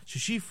gone, so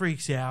she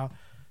freaks out.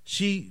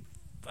 She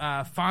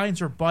finds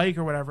her bike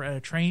or whatever at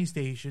a train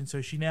station,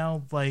 so she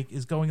now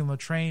is going on the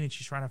train and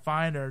she's trying to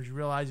find her. She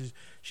realizes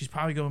she's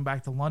probably going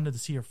back to London to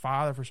see her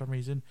father for some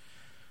reason.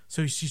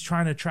 So she's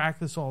trying to track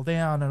this all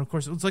down, and of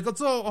course it's a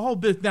whole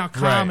bit now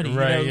comedy,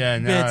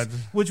 bits,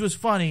 which was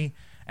funny.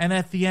 And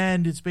at the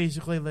end, it's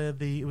basically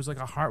it was like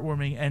a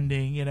heartwarming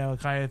ending,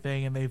 kind of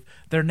thing. And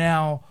they're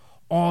now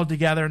all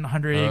together in the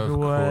 100 Acre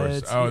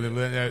Woods. All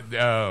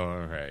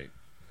right.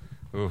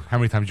 Ooh, how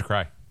many times did you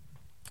cry?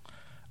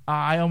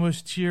 I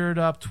almost teared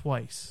up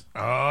twice. Oh,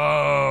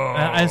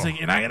 I was like,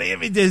 "You're not gonna give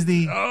me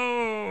Disney."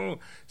 Oh,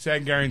 so I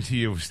guarantee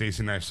you, if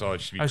Stacey and I saw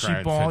it, she'd be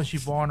crying.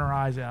 She'd bawling her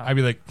eyes out. I'd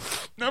be like,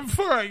 "I'm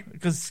fine,"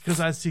 because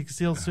I see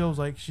Seal was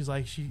like,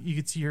 you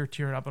could see her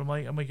tearing up. And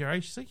I'm like, "All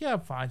right?" She's like, "Yeah, I'm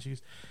fine."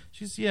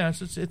 She's yeah,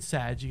 it's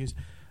sad. She goes,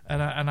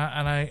 and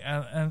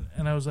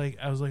I was like,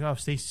 oh, if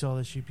Stacey saw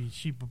this, she'd be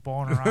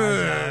bawling her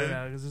eyes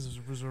out because this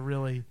was a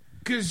really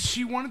because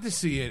she wanted to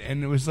see it,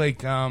 and it was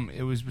like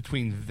it was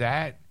between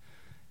that.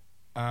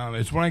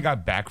 It's when I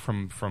got back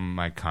from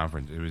my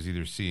conference. It was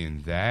either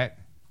seeing that,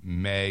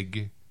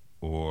 Meg,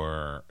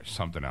 or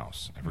something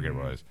else. I forget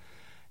what it was.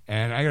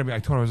 And I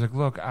told her, I was like,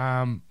 look,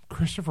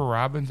 Christopher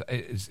Robin,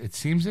 it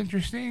seems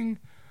interesting.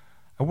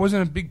 I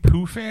wasn't a big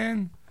Pooh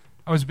fan.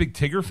 I was a big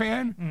Tigger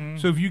fan. Mm-hmm.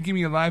 So if you give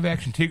me a live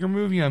action Tigger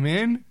movie, I'm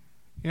in.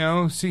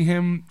 See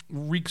him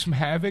wreak some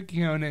havoc,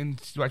 and then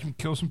watch him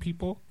kill some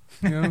people.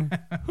 Hookers and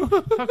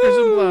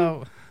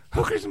blow.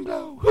 Hookers and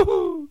blow.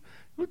 Woo-hoo.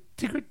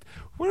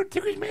 What are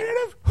Tigger's made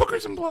out of?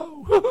 Hookers and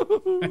blow.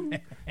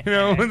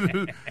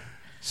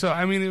 So,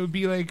 I mean, it would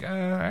be like, all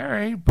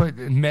right. But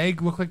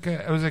Meg looked like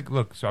I was like,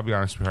 look, so I'll be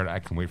honest with her. I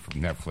can wait for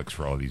Netflix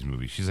for all these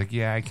movies. She's like,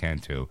 yeah, I can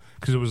too.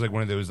 Because it was like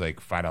one of those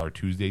 $5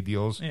 Tuesday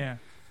deals. Yeah.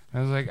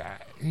 I was like,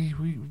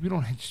 we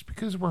don't, just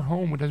because we're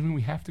home, it doesn't mean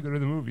we have to go to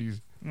the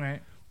movies.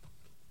 Right.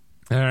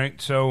 All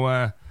right.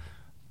 So,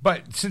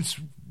 but since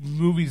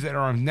movies that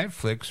are on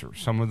Netflix, or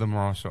some of them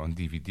are also on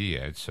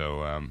DVD, Ed, so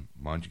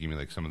why don't you give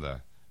me some of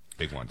the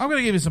big ones? I'm going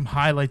to give you some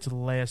highlights of the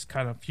last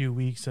kind of few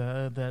weeks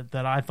that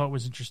I thought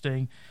was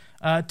interesting.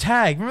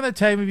 Tag, remember that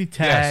Tag movie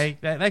Tag?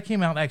 Yes. That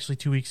came out actually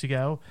 2 weeks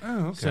ago.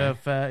 Oh, okay. So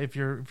if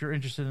you're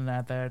interested in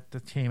that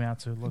came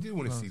out. So look, I do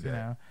want to see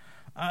that.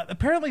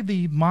 Apparently,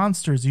 the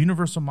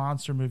Universal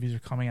Monster movies are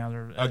coming out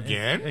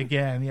again.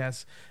 Again,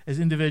 yes, as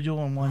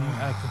individual and one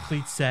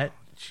complete set.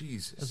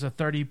 Jesus, there's a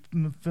 30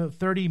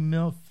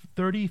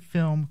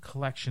 film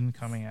collection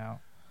coming out.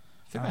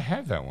 I think I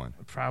have that one.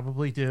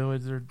 Probably do. I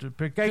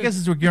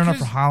guess we're gearing up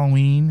for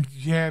Halloween.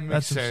 Yeah, it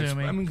makes sense.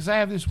 Assuming. I mean, because I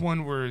have this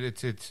one where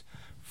it's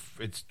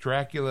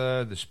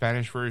Dracula, the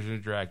Spanish version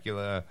of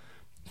Dracula,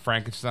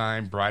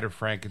 Frankenstein, Bride of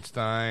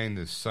Frankenstein,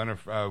 the son of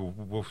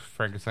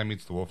Frankenstein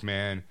meets the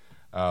Wolfman,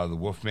 the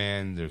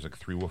Wolfman. There's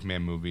 3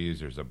 Wolfman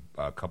movies. There's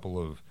a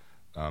couple of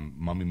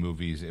mummy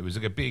movies. It was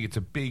it's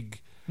a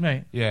big.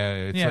 Right. Yeah,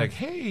 it's like,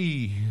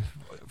 hey,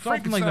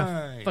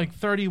 Frankenstein. Like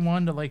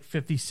 31 to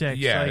 56.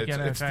 Yeah,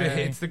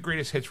 it's the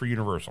greatest hits for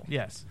Universal.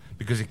 Yes.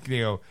 Because they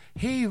go,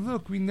 hey,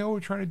 look, we know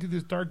we're trying to do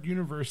this dark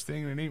universe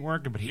thing and it ain't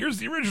working, but here's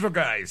the original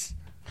guys.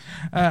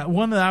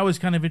 One that I was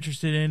kind of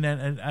interested in,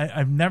 and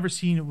I've never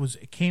seen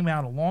it came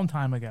out a long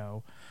time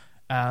ago.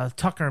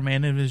 Tucker,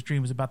 Man in His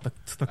Dream, was about the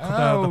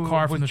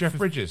car with from Jeff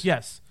Bridges.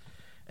 Yes,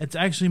 it's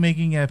actually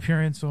making an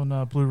appearance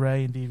on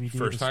Blu-ray and DVD.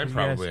 First time,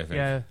 probably. Yes, I think.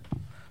 Yeah.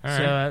 All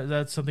So right.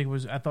 that's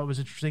something I thought was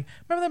interesting.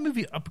 Remember that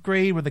movie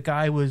Upgrade, where the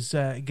guy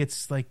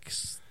gets like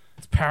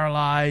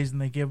paralyzed,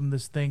 and they give him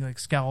this thing like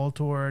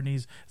Skeletor, and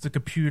it's a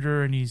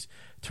computer, and he's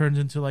turns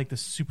into like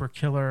this super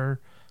killer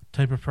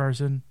type of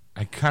person.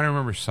 I kind of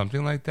remember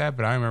something like that,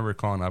 but I remember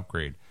calling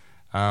Upgrade.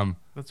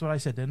 That's what I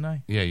said, didn't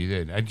I? Yeah, you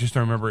did. I just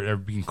don't remember it ever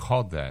being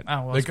called that.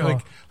 Oh, well, like, it's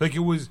cool. like it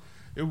was.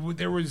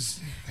 There was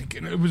like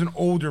it was an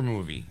older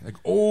movie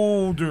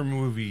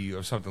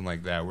or something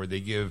like that, where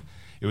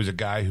it was a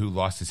guy who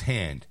lost his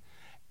hand,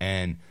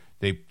 and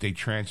they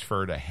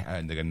transferred like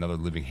another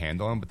living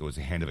hand on him, but there was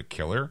a hand of a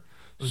killer.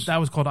 That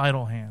was called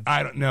Idle Hands.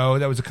 I don't know.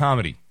 That was a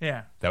comedy.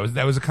 Yeah. That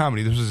was a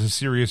comedy. This was a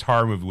serious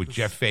horror movie with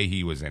Jeff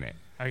Fahey was in it.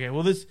 Okay,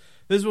 well this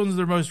one's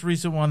the most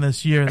recent one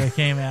this year that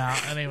came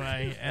out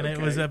anyway, and It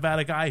was about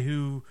a guy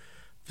who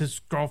his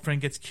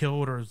girlfriend gets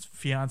killed, or his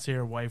fiance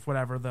or wife,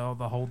 whatever,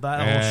 the whole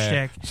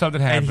shtick.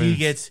 Something happens,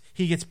 and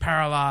he gets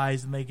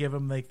paralyzed, and they give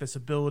him like this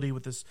ability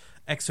with this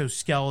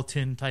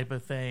exoskeleton type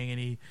of thing, and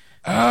he.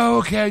 Oh,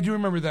 okay, I do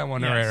remember that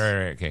one. Yes. All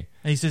right, okay.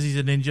 And he says he's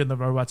a ninja, and the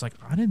robot's like,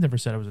 I never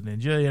said I was a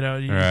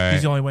ninja. Right.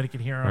 He's the only one who can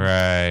hear him.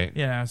 Right.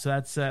 Yeah,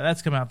 so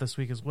that's come out this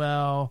week as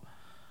well.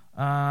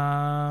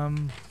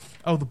 The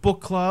Book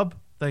Club,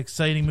 the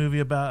exciting movie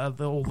about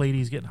the old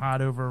ladies getting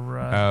hot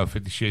over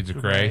 50 Shades of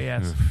Grey.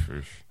 Yes.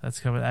 That's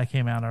coming. That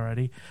came out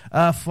already.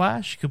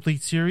 Flash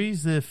complete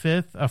series, the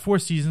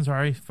fourth season.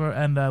 Sorry,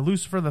 and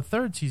Lucifer, the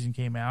third season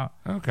came out.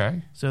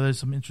 Okay. So there's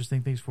some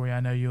interesting things for you.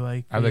 I know you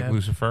like. I like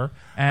Lucifer.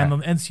 And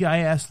on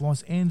NCIS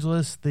Los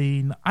Angeles,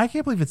 I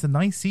can't believe it's the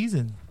 9th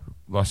season.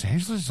 Los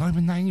Angeles has only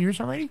been 9 years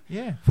already.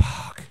 Yeah.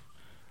 Fuck.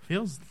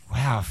 Doesn't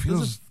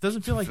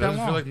feel like that long.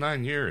 Doesn't feel like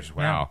 9 years.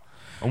 Wow.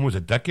 Almost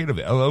a decade of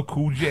LL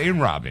Cool J and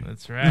Robin.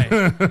 That's right.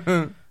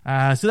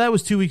 So that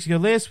was 2 weeks ago.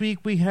 Last week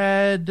we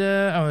had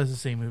it's the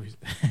same movies,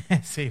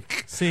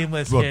 same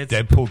list. Look, kids.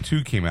 Deadpool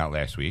 2 came out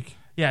last week.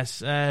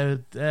 Yes.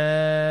 And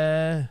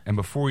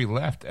before we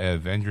left,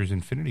 Avengers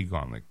Infinity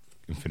War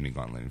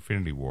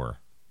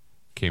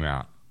came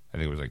out. I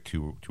think it was like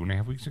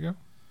 2.5 weeks ago.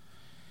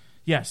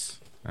 Yes.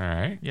 All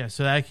right. Yeah.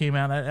 So that came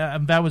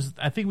out. That was.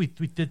 I think we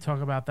did talk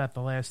about that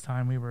the last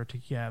time we were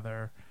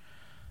together.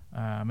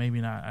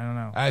 Maybe not. I don't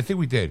know. I think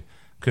we did,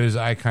 because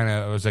I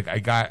was like, I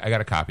got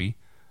a copy.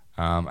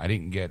 I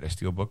didn't get a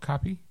steelbook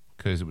copy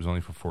because it was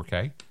only for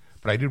 4K,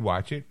 but I did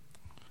watch it.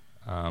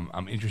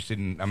 I'm interested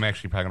in. I'm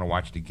actually probably going to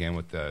watch it again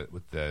with the.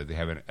 They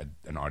have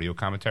an audio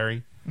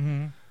commentary.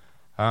 Mm-hmm.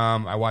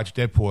 I watched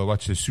Deadpool. I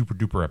watched the Super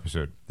Duper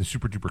episode, the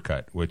Super Duper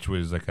cut, which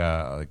was like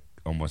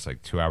almost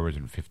like 2 hours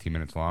and 15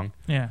 minutes long.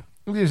 Yeah.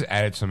 We just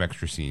added some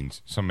extra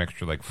scenes, some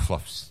extra like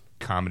fluffs.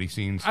 Comedy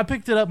scenes. I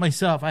picked it up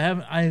myself.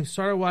 I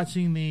started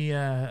watching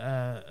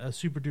the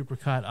Super Duper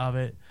cut of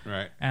it,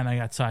 right? And I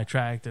got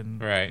sidetracked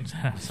and want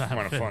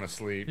to fall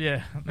asleep.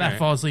 Yeah, not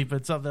fall asleep,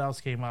 but something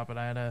else came up, and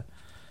I had to.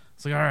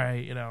 It's like, all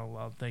right,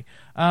 I'll think.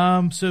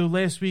 So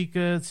last week,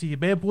 let's see,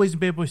 Bad Boys and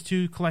Bad Boys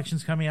 2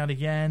 collections coming out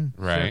again.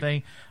 Right.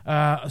 Thing.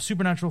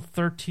 Supernatural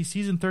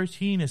season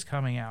 13 is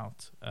coming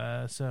out.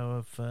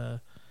 So if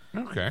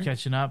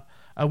catching up.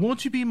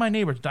 Won't You Be My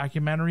Neighbor?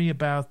 Documentary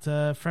about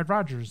Fred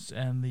Rogers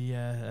and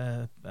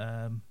the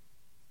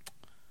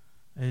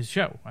his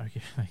show. I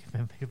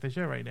can't think of the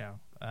show right now.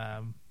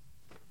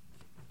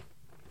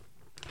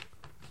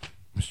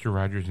 Mr.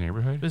 Rogers'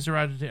 Neighborhood? Mr.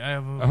 Rogers.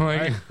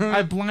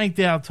 I blanked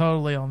out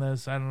totally on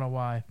this. I don't know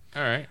why.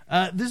 All right.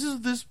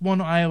 This one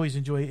I always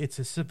enjoy. It's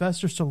a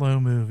Sylvester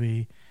Stallone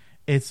movie.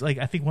 It's like,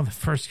 I think, one of the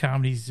first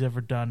comedies he's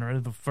ever done, or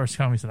the first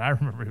comedies that I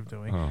remember him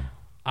doing. Oh.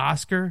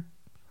 Oscar.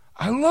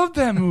 I love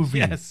that movie.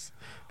 Yes.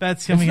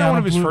 That's coming out. It's not one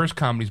of his first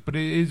comedies, but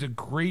it is a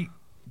great,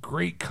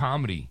 great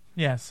comedy.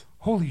 Yes.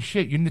 Holy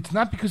shit. It's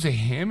not because of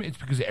him. It's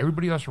because of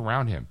everybody else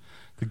around him.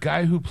 The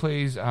guy who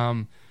plays,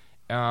 I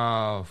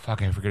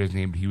forget his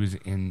name, but he was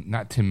in,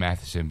 not Tim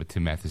Matheson, but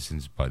Tim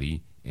Matheson's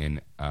buddy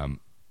in,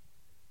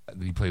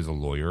 he plays a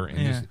lawyer.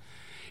 And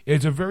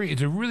it's a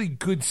really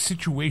good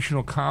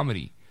situational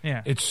comedy.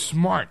 Yeah. It's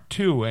smart,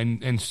 too.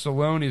 And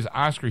Stallone is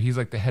Oscar. He's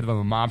like the head of a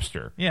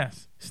mobster.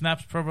 Yes.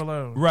 Snaps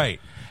provolone. Right.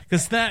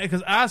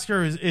 Because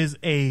Oscar is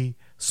a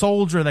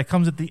soldier that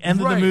comes at the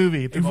end of the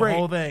movie through the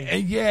whole thing.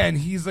 And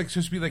he's like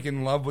supposed to be like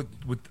in love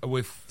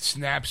with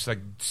Snap's like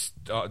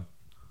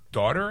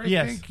daughter,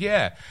 I think.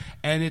 Yeah.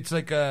 And it's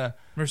like a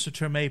Marissa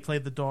Tomei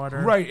played the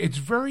daughter. Right. It's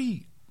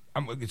very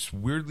it's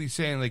weirdly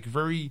saying like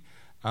very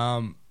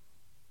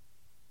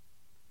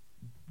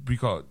we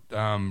call it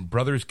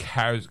Brothers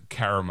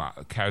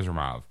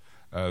Karamazov,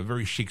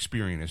 very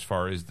Shakespearean as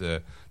far as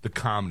the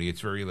comedy.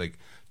 It's very like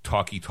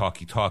talky.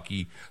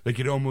 Like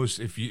it almost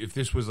if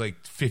this was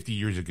like 50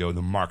 years ago,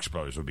 the Marx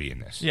Brothers would be in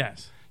this.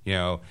 Yes. You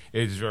know,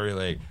 it's very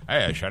like,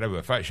 hey, I shot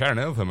an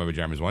elf in my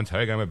pajamas once. How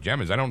I got my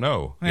pajamas? I don't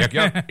know. Yuck,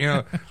 yuck. You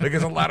know, like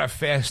there's a lot of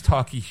fast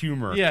talky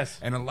humor. Yes.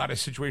 And a lot of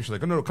situations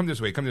like, oh no, come this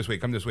way, come this way,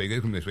 come this way,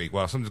 come this way.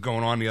 While something's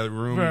going on in the other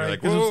room, Right. you're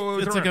like, whoa,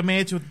 it's like a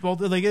mansion with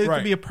both. Like it Right.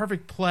 could be a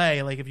perfect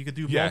play. Like if you could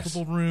do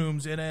multiple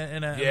rooms in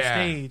a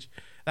stage.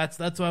 That's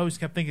what I always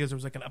kept thinking. Is there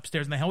was like an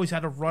upstairs, and they always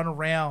had to run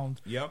around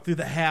through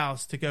the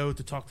house to go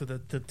to talk to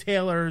the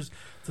tailors,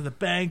 to the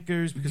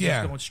bankers, because he's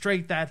going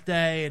straight that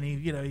day, and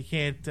he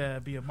can't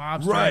be a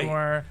mobster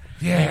anymore.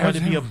 Yeah, he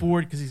wanted to be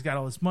aboard because he's got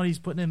all this money he's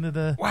putting into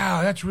the.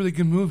 Wow, that's a really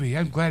good movie.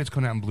 I'm glad it's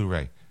coming out on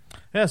Blu-ray.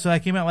 Yeah, so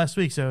that came out last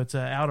week, so it's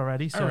out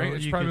already. So all right,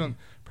 it's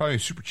probably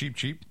super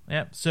cheap.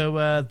 Yep.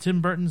 So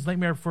Tim Burton's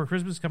Nightmare Before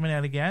Christmas coming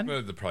out again.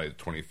 Probably the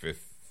 25th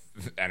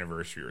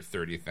anniversary or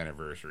 30th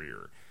anniversary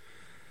or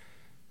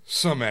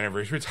some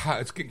anniversary.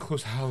 It's getting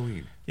close to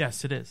Halloween.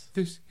 Yes, it is.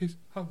 This is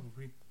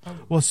Halloween.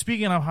 Well,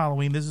 speaking of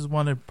Halloween, this is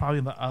one of probably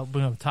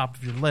on the top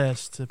of your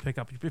list to pick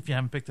up if you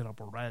haven't picked it up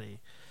already.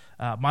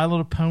 My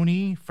Little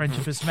Pony,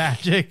 Friendship is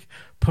Magic,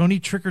 Pony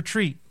Trick or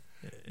Treat.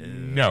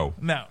 No.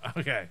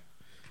 Okay.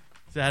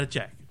 So I had to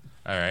check.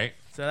 All right.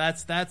 So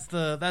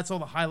that's all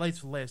the highlights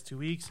for the last 2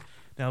 weeks.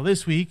 Now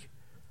this week,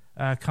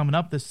 coming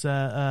up this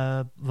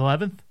the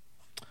 11th,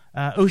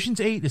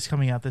 Ocean's 8 is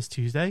coming out this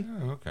Tuesday.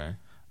 Oh, okay.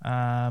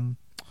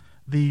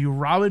 The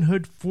Robin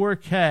Hood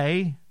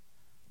 4K.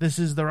 This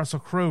is the Russell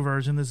Crowe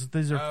version.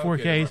 These are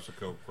 4Ks. The Russell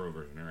Crowe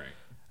version. All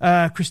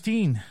right.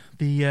 Christine,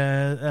 the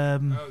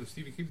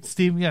Stephen King.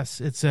 Steve, yes,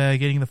 it's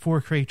getting the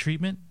 4K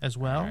treatment as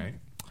well. All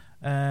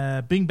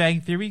right. Big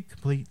Bang Theory,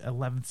 complete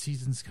 11th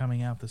season's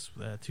coming out this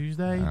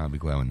Tuesday. I'll be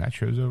glad when that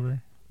show's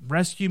over.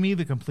 Rescue Me,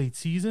 the complete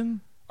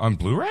season On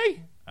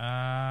Blu-ray?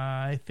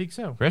 I think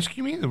so.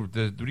 Rescue Me, the what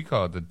do you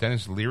call it? The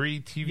Dennis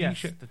Leary TV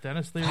show. The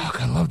Dennis Leary.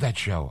 Fuck, I love that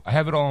show. I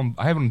have it on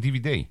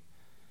DVD.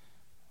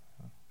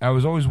 I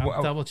was always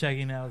double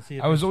checking now to see.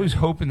 I was always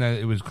hoping that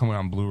it was coming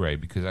on Blu-ray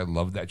because I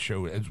love that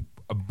show. It's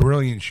a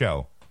brilliant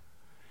show.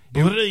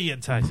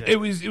 Brilliant, I say. It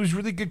was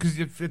really good because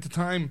at the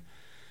time,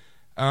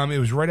 it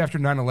was right after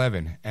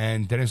 9/11,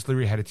 and Dennis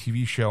Leary had a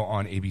TV show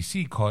on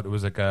ABC called. It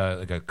was like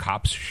a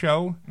cops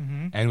show,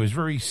 and it was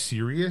very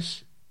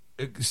serious.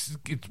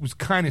 It was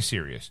kind of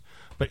serious,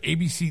 but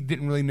ABC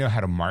didn't really know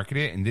how to market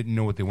it and didn't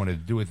know what they wanted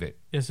to do with it.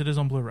 Yes, it is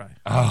on Blu-ray.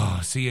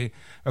 Oh, see,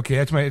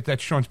 okay,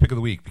 that's Sean's pick of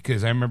the week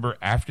because I remember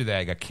after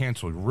that it got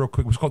canceled real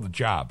quick. It was called The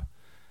Job,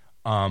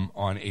 on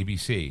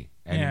ABC,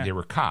 and they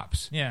were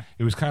cops. Yeah,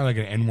 it was kind of like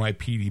an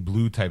NYPD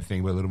Blue type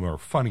thing, but a little more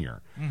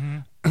funnier.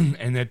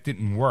 And that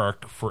didn't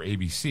work for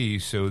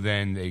ABC, so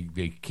then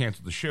they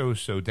canceled the show.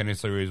 So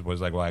Dennis Leary was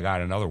like, "Well, I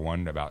got another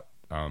one about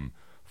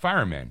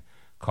firemen."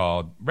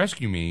 Called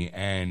Rescue Me,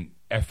 and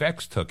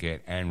FX took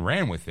it and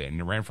ran with it, and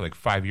it ran for like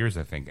 5 years,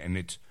 I think, and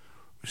it's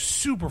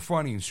super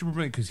funny and super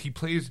brilliant because he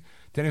plays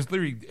Dennis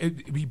Leary.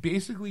 He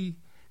basically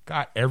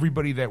got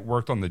everybody that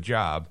worked on The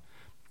Job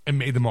and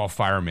made them all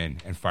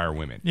firemen and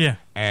firewomen. Yeah,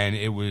 and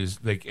it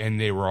was like,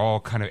 and they were all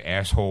kind of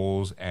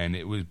assholes, and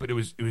it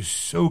was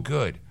so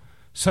good,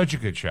 such a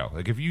good show.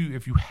 Like if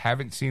you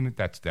haven't seen it,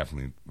 that's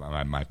definitely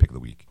my pick of the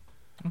week.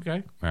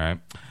 Okay. All right.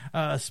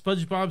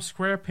 SpongeBob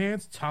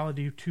SquarePants,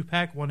 holiday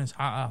 2-pack. One is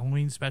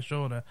Halloween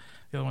special, and the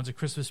other one's a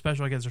Christmas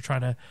special. I guess they're trying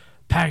to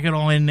pack it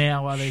all in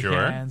now while they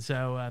can.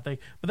 So, but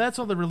that's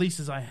all the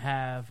releases I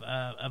have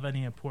of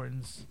any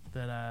importance.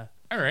 That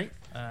all right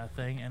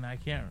thing, and I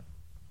can't.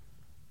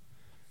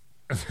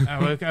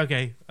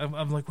 Okay.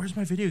 I'm like, where's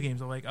my video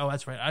games? I'm like, oh,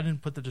 that's right. I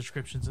didn't put the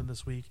descriptions in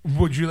this week.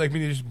 Would you like me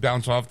to just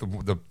bounce off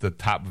the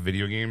top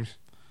video games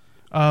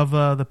of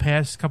the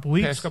past couple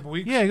weeks?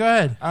 Yeah, go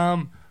ahead.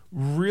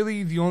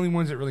 Really, the only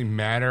ones that really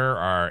matter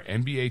are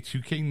NBA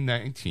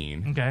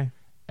 2K19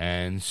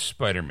 and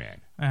Spider-Man.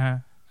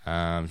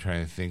 I'm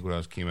trying to think what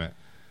else came out.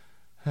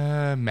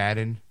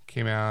 Madden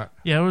came out.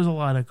 Yeah, there was a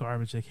lot of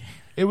garbage that came.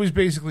 It was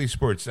basically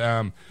sports.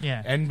 Yeah.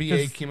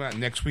 NBA came out.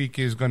 Next week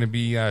is going to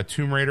be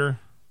Tomb Raider.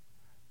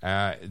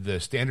 The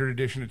standard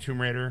edition of Tomb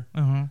Raider,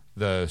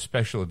 the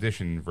special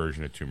edition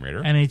version of Tomb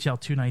Raider. NHL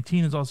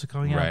 219 is also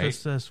coming out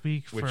this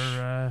week. Which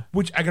I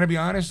gotta be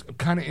honest, I'm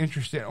kind of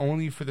interested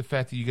only for the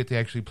fact that you get to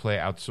actually play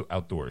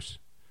outdoors.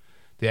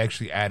 They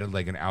actually added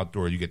like an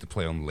outdoor. You get to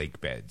play on lake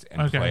beds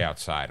and play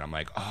outside. I'm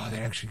like, oh, that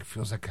actually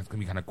feels like it's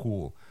gonna be kind of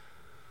cool.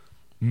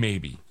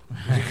 Maybe.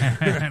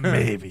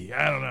 Maybe.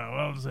 I don't know.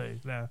 I'll say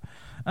no.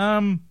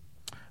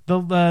 The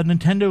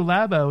Nintendo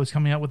Labo is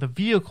coming out with a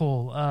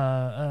vehicle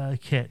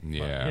kit.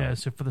 Yeah.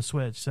 So for the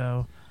Switch.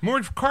 So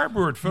more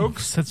cardboard,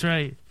 folks. That's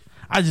right.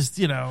 I just,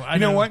 you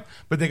know what?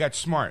 But they got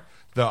smart.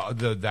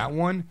 That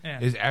one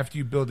is after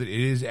you build it,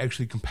 it is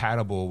actually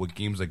compatible with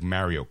games like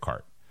Mario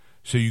Kart.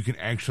 So you can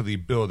actually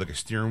build like a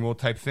steering wheel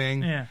type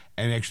thing and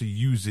actually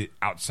use it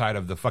outside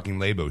of the fucking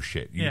Labo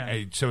shit.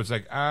 So it's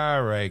like,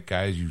 all right,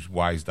 guys, you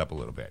wised up a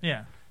little bit.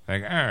 Yeah.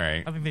 Like, all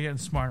right. I think they're getting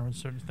smarter with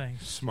certain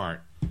things.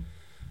 Smart.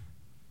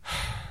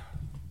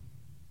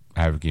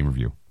 I have a game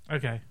review.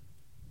 Okay.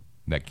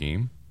 That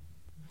game.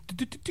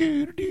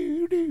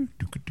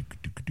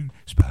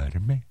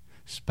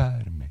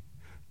 Spider-Man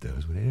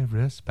does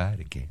whatever a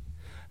spider can.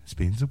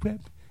 Spins a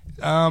web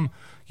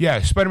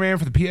Yeah, Spider-Man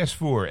for the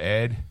PS4,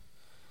 Ed.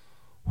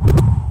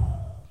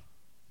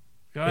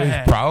 Go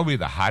ahead. It's probably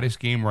the hottest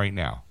game right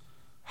now.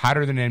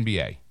 Hotter than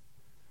NBA.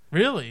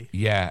 Really?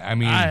 Yeah, I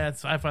mean, I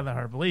find that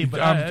hard to believe.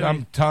 But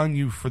I'm telling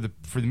you, for the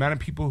amount of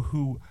people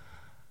who,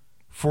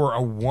 for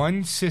a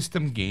one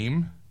system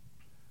game,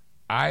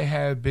 I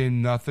have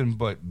been nothing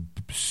but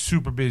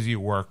super busy at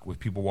work with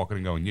people walking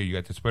and going, "Yeah, you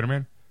got the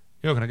Spider-Man?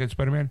 Yo, can I get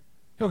Spider-Man?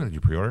 Yo, can I do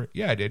pre-order?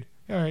 Yeah, I did.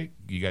 All right,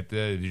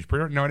 did you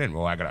pre-order? No, I didn't.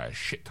 Well, I got a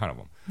shit ton of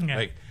them. Yeah.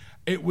 Like,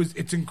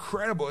 it's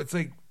incredible. It's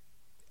like,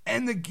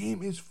 and the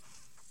game is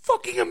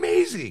fucking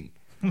amazing.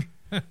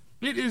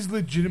 It is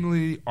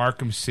legitimately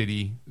Arkham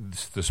City,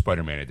 the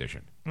Spider-Man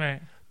edition.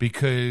 Right.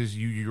 Because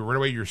you right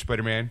away, you're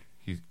Spider-Man.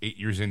 He's 8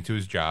 years into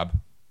his job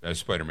as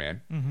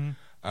Spider-Man.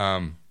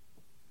 Mm-hmm.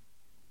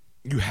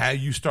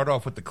 You start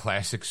off with the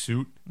classic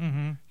suit.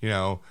 Mm-hmm. You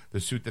know, the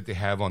suit that they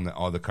have on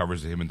all the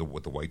covers of him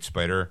with the white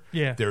spider.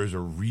 Yeah. There is a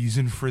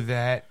reason for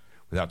that.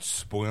 Without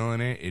spoiling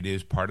it, it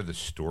is part of the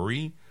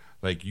story.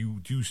 Like,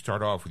 you do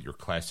start off with your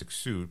classic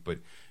suit, but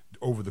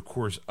over the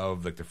course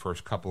of like the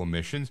first couple of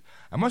missions,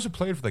 I must have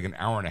played for like an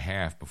hour and a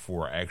half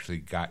before I actually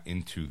got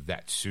into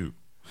that suit.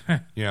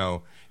 You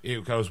know,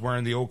 I was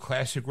wearing the old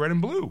classic red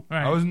and blue.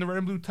 Right. I was in the red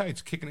and blue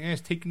tights, kicking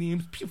ass, taking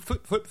names,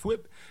 flip, flip,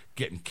 flip,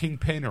 getting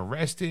Kingpin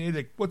arrested.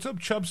 Like, what's up,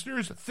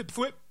 chubsters? Flip,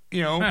 flip.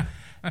 You know,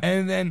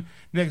 and then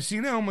next thing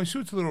you know, my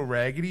suit's a little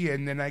raggedy,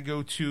 and then I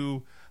go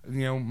to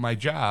my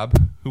job,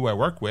 who I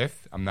work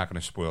with. I'm not going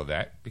to spoil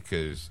that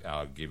because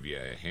I'll give you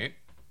a hint.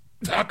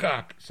 Doc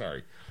Ock.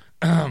 Sorry.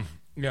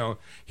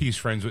 He's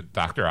friends with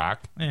Dr.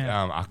 Ock,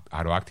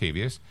 Otto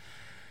Octavius.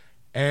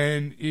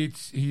 And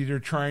it's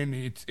during,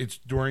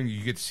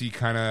 you get to see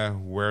kind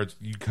of where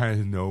you kind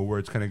of know where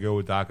it's going to go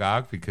with Doc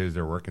Ock because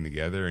they're working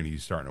together and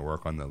he's starting to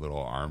work on the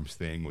little arms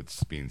thing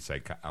with being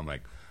I'm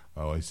like,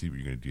 oh, I see what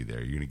you're going to do there.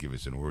 You're going to give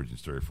us an origin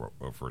story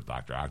for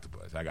Dr.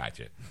 Octopus. I got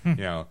you.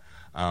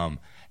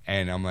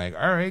 And I'm like,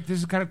 all right, this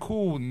is kind of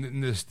cool.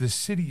 And this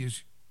city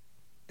is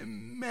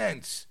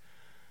immense.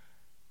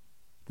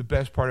 The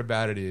best part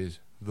about it is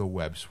the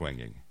web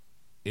swinging.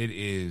 It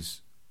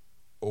is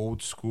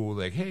old school,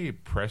 like, hey,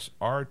 press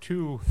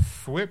R2,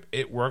 flip.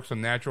 It works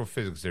on natural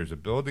physics. There's a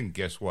building.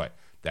 Guess what?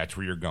 That's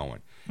where you're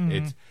going.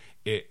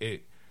 Mm-hmm.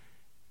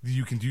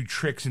 You can do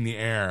tricks in the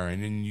air,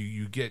 and then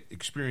you get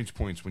experience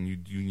points when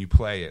you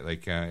play it.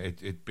 Like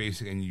it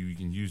basically, and you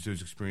can use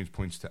those experience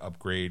points to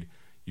upgrade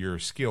your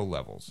skill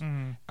levels.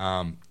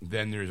 Mm-hmm.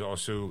 Then there's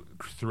also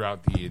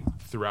throughout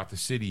the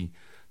city,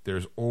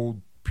 there's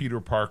old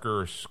Peter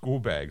Parker school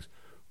bags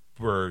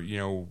where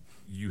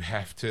you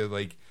have to,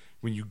 like,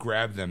 when you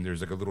grab them,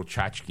 there's like a little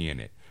tchotchke in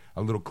it,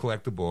 a little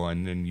collectible,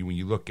 and then when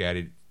you look at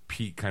it,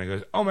 Pete kind of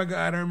goes, "Oh my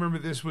God, I remember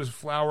this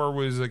flower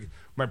was like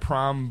my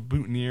prom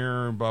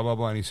boutonniere, blah blah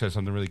blah," and he says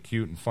something really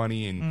cute and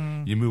funny,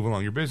 and you move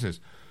along your business.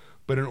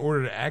 But in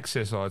order to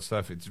access all that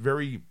stuff, it's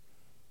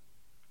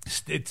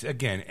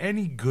again,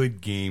 any good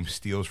game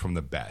steals from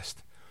the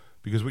best,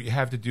 because what you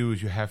have to do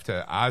is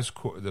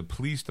the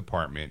police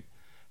department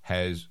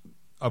has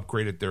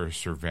upgraded their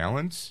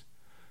surveillance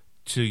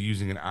to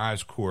using an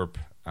Oscorp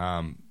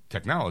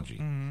technology.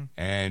 Mm-hmm.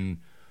 And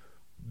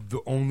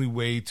the only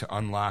way to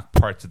unlock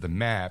parts of the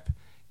map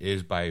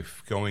is by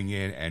going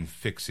in and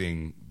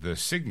fixing the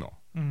signal.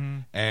 Mm-hmm.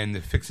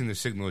 And fixing the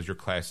signal is your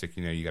classic,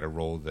 you got to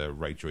roll the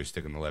right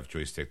joystick and the left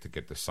joystick to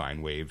get the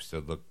sine waves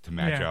to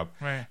match up.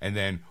 Right. And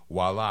then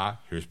voila,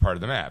 here's part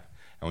of the map.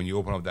 And when you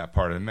open up that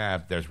part of the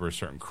map, that's where a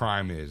certain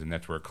crime is, and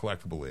that's where a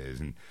collectible is.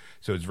 And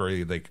so it's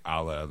very like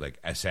a la like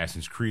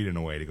Assassin's Creed in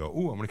a way to go,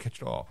 ooh, I'm going to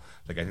catch it all.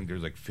 Like, I think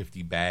there's like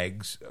 50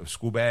 bags of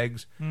school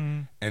bags.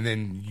 Mm. And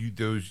then you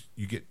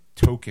get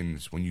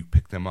tokens when you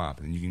pick them up,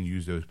 and you can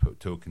use those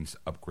tokens to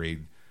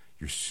upgrade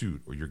your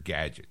suit or your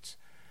gadgets.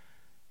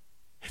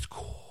 It's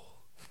cool.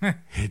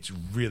 It's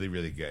really,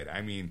 really good.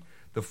 I mean,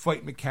 the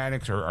fight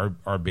mechanics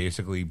are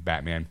basically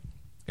Batman.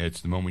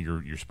 It's the moment your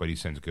Spidey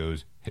sense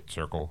goes, hit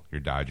circle, you're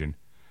dodging.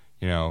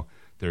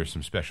 There's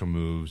some special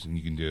moves and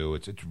you can do.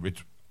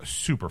 It's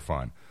super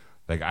fun.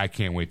 Like, I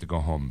can't wait to go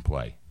home and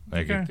play.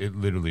 Like, okay. It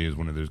literally is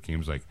one of those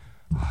games like,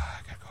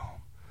 I gotta go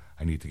home.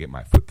 I need to get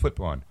my flip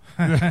on.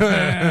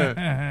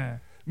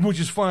 Which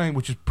is fine,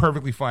 which is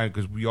perfectly fine,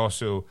 because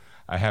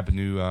I happen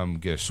to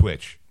get a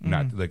Switch,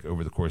 not like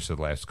over the course of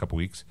the last couple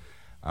weeks.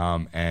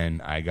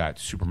 And I got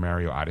Super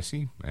Mario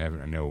Odyssey. I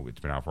know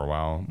it's been out for a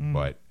while,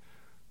 but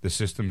the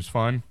system's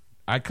fun.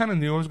 I kind of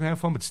knew I was going to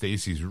have fun, but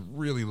Stacy's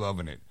really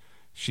loving it.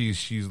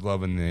 She's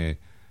loving the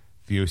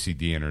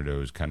OCD in her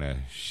nose.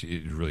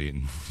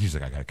 She's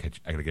like, I gotta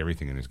get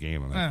everything in this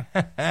game. I'm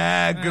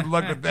like, good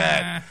luck with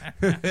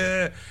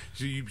that.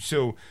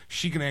 So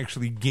she can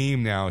actually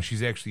game now.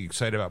 She's actually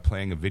excited about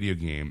playing a video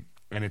game,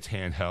 and it's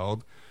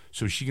handheld,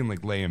 so she can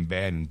like lay in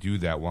bed and do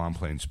that while I'm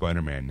playing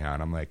Spider-Man now.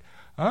 And I'm like,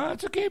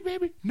 it's okay,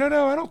 baby. No,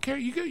 I don't care.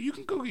 You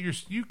can go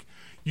get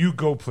you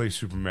go play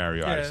Super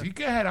Mario Odyssey.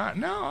 Go ahead.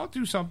 No, I'll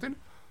do something.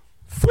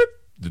 Flip.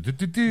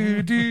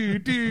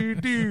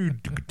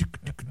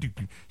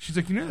 She's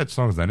like, that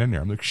song's not in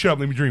there. I'm like, shut up,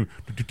 let me dream.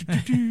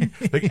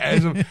 Like,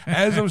 as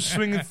I'm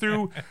swinging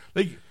through,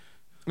 like,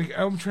 like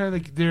I'm trying to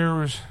like there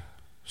was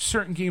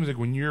certain games like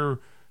when you're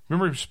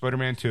remember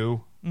Spider-Man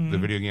 2, the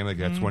video game, like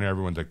that's when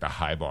everyone's like the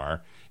high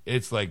bar.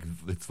 It's like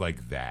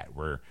that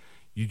where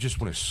you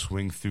just want to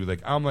swing through.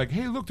 Like I'm like,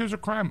 hey, look, there's a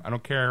crime. I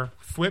don't care.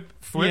 Flip.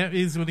 Yeah,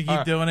 he's going to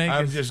keep doing it.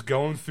 I'm just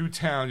going through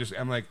town.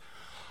 I'm like,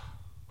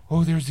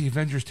 oh, there's the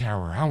Avengers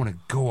Tower. I want to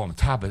go on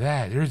top of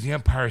that. There's the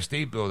Empire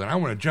State Building. I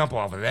want to jump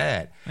off of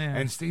that. Yeah.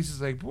 And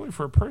Stacey's like, boy,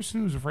 for a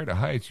person who's afraid of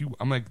heights,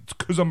 I'm like, it's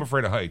because I'm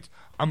afraid of heights.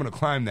 I'm going to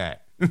climb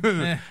that.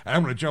 And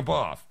I'm going to jump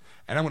off.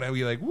 And I'm going to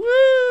be like,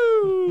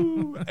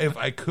 woo! If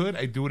I could,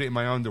 I'd do it in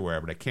my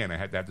underwear, but I can't. I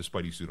had to have the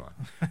Spidey suit on.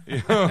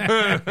 You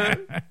know?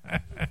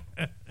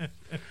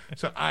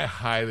 So I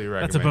highly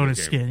recommend. That's a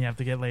bonus skin you have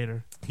to get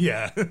later.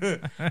 Yeah,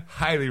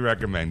 highly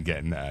recommend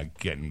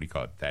getting we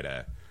call it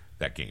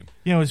that game.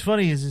 You know, what's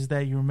funny is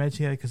that you were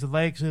mentioning that because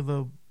like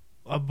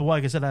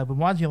I said, I've been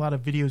watching a lot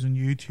of videos on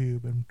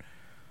YouTube, and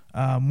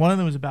one of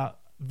them was about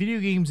video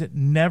games that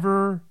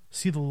never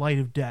see the light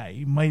of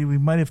day. We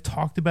might have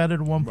talked about it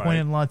at one point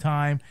in a lot of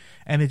time,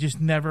 and it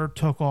just never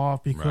took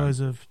off because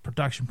of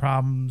production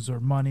problems or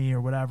money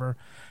or whatever.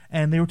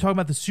 And they were talking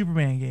about the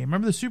Superman game.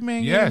 Remember the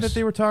Superman game that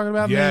they were talking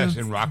about? Yes,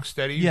 in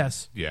Rocksteady?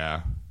 Yes.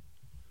 Yeah.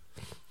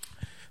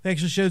 They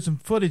actually showed some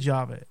footage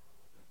of it.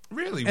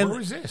 Really? And where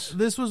was this?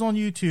 This was on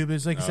YouTube.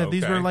 It's like I said,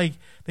 these were like,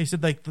 they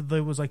said like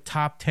there was like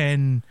top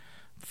 10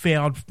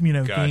 failed,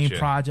 game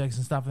projects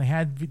and stuff. And they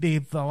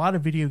had a lot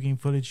of video game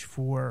footage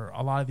for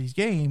a lot of these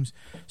games,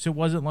 so it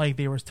wasn't like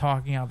they were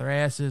talking out their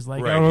asses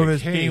like, oh,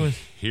 this game was.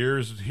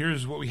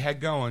 Here's what we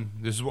had going.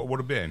 This is what would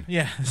have been.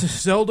 Yeah,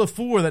 Zelda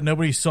 4 that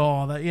nobody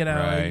saw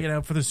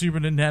that for the Super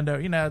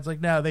Nintendo. It's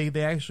like no, they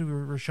actually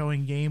were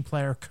showing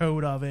gameplay or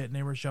code of it, and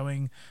they were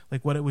showing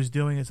like what it was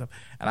doing and stuff.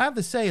 And I have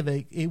to say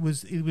that it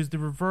was the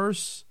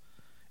reverse.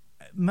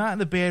 Not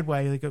in a bad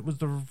way. Like it was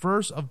the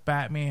reverse of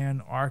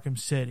Batman Arkham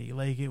City.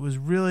 Like it was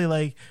really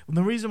like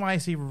the reason why I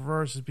say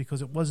reverse is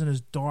because it wasn't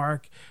as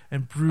dark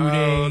and brooding.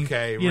 Oh,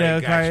 okay,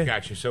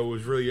 gotcha. So it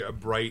was really a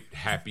bright,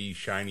 happy,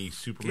 shiny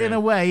Superman. In a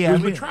way, yeah. It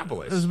was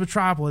Metropolis. It was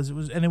Metropolis.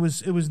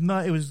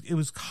 It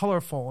was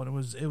colorful, and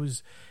it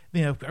was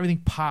everything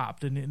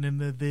popped, and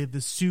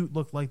the suit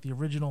looked like the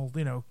original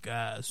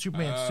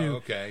Superman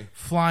suit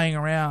flying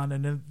around.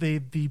 And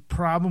the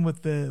problem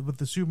with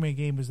the Superman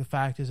game is the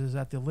fact is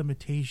that the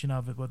limitation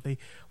of it,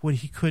 what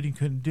he could and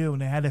couldn't do,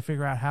 and they had to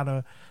figure out how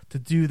to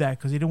do that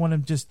because they didn't want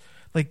him just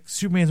like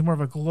Superman's more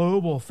of a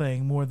global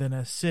thing more than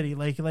a city.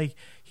 Like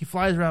he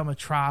flies around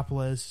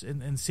Metropolis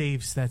and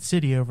saves that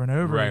city over and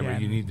over again. Right,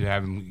 but you need to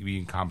have him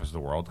encompass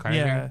the world kind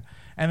of thing.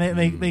 And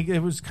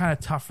it was kind of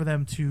tough for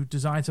them to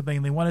design something,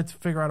 and they wanted to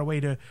figure out a way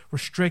to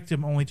restrict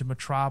him only to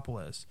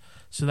Metropolis,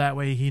 so that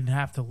way he didn't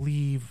have to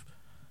leave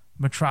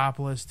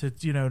Metropolis to.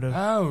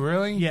 Oh,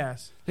 really?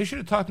 Yes. They should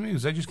have talked to me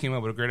because I just came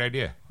up with a great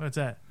idea. What's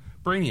that?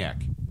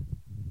 Brainiac.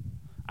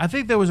 I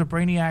think there was a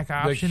Brainiac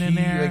option in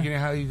there. Like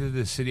how he did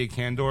the City of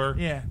Kandor.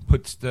 Yeah.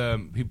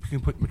 He can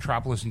put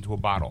Metropolis into a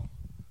bottle,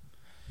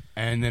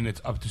 and then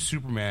it's up to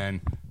Superman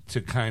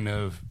to kind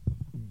of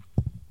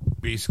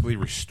basically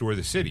restore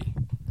the city.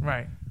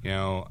 Right.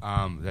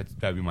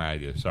 That'd be my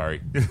idea.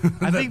 Sorry.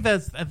 I think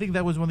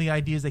that was one of the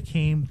ideas that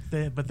came,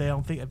 but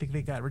I think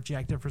they got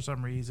rejected for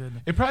some reason.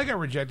 It probably got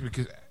rejected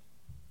because,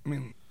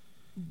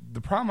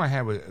 the problem I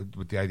had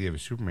with the idea of a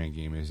Superman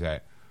game is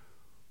that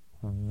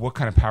what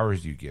kind of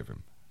powers do you give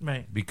him?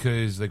 Right.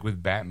 Because like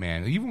with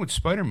Batman, even with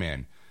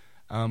Spider-Man,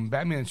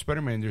 Batman and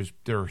Spider-Man,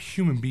 there are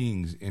human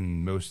beings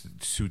in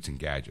most suits and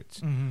gadgets.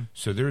 Mm-hmm.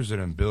 So there's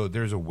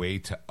a way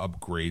to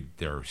upgrade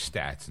their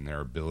stats and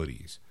their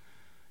abilities.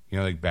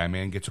 Like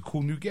Batman gets a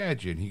cool new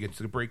gadget, and he gets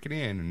to break it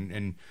in,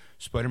 and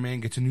Spider-Man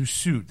gets a new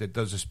suit that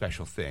does a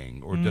special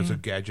thing or does a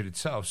gadget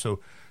itself. So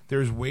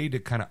there's a way to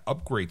kind of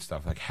upgrade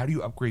stuff. Like, how do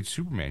you upgrade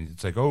Superman?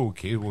 It's like, oh,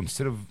 okay, well,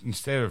 instead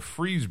of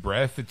freeze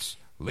breath, it's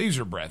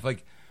laser breath.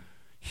 Like,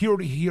 he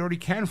already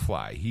can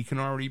fly. He can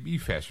already be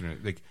faster.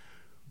 Like,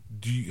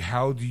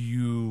 how do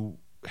you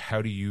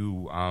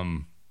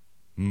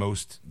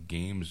most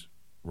games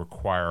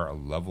require a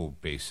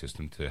level-based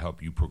system to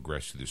help you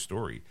progress through the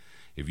story.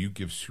 If you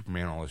give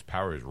Superman all his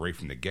powers right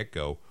from the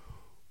get-go,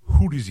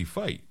 who does he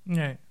fight?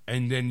 Right.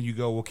 And then you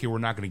go, okay, we're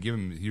not going to give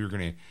him.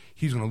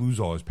 He's going to lose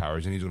all his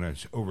powers, and he's going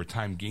to over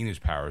time gain his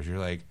powers. You're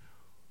like,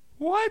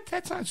 what?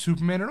 That's not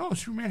Superman at all.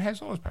 Superman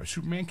has all his powers.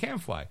 Superman can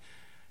fly.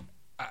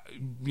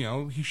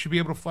 He should be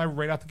able to fly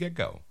right out the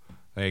get-go.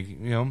 Like,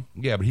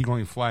 yeah, but he can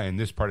only fly in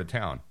this part of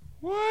town.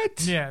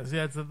 What? Yeah,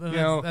 that's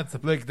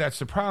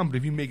the problem. But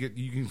if you make it,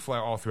 you can fly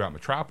all throughout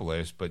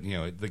Metropolis. But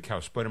like how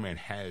Spider-Man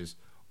has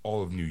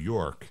all of New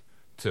York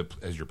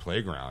as your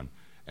playground,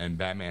 and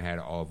Batman had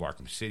all of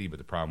Arkham City. But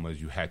the problem was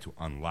you had to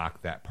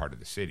unlock that part of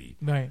the city.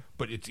 Right.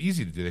 But it's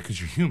easy to do that because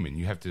you're human.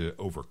 You have to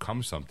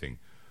overcome something.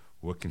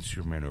 What can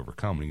Superman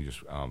overcome? And you just,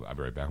 I'll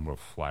be right back. I'm going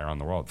to fly around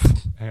the world.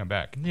 Hey, I'm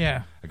back.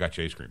 Yeah. I got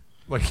you ice cream.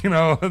 Like,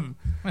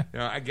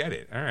 I get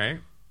it. All right.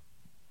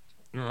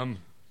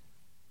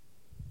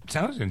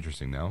 Sounds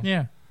interesting, though.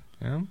 Yeah.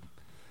 Yeah.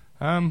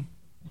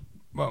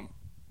 Well,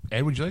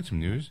 Ed, would you like some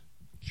news?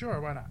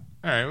 Sure, why not?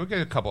 All right, we'll get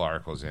a couple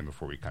articles in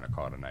before we kind of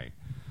call it a night.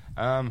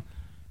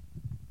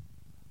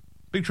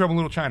 Big Trouble in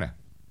Little China.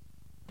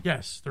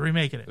 Yes, they're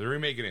remaking it. They're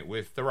remaking it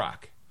with The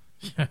Rock.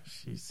 Yeah,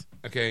 jeez.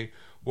 Okay.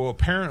 Well,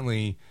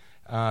 apparently,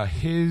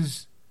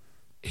 his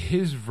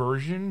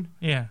version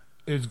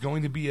is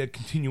going to be a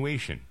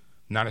continuation,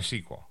 not a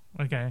sequel.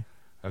 Okay.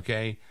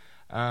 Okay.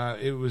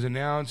 It was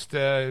announced.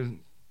 The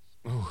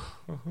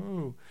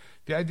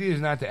idea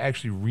is not to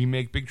actually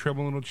remake Big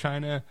Trouble in Little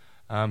China.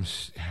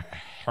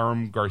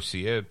 Herm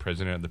Garcia,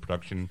 president of the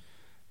production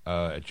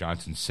at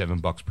Johnson's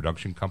 $7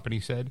 production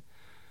company, said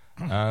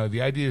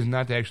the idea is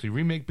not to actually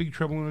remake Big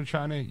Trouble in Little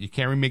China. You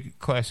can't remake a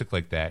classic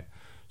like that.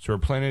 So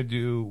what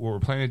we're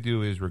planning to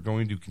do is we're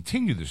going to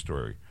continue the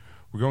story.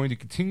 We're going to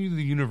continue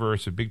the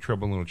universe of Big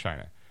Trouble in Little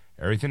China.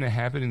 Everything that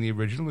happened in the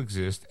original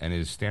exists and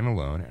is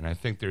standalone, and I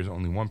think there's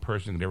only one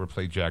person who could ever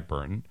play Jack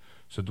Burton,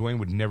 so Dwayne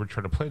would never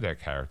try to play that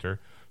character.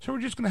 So we're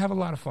just going to have a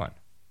lot of fun.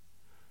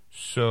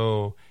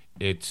 So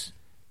it's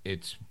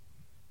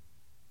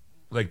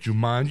like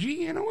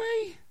Jumanji in a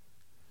way.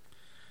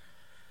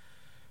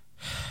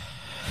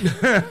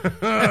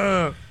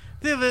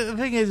 The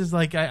thing is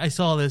like I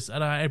saw this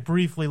and I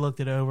briefly looked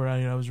it over.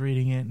 I was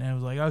reading it and I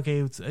was like,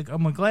 okay,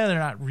 I'm glad they're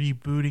not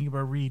rebooting it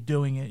or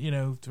redoing it,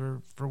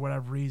 for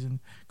whatever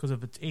reason, because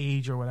of its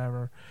age or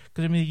whatever.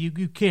 Because I mean,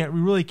 we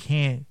really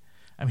can't.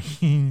 I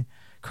mean,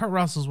 Kurt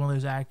Russell's one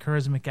of those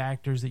charismatic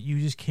actors that you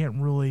just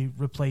can't really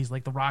replace.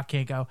 Like The Rock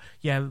can't go,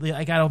 yeah,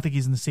 like I don't think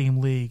he's in the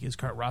same league as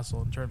Kurt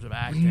Russell in terms of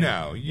acting.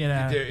 No,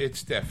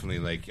 it's definitely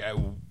like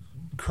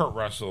Kurt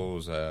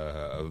Russell's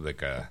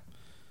like a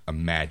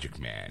magic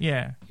man.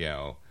 Yeah.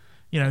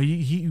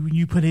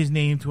 You put his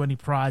name to any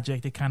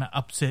project, it kind of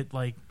ups it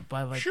by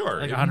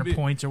 100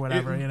 points or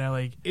whatever.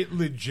 It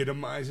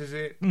legitimizes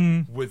it.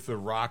 With The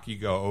Rock, you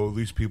go, oh,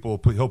 these people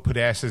he'll put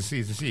ass in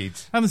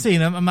seats. I'm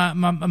saying I'm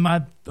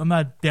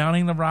not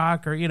downing The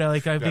Rock or I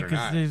think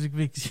there's a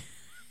big.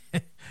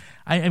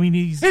 I mean,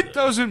 it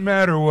doesn't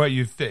matter what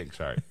you think.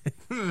 Sorry.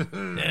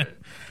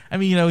 I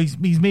mean,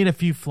 he's made a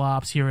few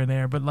flops here and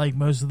there, but like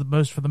for the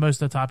most of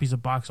the top, he's a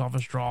box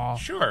office draw.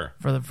 Sure.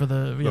 For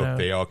the Look,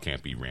 they all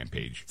can't be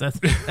Rampage. That's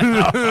Speaking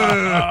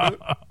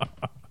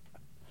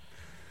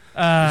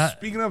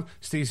of,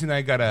 Stacey and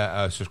I got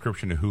a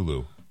subscription to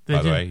Hulu.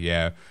 By the way,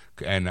 yeah,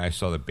 and I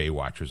saw the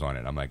Baywatch was on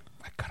it. I'm like,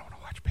 I kind of want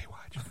to watch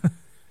Baywatch,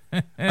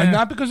 and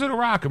not because of The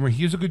Rock. I mean,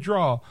 he's a good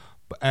draw.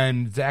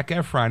 And Zac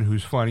Efron,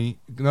 who's funny,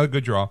 another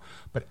good draw.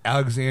 But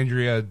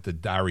Alexandria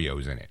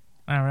Daddario's in it.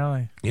 Oh,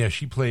 really? Yeah,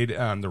 she played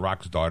The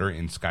Rock's daughter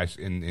in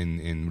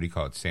in what do you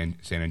call it, San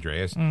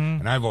Andreas. Mm-hmm.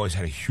 And I've always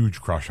had a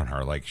huge crush on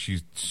her. Like,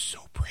 she's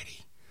so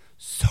pretty,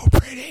 so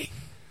pretty.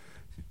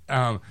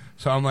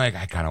 So I'm like,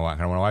 I kind of want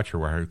to watch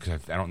her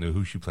because I don't know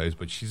who she plays,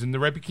 but she's in the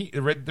red bikini,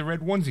 the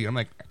red onesie. I'm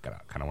like, I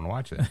kind of want to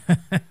watch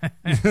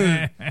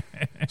that.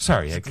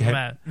 Sorry, I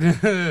can't.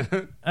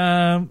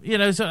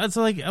 So it's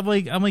like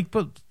I'm like,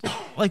 but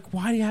like,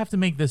 why do you have to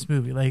make this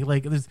movie?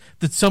 Like,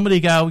 did somebody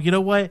go, you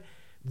know what?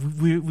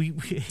 We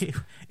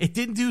it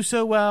didn't do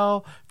so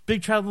well.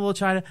 Big Trouble in Little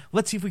China.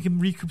 Let's see if we can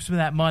recoup some of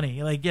that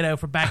money. Like,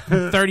 for back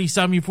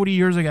 40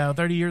 years ago.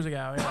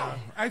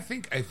 I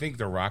think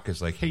The Rock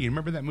is like, hey, you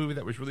remember that movie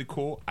that was really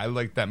cool? I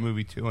liked that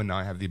movie too, and now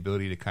I have the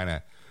ability to kind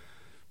of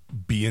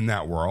be in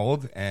that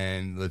world.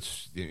 And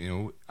let's,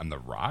 I'm The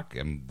Rock.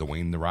 I'm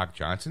Dwayne The Rock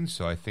Johnson,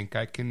 so I think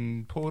I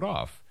can pull it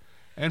off.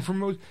 And for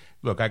most,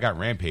 look, I got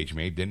Rampage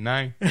made, didn't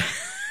I? Look,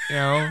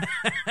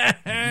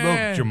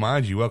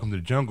 Jumanji, Welcome to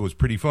the Jungle is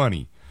pretty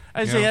funny.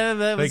 I say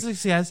that was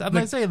success. I'm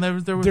not saying there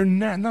were. They're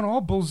not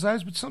all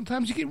bullseyes, but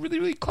sometimes you get really,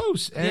 really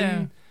close.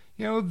 And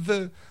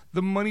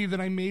the money that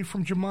I made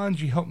from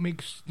Jumanji helped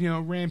make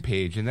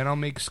Rampage, and then I'll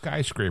make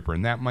Skyscraper,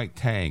 and that might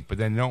tank. But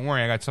then don't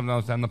worry, I got something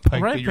else down the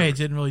pike. Rampage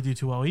didn't really do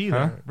too well either.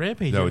 Huh?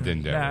 Rampage, no, it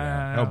didn't.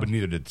 No, but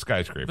neither did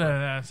Skyscraper.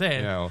 I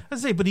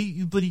say, but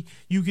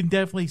you can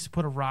definitely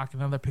put a Rock in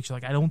another picture.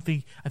 Like, I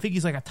think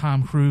he's like a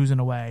Tom Cruise in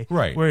a way,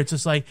 right? Where it's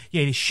just like,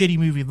 yeah, the shitty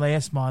movie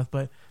last month,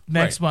 but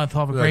next month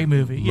he'll have a great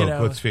movie. Look,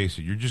 let's face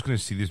it, you're just going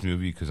to see this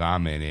movie because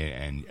I'm in it,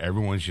 and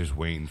everyone's just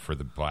waiting for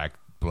the Black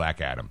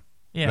Adam.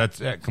 Yeah,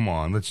 come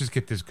on, let's just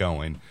get this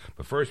going.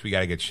 But first, we got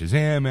to get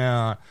Shazam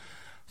out.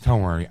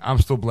 Don't worry, I'm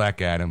still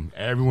Black Adam.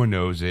 Everyone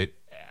knows it.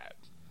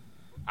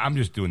 I'm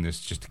just doing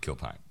this just to kill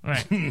time.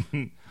 Right.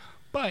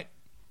 But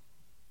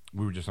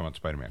we were just talking about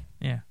Spider-Man.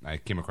 Yeah, I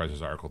came across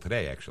this article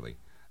today, actually.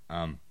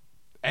 And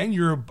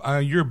you're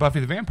a Buffy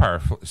the Vampire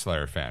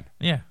Slayer fan.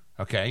 Yeah.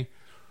 Okay.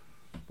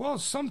 Well,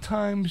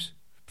 sometimes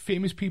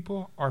famous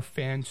people are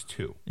fans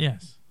too.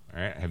 Yes.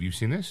 All right. Have you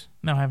seen this?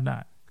 No, I have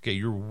not. Okay,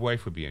 your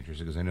wife would be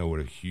interested because I know what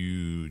a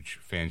huge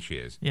fan she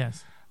is.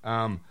 Yes.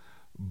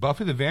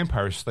 Buffy the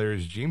Vampire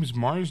Slayer's James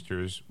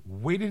Marsters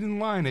waited in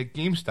line at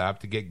GameStop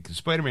to get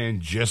Spider-Man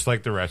just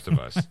like the rest of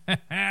us.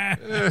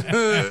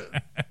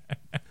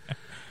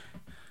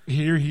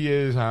 Here he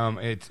is.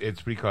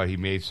 It's pretty cool. He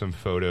made some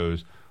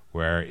photos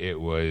where it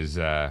was.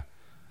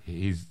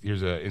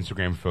 Here's an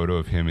Instagram photo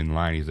of him in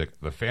line. He's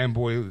like the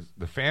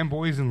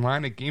fanboys in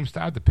line at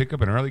GameStop to pick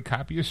up an early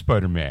copy of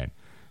Spider-Man.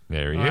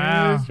 There he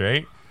is,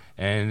 right?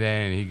 And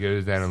then he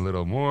goes down a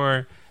little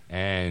more,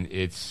 and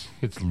it's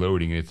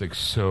loading. And it's like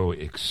so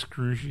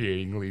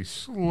excruciatingly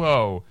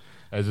slow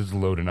as it's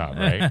loading up.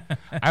 Right?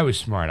 I was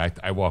smart.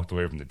 I walked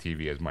away from the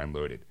TV as mine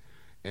loaded,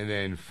 and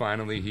then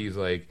finally he's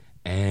like,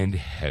 "And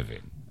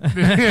heaven."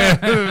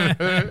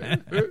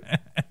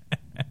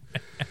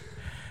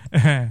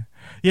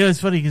 Yeah,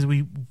 it's funny because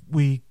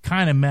we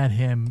kind of met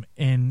him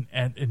in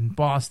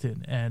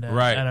Boston at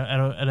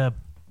a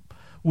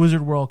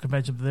Wizard World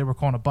convention. They were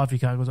calling a Buffy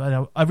con. I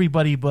know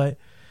everybody but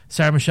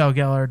Sarah Michelle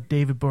Gellar,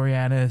 David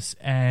Boreanaz,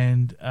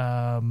 and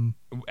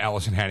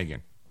Allison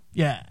Hannigan.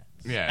 Yeah,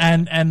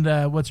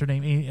 and what's her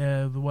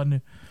name? The one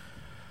who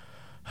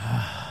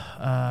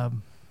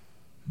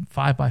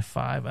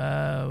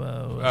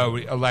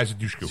 5x5. Eliza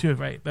Dushku.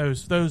 Right.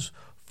 Those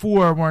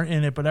four weren't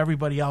in it, but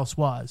everybody else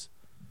was.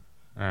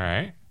 All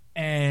right.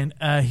 And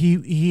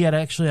he had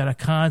actually had a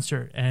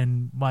concert,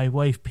 and my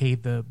wife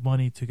paid the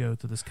money to go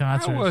to this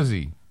concert. How was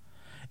he?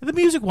 The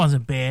music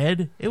wasn't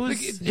bad. It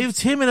was it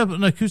was him and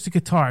an acoustic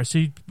guitar. So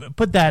you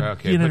put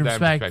that in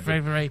respect.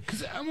 Right.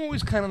 Because I'm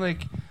always kind of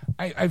like,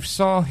 I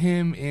saw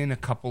him in a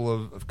couple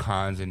of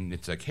cons, and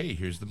it's like, hey,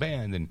 here's the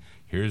band, and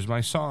here's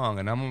my song,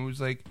 and I'm always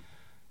like,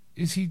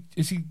 is he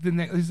the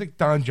next? He's like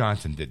Don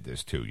Johnson did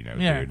this too,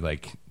 dude.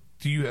 Like,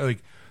 do you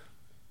like?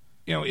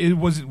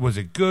 Was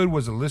it good?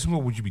 Was it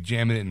listenable? Would you be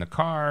jamming it in the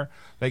car?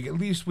 Like, at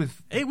least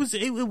with it was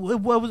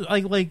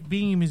like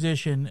being a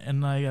musician,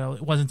 and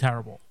it wasn't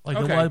terrible.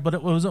 But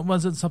it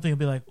wasn't something to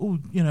be like,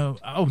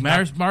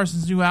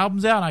 Morrison's new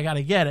album's out, I got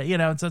to get it.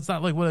 So it's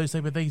not like one of those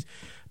type of things.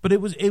 But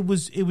it was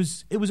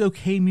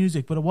okay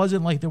music, but it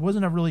wasn't like there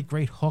wasn't a really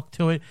great hook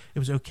to it. It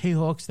was okay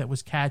hooks that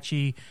was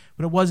catchy,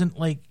 but it wasn't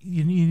like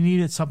you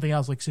needed something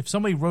else. Like if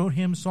somebody wrote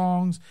him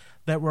songs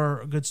that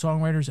were good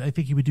songwriters, I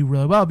think he would do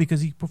really well because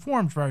he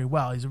performed very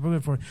well. He's a really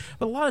good performer.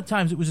 But a lot of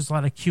times it was just a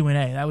lot of Q&A.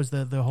 That was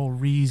the whole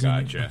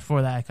reason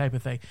for that type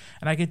of thing.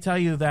 And I can tell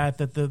you that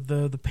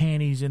the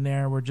panties in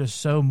there were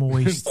just so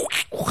moist.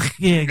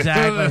 Yeah,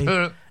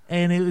 exactly.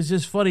 And it was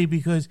just funny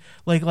because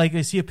like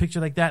I see a picture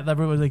like that, and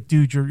everyone was like,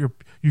 "Dude, you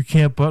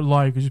can't but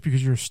lie just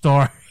because you're a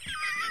star."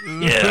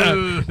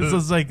 Yeah, so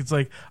it's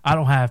like I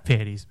don't have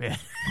panties, man.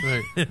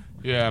 Right.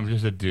 Yeah, I'm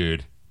just a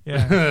dude.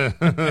 Yeah,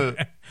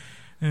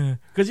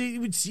 because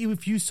you would see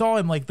if you saw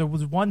him. Like there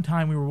was one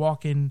time we were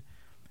walking,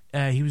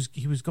 he was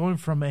going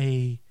from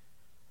I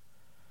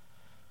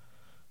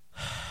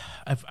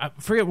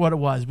forget what it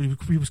was, but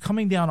he was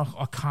coming down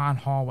a con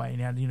hallway,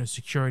 and he had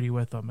security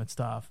with him and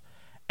stuff.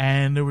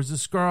 And there was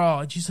this girl,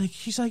 and she's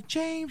like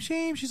James.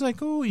 She's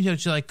like, ooh,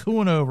 she's like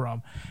cooing over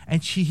him,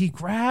 and he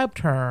grabbed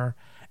her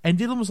and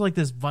did almost like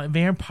this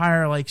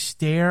vampire like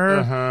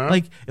stare,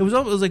 like it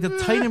was like a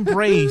tight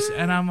embrace.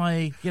 And I'm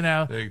like,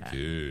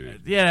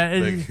 dude,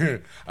 yeah,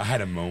 I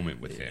had a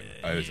moment with him.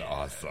 It was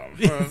awesome.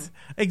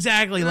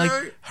 Exactly, like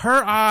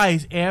her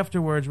eyes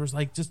afterwards was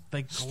like just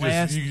like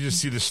glass. You could just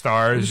see the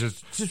stars,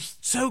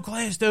 just so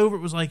glassed over.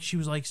 It was like she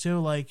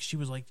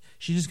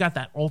just got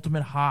that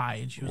ultimate high,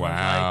 and she was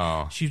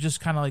like she just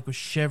kind of like was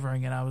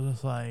shivering, and I was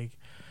just like,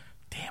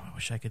 damn, I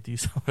wish I could do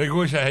something. Like,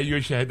 you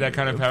wish I had that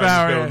kind of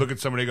power. Just go look at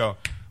somebody and go,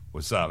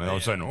 what's up? And all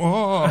of a sudden,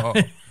 oh,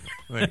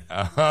 like,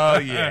 oh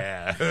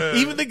yeah.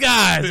 Even the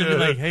guys would be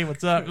like, hey,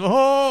 what's up?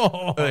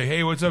 Oh, like,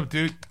 hey, what's up,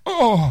 dude?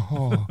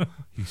 Oh,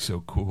 he's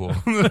so cool.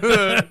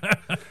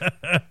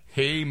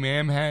 Hey,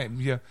 ma'am,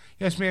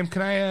 yes, ma'am.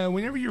 Can I?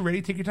 Whenever you're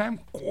ready, take your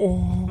time.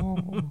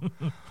 Oh,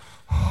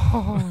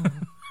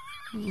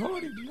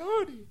 lordy.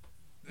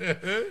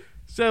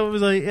 So it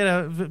was like,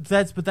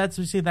 that's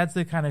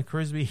the kind of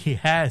charisma he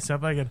has. So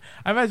I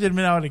imagine him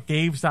out at a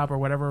GameStop or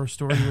whatever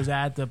store he was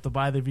at to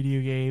buy the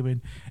video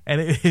game, and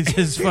it's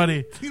just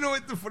funny. You know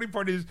what the funny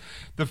part is?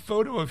 The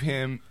photo of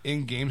him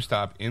in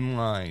GameStop in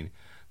line,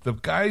 the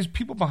guys,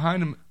 people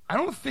behind him, I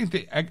don't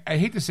think I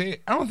hate to say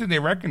it, I don't think they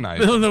recognize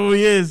him. They don't know who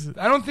he is.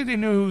 I don't think they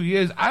know who he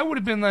is. I would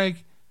have been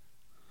like,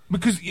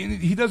 because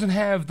he doesn't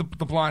have the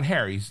blonde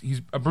hair.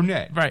 He's a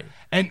brunette. Right.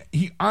 And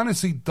he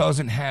honestly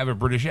doesn't have a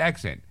British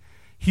accent.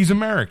 He's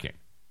American.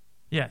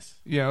 Yes.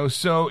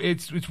 So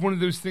it's one of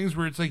those things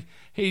where it's like,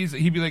 hey,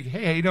 he'd be like,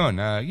 hey, how you doing?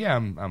 Yeah,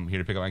 I'm here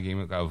to pick up my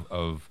game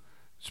of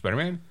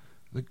Spider-Man.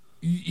 Like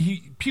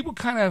people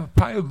kind of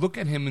probably look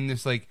at him in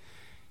this like,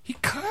 he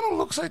kind of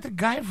looks like the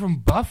guy from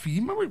Buffy.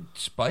 You remember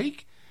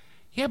Spike?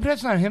 Yeah, but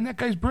that's not him. That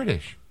guy's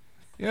British.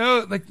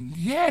 Like,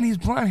 yeah, and he's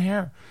blonde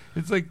hair.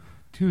 It's like,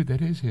 dude,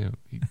 that is him.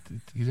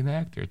 He's an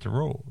actor. It's a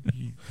role.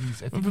 You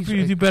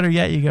do better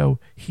yet. You go,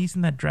 he's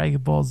in that Dragon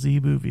Ball Z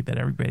movie that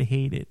everybody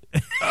hated.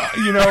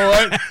 You know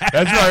what?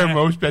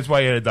 That's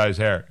why he had to dye his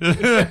hair.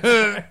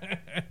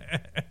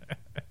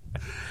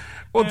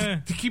 Well,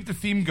 to keep the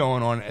theme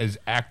going on as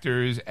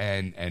actors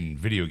and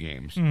video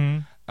games,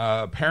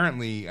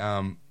 apparently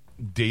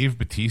Dave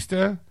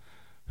Bautista,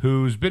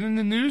 who's been in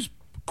the news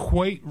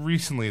quite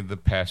recently the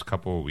past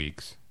couple of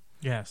weeks.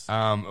 Yes.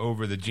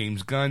 Over the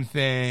James Gunn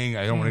thing.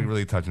 I don't want to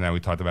really touch on that.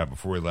 We talked about it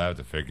before we left.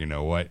 I figured, you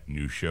know what?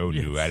 New show,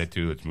 new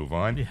attitude. Let's move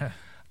on. Yeah.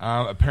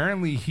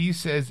 Apparently, he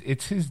says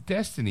it's his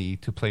destiny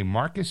to play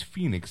Marcus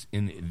Phoenix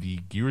in the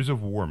Gears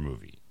of War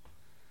movie.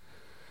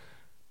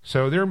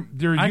 So they're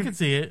I can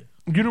see it.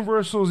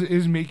 Universal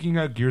is making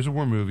a Gears of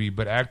War movie,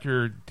 but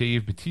actor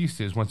Dave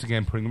Bautista is once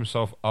again putting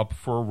himself up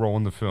for a role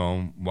in the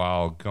film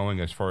while going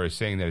as far as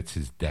saying that it's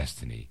his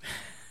destiny.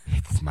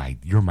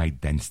 You're my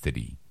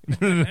density.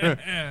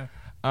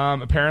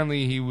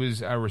 Apparently, he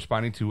was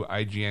responding to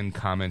IGN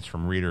comments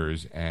from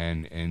readers,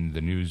 and in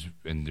the news,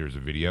 and there's a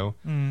video.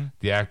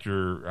 The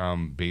actor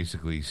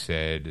basically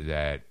said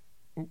that,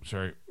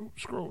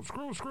 scroll.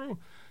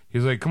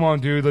 He's like, come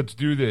on, dude, let's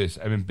do this.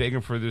 I've been begging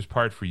for this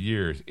part for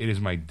years. It is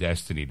my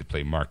destiny to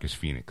play Marcus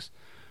Phoenix.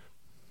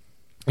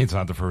 It's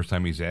not the first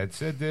time he's said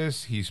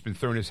this. He's been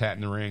throwing his hat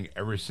in the ring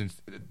ever since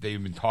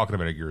they've been talking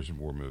about a Gears of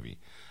War movie.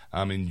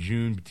 In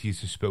June,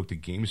 Bautista spoke to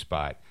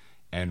GameSpot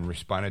and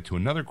responded to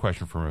another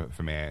question from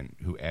a man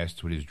who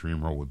asked what his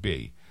dream role would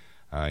be.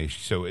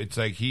 So it's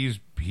like he's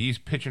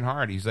pitching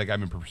hard. He's like,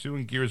 I've been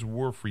pursuing Gears of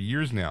War for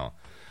years now.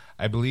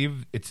 I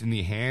believe it's in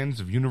the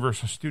hands of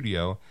Universal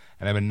Studio,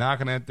 and I've been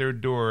knocking at their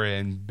door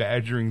and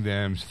badgering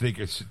them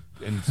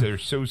and they're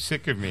so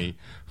sick of me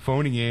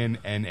phoning in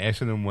and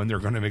asking them when they're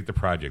going to make the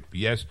project. But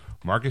yes,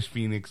 Marcus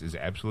Phoenix is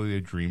absolutely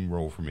a dream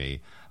role for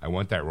me. I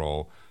want that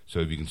role. So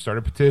if you can start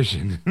a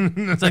petition.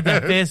 It's like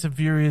that Fast and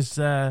Furious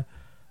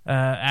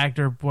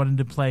actor wanted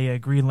to play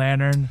Green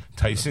Lantern.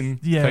 Tyson?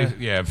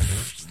 Yeah.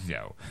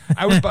 No.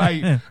 I would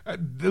buy,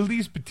 at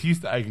least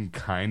Batista I can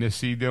kind of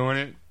see doing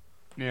it.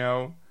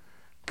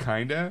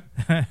 Kinda.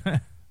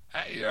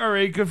 All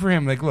right, good for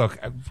him. Like, look,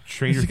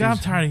 Stranger Things. I'm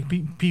tired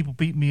of people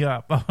beating me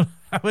up.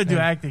 I would do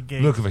acting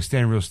gigs. Look, if I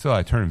stand real still,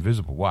 I turn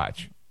invisible.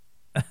 Watch.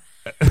 Did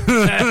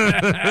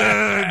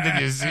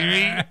you see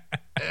me?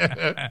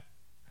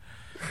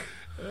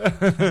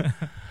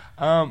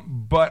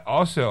 But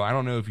also, I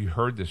don't know if you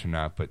heard this or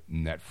not, but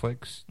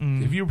Netflix.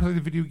 Have you ever played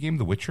the video game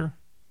The Witcher?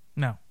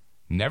 No.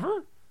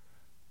 Never?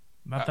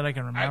 Not that I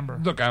can remember.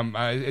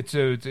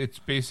 It's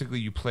basically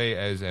you play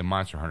as a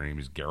monster hunter. His name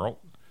is Geralt.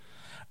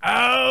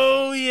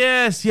 Oh,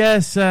 yes.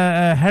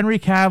 Henry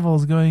Cavill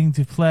is going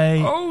to play.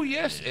 Oh,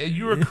 yes.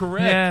 You are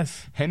correct.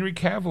 Yes. Henry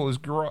Cavill is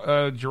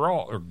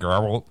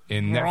Geralt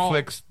in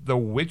Netflix The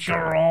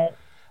Witcher.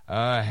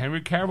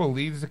 Henry Cavill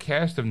leads the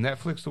cast of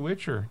Netflix The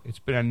Witcher. It's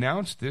been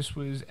announced this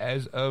was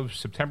as of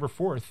September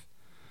 4th.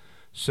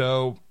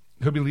 So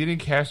he'll be leading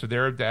cast of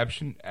their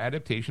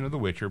adaptation of The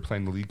Witcher,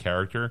 playing the lead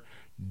character,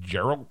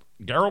 Geralt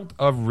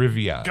of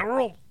Rivia.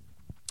 Geralt.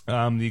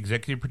 The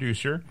executive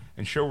producer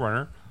and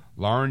showrunner,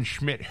 Lauren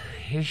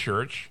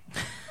Schmidt-Hissrich,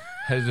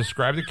 has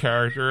described the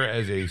character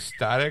as a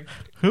static...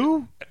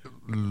 Who?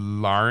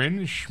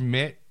 Lauren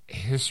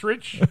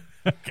Schmidt-Hissrich.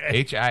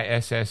 Okay. Hissrich.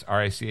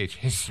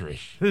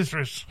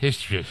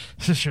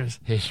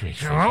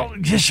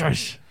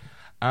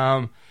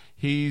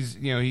 He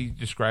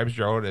describes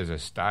Geralt as a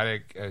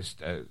static,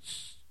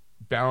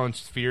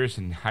 balanced, fierce,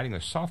 and hiding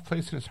a soft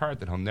place in his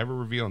heart that he'll never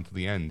reveal until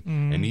the end.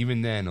 And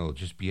even then, it'll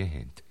just be a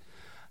hint.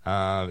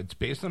 It's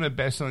based on a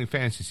best-selling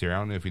fantasy series. I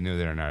don't know if you know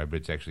that or not, but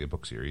it's actually a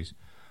book series.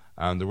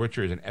 The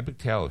Witcher is an epic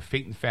tale of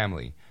fate and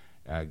family.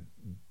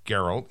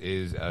 Geralt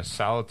is a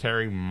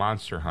solitary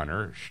monster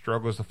hunter,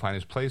 struggles to find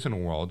his place in a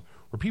world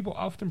where people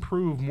often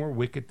prove more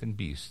wicked than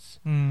beasts.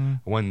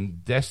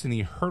 When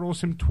destiny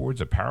hurtles him towards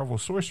a powerful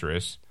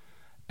sorceress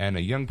and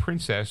a young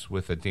princess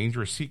with a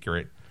dangerous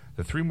secret,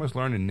 the three must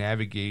learn to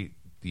navigate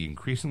the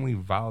increasingly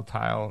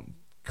volatile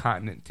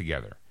continent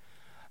together.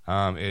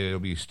 Will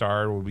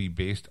be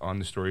based on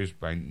the stories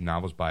by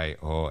novels by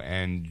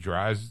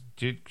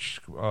Andrastic.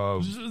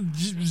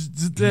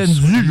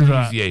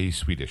 He's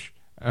Swedish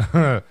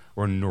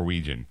or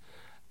Norwegian.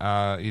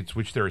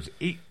 Which there is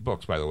 8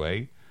 books, by the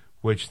way,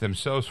 which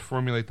themselves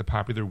formulate the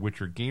popular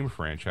Witcher game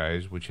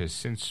franchise, which has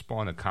since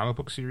spawned a comic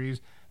book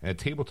series and a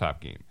tabletop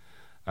game.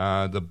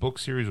 The book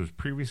series was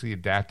previously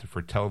adapted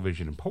for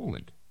television in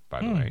Poland,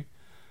 by the way.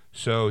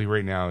 So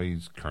right now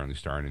he's currently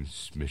starring in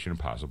Mission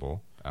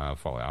Impossible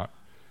Fallout.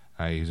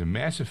 He's a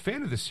massive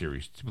fan of the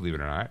series, believe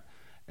it or not.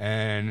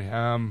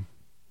 And,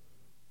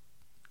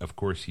 of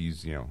course,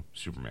 he's,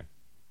 Superman.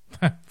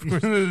 Of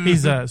course,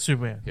 he's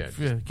Superman, yeah,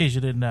 in case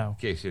you didn't know.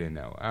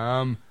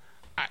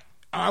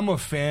 I'm a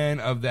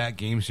fan of that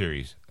game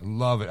series. I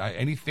love it.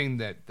 Anything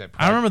that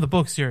I remember the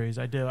book series.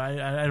 I do.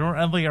 I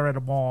don't think I read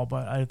them all,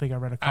 but I think I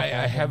read a couple.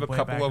 I have a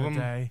couple of them,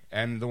 the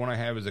and the one I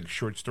have is like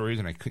short stories,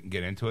 and I couldn't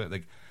get into it.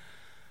 Like,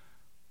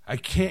 I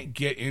can't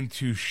get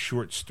into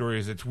short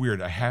stories. It's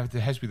weird. It has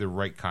to be the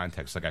right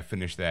context. Like, I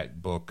finished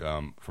that book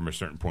from a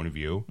certain point of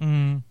view,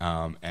 and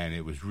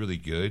it was really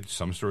good.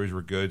 Some stories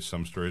were good.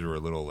 Some stories were a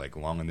little like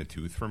long in the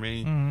tooth for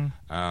me.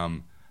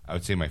 I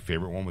would say my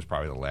favorite one was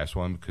probably the last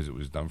one because it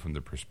was done from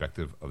the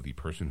perspective of the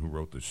person who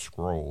wrote the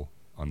scroll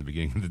on the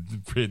beginning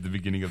of the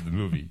beginning of the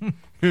movie.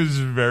 It was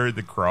very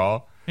the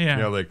crawl.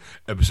 Yeah. Like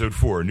episode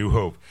 4, New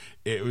Hope.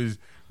 It was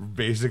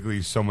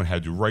basically someone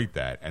had to write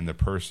that, and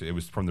it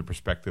was from the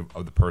perspective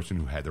of the person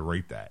who had to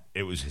write that.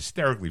 It was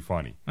hysterically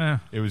funny.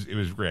 It was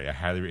great.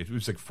 It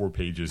was like 4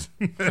 pages.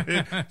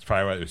 It's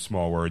probably why it was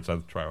small words.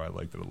 That's probably why I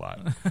liked it a lot.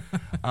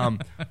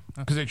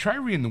 Because I tried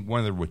reading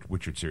one of the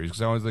Witcher series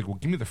because I was like, well,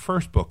 give me the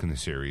first book in the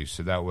series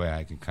so that way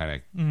I can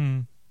kind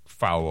of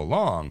follow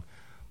along.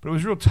 But it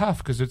was real tough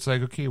because it's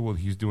like, okay, well,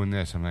 he's doing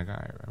this. I'm like,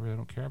 I really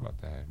don't care about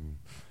that. And,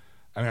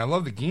 I mean, I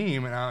love the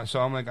game, and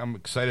so I'm like, I'm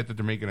excited that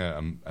they're making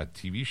a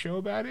TV show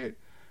about it.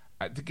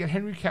 To get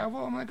Henry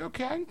Cavill, I'm like,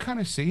 okay, I can kind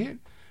of see it.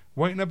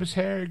 Whiten up his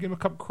hair, give him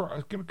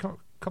a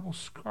couple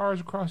scars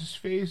across his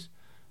face.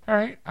 All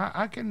right,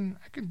 I can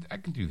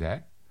do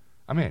that.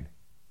 I'm in.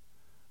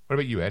 What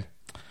about you, Ed?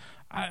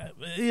 I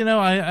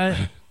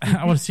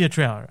want to see a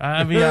trailer.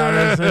 I'll be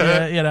honest.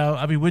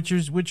 I mean,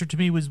 Witcher to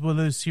me was one of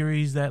those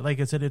series that, like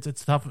I said,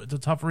 it's tough. It's a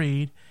tough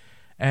read,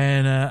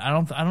 and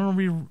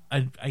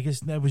I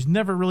guess I was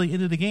never really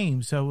into the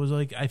game. So it was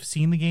like I've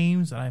seen the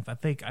games, and I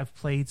think I've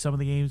played some of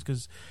the games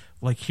because,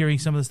 like, hearing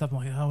some of the stuff, I'm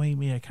like, oh wait,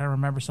 I kind of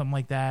remember something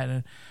like that,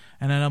 and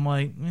then I'm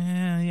like,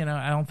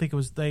 I don't think it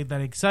was that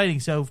exciting.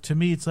 So to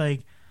me, it's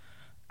like.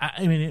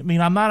 I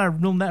mean, I'm not a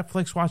real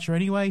Netflix watcher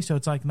anyway, so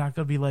it's like not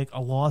going to be like a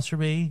loss for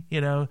me,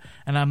 and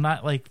I'm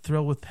not like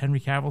thrilled with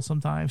Henry Cavill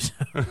sometimes.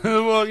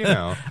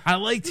 Well, I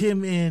liked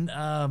him in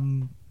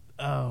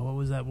what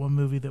was that one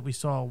movie that we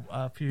saw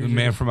a few years ago? The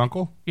Man from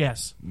U.N.C.L.E.?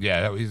 Yes.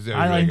 Yeah, that was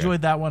I really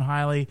enjoyed that one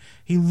highly.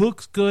 He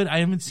looks good.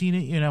 I haven't seen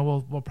it.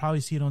 We'll probably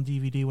see it on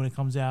DVD when it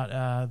comes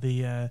out.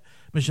 The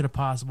Mission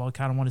Impossible. I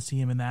kind of want to see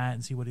him in that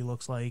and see what he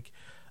looks like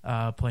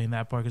playing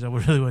that part because I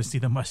would really want to see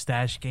the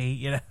mustache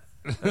gate.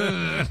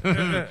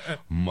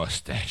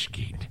 Mustache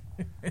gate.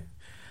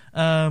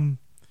 So I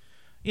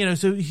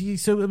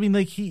mean,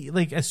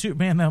 like as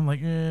Superman, I'm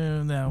like,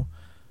 no.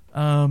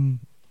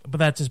 But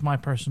that's just my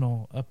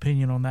personal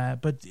opinion on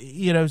that. But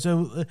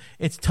so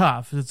it's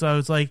tough. So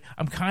it's like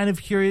I'm kind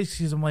of curious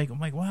because I'm like,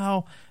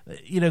 wow,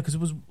 because it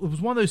was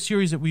one of those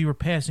series that we were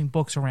passing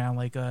books around.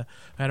 Like I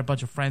had a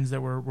bunch of friends that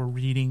were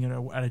reading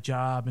at a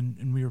job,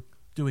 and we were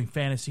doing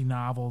fantasy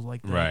novels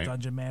like the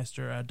Dungeon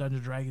Master, Dungeon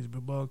Dragons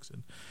books,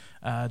 and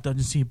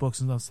Dungeon Scene books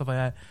and stuff like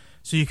that.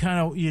 So you kind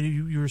of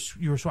you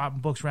were swapping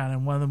books around,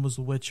 and one of them was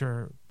the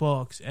Witcher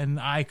books, and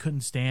I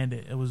couldn't stand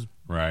it. It was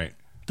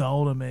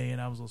dull to me,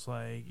 and I was just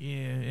like,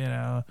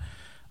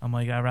 I'm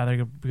like, I'd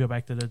rather go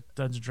back to the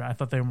Dungeon Dragons. I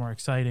thought they were more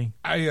exciting.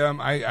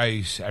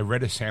 I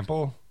read a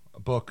sample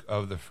book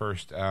of the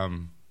first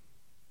the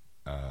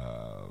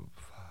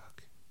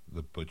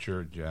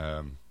Butcher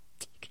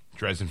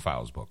Dresden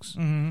Files books.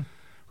 Mm-hmm.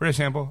 Read a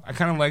sample. I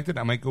kind of liked it.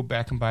 I might go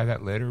back and buy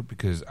that later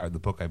because the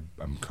book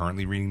I'm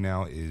currently reading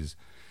now is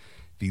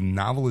the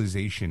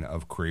novelization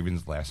of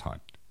Kraven's Last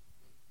Hunt.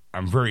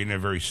 I'm in a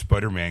very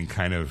Spider-Man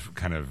kind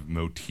of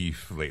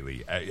motif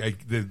lately. I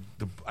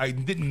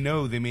didn't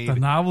know they made the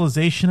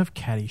novelization of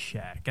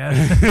Caddyshack.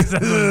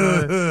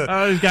 That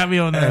always got me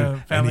on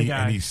the Family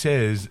Guy. And he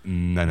says,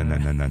 no.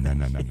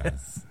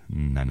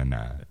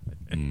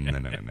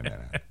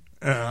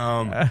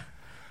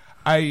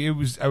 I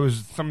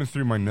was thumbing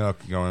through my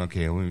Nook, going,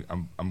 okay,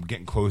 I'm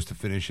getting close to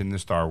finishing the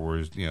Star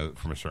Wars,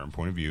 from a certain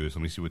point of view. So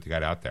let me see what they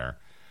got out there.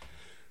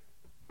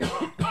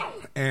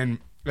 And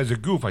as a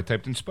goof, I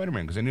typed in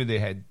Spider-Man because I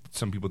knew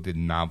some people did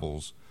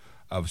novels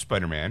of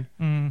Spider-Man.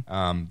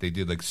 Mm. They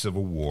did like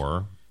Civil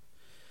War.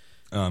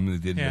 They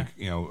did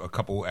a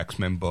couple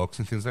X-Men books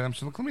and things like that.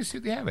 So let me see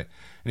if they have it.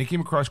 And I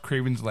came across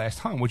Kraven's Last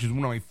Hunt, which is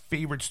one of my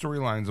favorite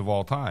storylines of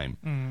all time.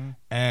 Mm.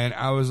 And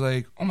I was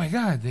like, oh my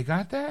God, they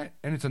got that?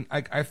 And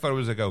I thought it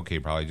was like, okay,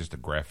 probably just a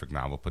graphic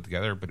novel put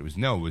together, but it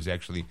was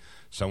actually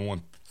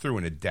someone through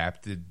and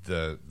adapted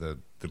the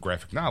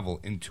graphic novel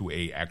into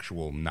a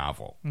actual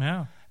novel.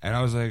 Yeah. And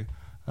I was like,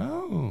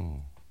 oh,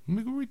 let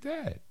me go read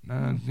that.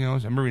 I'm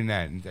reading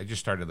that, and I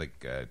just started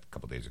like a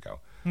couple days ago.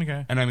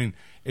 Okay. And I mean,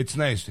 it's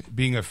nice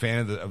being a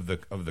fan of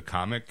the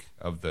comic,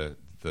 of the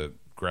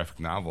graphic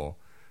novel.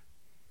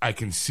 I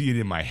can see it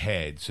in my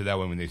head, so that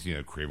way when they see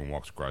Kraven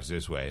walks across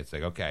this way, it's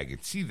like, okay, I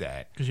can see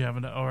that because you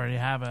already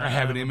have I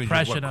have an image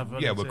impression of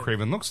what it.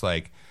 Kraven looks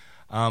like.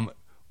 I'm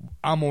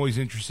always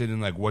interested in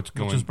like what's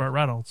going. Which is Burt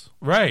Reynolds,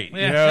 right?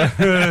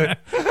 Yeah.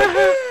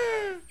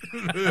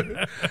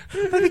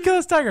 Let me kill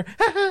this tiger.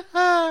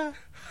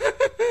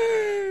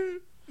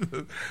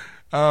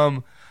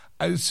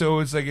 So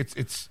it's like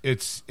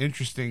it's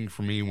interesting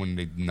for me when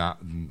they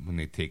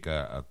take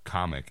a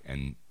comic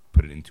and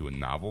put it into a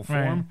novel form,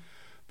 right.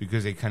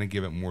 Because they kind of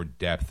give it more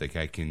depth.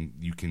 Like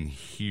you can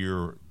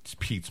hear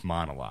Pete's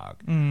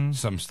monologue,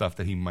 some stuff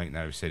that he might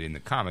not have said in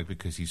the comic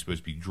because he's supposed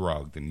to be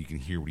drugged, and you can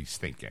hear what he's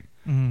thinking.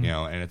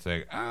 And it's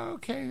like, oh,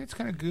 okay, that's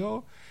kind of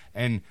cool.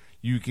 And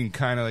you can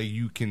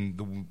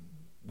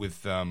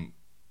with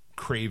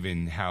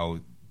Kraven, how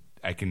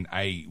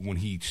when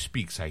he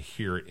speaks, I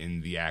hear it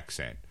in the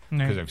accent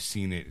because I've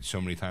seen it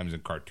so many times in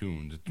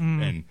cartoons,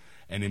 and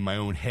in my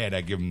own head, I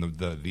give him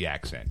the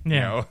accent.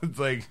 Yeah. It's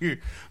like, we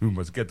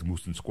must get the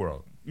moose and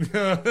squirrel. I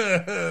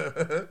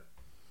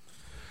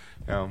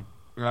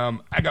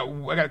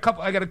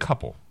got a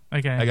couple.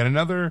 Okay. I got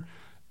another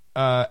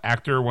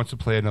actor wants to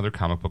play another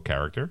comic book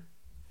character,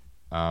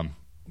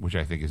 which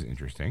I think is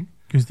interesting.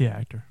 Who's the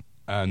actor?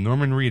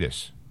 Norman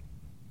Reedus.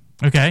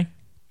 Okay.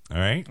 All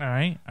right.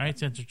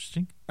 Sounds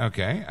interesting.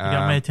 Okay. You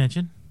got my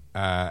attention.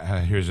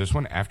 Here's this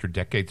one. After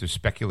decades of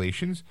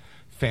speculations,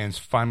 fans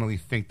finally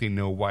think they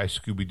know why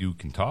Scooby-Doo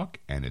can talk,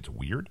 and it's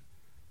weird.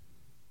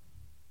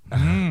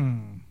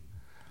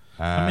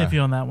 I'm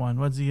iffy on that one.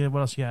 What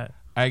else you got?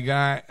 I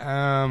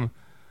got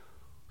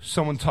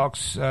someone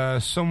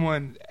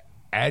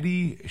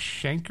Adi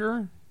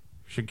Shankar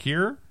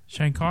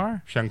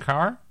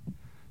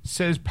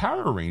says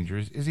Power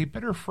Rangers is a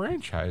better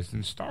franchise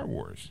than Star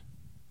Wars.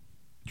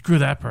 Screw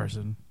that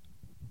person.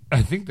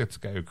 I think that's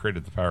the guy who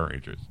created the Power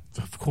Rangers.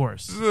 Of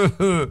course.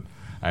 I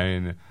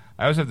mean,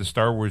 I also have the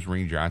Star Wars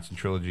Rian Johnson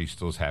trilogy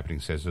still is happening,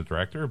 says the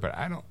director, but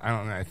I don't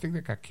know. I think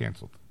that got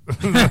canceled.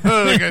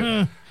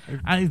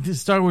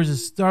 Star Wars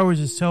is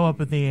so up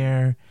in the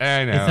air.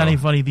 I know. It's not even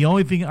funny. The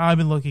only thing I've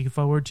been looking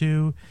forward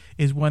to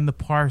is when the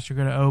parks are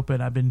going to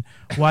open. I've been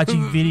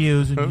watching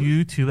videos on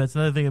YouTube. That's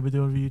another thing I've been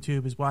doing on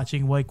YouTube is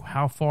watching like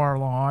how far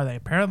along are they.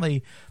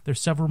 Apparently, they're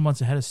several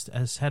months ahead of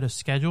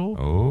schedule.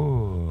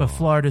 Oh, but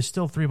Florida's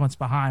still 3 months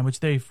behind, which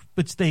they've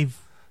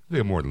they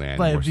have more land,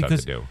 more stuff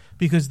to do.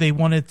 Because they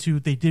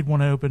did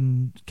want to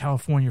open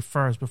California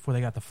first before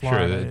they got to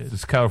Florida. Sure,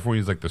 this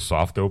California's like the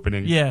soft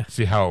opening. Yeah.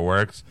 See how it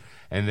works.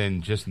 And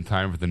then just in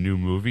time for the new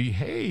movie,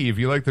 hey, if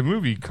you like the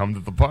movie, come to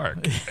the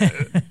park.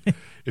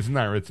 It's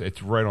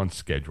right on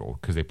schedule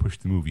because they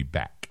pushed the movie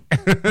back.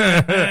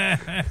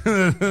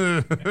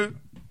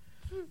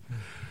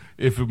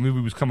 If a movie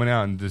was coming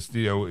out and just,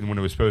 when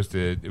it was supposed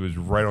to, it was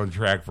right on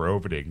track for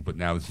opening. But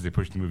now since they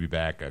pushed the movie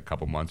back a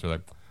couple months, they're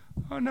like,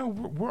 oh no,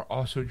 we're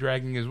also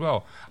dragging as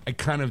well. I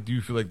kind of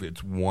do feel like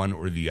it's one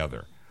or the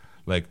other.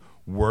 Like,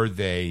 were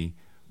they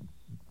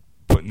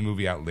putting the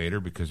movie out later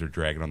because they're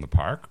dragging on the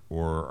park,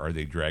 or are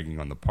they dragging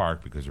on the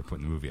park because they're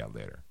putting the movie out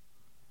later?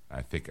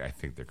 I think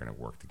they're going to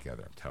work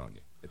together. I'm telling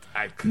you.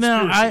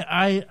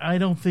 I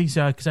don't think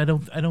so because I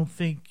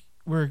think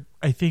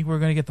I think we're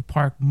going to get the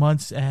park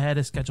months ahead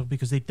of schedule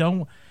because they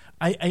don't.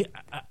 There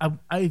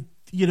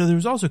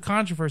was also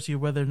controversy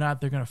of whether or not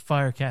they're going to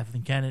fire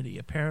Kathleen Kennedy.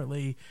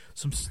 Apparently,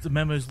 the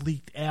memos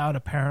leaked out.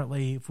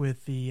 Apparently,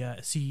 with the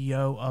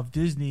CEO of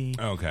Disney,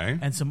 okay,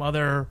 and some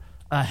other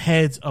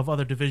heads of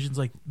other divisions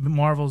like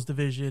Marvel's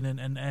division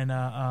and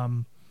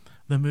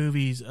the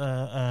movies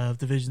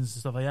divisions and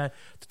stuff like that,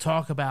 to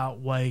talk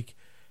about like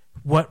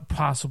what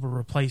possible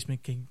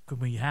replacement can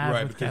we have?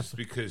 Right, with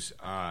because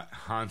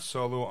Han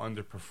Solo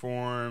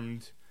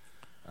underperformed.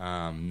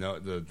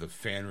 The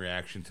fan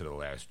reaction to The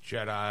Last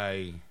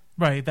Jedi.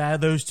 Right,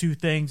 those two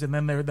things, and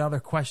then they're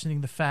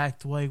questioning the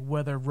fact like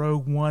whether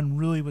Rogue One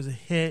really was a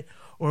hit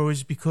or it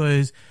was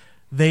because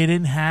they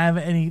didn't have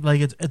any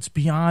it's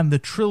beyond the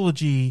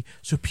trilogy,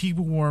 so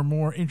people were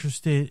more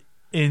interested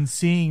in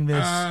seeing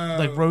this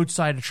like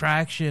roadside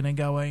attraction and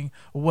going,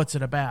 well, what's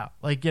it about?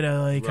 Right.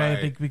 I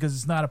think because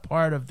it's not a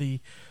part of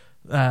the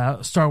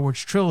Star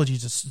Wars trilogy,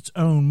 it's its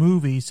own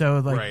movie.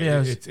 So right.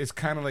 It's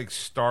kind of like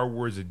Star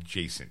Wars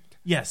adjacent.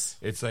 Yes.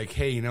 It's like,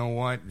 hey, you know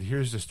what?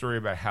 Here's the story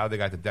about how they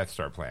got the Death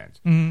Star plans.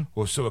 Mm-hmm.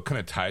 Well, so it kind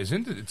of ties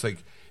into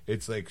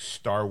it's like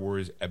Star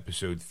Wars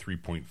Episode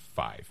 3.5.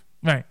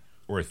 Right.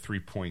 Or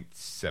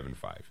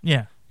 3.75.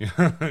 Yeah.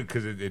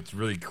 Because it's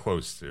really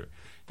close to,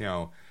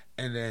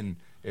 and then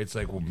it's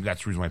like, well,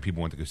 that's the reason why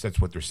people went to go. That's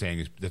what they're saying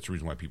is that's the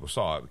reason why people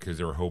saw it, because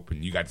they were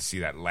hoping you got to see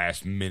that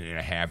last minute and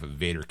a half of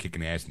Vader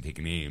kicking ass and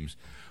taking names.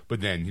 But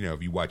then,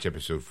 if you watch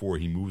Episode 4,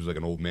 he moves like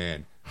an old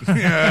man.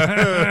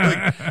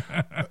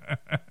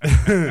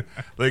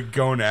 like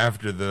going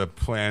after the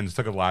plans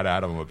took a lot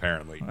out of him,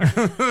 apparently.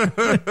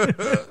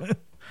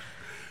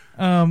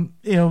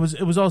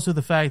 It was also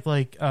the fact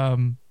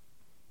the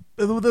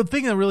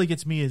thing that really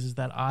gets me is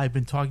that I've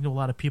been talking to a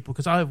lot of people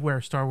because I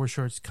wear Star Wars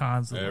shirts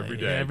constantly. Every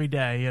day.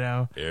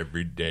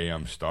 Every day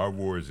I'm Star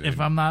Wars. If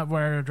I'm not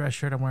wearing a dress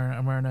shirt, I'm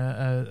wearing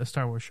a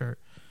Star Wars shirt.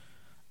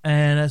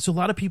 And so a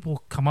lot of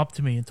people come up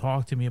to me and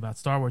talk to me about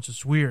Star Wars.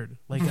 It's weird.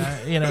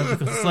 Because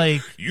it's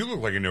like... You look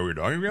like you know what you're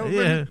talking about.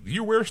 Yeah.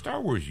 You wear Star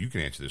Wars. You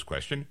can answer this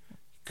question.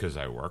 Because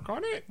I work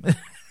on it?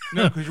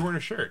 No, because you're wearing a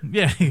shirt.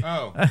 Yeah.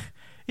 Oh.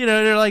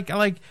 They're like,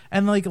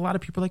 and like a lot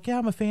of people are like, yeah,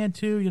 I'm a fan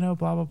too, blah,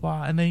 blah,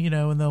 blah. And then,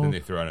 and they'll... Then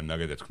they throw out a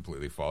nugget that's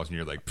completely false, and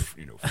you're like,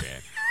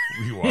 fan.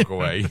 You walk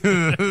away.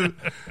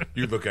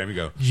 You look at him and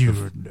go...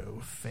 You're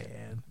no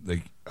fan.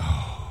 Like,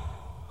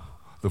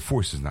 the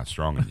Force is not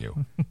strong in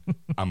you.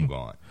 I'm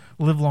gone.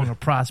 Live long and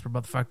prosper,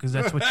 motherfuckers.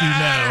 That's what you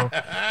know.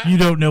 You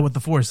don't know what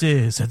the Force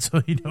is. That's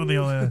what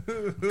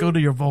go to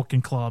your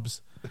Vulcan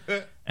clubs.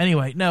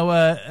 Anyway,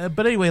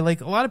 but anyway,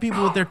 like a lot of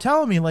people, what they're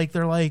telling me, like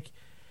they're like,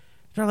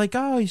 oh, they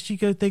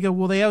go,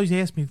 well, they always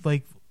ask me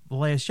like The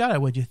Last Jedi,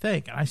 what'd you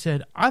think? And I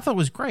said, I thought it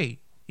was great,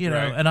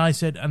 right. And I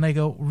said, and they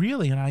go,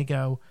 really? And I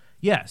go,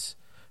 yes.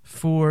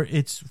 For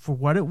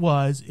what it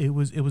was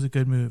a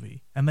good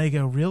movie. And they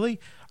go,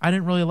 really? I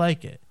didn't really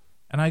like it.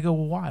 And I go,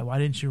 well, why? Why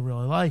didn't you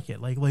really like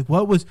it? Like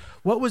what was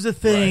the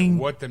thing?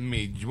 Right.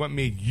 What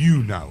made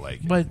you not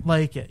like it? But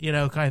like it, kind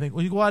of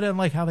thing. Well, I didn't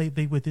like how they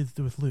did with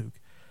Luke.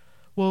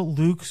 Well,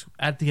 Luke's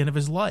at the end of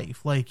his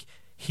life. Like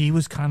he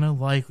was kind of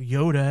like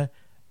Yoda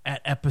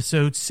at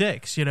Episode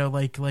 6.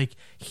 Like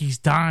he's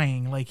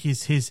dying. Like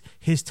his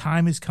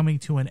time is coming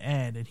to an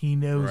end, and he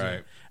knows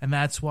it. And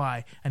that's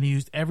why. And he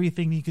used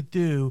everything he could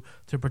do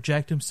to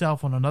project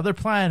himself on another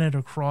planet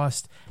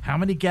across how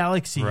many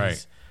galaxies.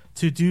 Right.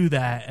 to do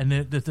that, and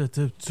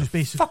to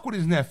basically fuck with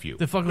his nephew.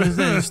 The fuck was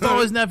he stole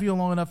his nephew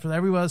long enough for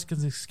everyone else to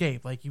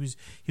escape. Like he was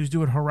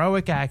doing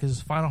heroic act as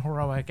his final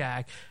heroic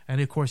act,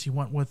 and of course he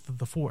went with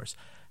the Force.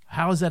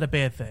 How is that a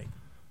bad thing?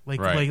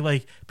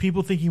 Like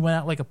people think he went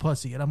out like a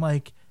pussy, and I'm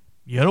like,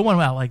 Yoda went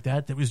out like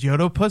that. Was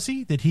Yoda a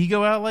pussy? Did he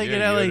go out like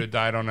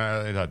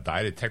Yoda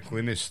died technically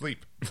in his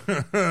sleep.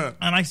 And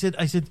I said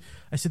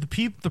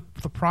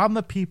the problem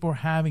that people are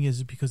having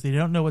is because they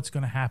don't know what's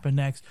going to happen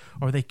next,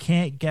 or they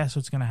can't guess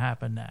what's going to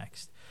happen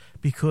next,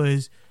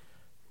 because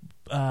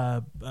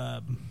Mark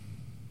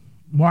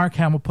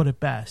Hamill put it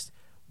best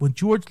when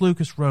George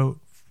Lucas wrote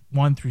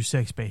 1 through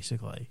 6,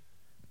 basically.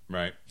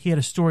 Right. He had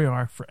a story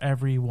arc for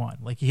every one.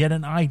 Like he had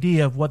an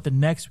idea of what the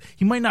next.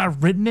 He might not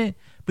have written it,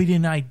 but he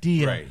had an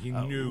idea. Right. He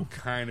knew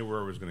kind of where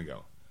it was going to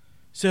go.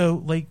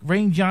 So, like,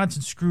 Rain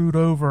Johnson screwed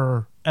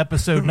over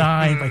Episode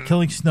 9 by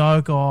killing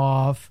Snoke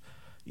off.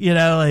 You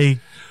know, like.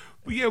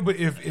 But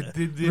if it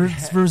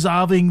did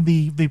resolving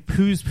the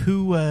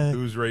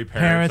who's Rey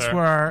parents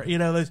were, you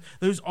know,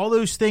 those all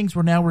those things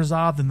were now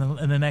resolved in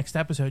the next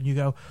episode. And you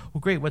go,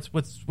 well, great. What's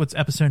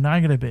Episode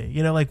 9 going to be?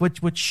 You know, like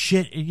what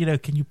shit, you know,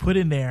 can you put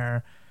in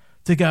there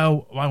to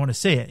go, well, I want to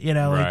see it, you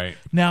know, like right.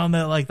 Now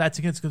like that's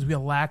going to be a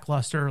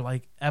lackluster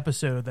like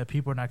episode that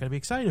people are not going to be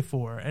excited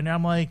for. And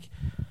I'm like,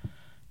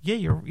 yeah,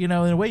 you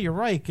know, in a way you're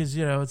right, because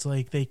you know it's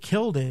like they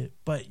killed it,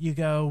 but you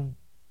go,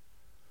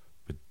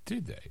 but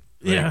did they?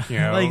 Yeah, you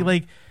know,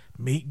 like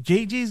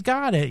JJ's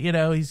got it. You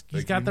know, he's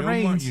got the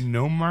reins. You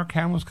know, Mark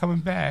Hamill's coming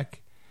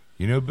back.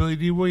 You know, Billy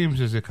D.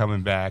 Williams is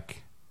coming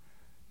back.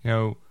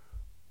 You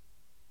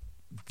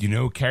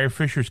know, Carrie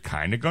Fisher's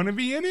kind of going to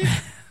be in it.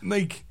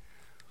 Like.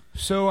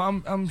 So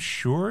I'm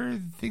sure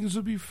things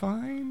will be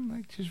fine.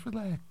 Like, just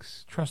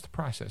relax, trust the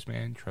process,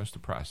 man. Trust the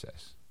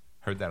process.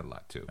 Heard that a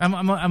lot too. And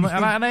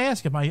I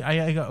asked him,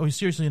 I go,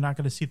 seriously, you're not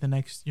going to see the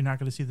next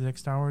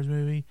Star Wars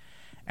movie?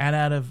 And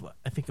out of,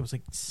 I think it was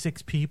like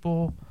 6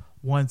 people,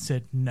 one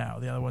said no.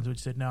 The other ones would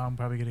said no. I'm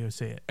probably going to go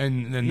see it.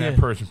 And then that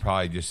person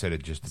probably just said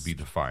it just to be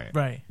defiant,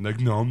 right? Like,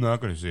 no, I'm not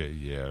going to see it.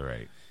 Yeah,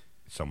 right.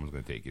 Someone's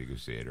going to take you to go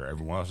see it, or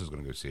everyone else is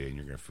going to go see it, and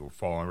you're going to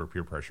fall under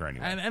peer pressure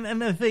anyway.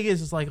 And the thing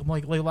is, it's like, I'm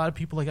like a lot of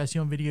people, like I see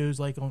on videos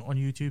like on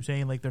YouTube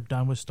saying like they're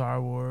done with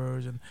Star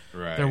Wars and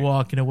they're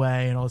walking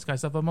away and all this kind of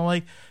stuff. I'm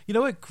like, you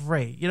know what?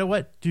 Great. You know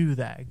what? Do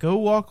that. Go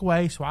walk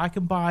away so I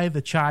can buy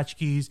the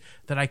tchotchkes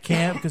that I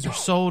can't because they're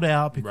sold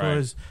out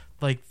because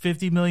like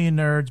 50 million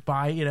nerds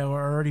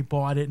already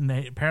bought it, and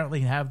they apparently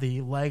have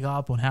the leg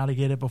up on how to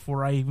get it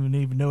before I even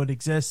know it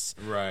exists.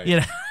 Right. You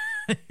know.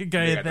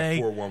 The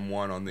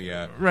 411 on the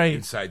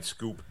inside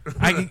scoop.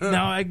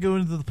 I go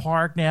into the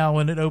park now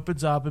when it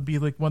opens up and be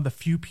like one of the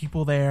few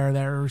people there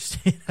that are,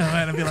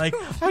 and I'll be like,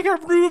 I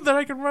got room that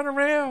I can run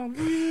around.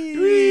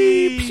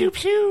 Pew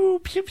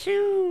pew pew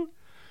pew.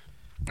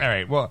 All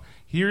right. Well,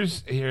 here,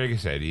 like I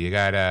said, you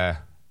got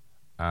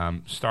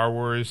Star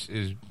Wars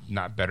is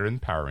not better than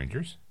Power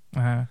Rangers.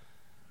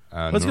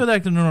 Let's go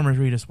back to the Norman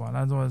Reedus one.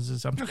 I'm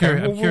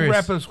curious. We'll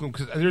wrap up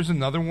because there's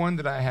another one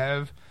that I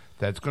have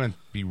that's going to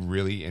be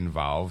really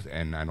involved,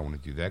 and I don't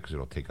want to do that because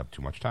it'll take up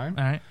too much time.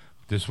 All right.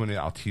 This one,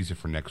 I'll tease it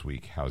for next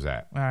week. How's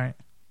that? All right.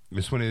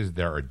 This one is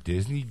there are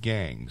Disney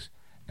gangs,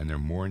 and they're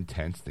more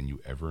intense than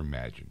you ever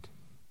imagined.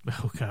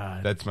 Oh,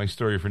 God. That's my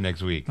story for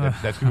next week.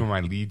 That's going to be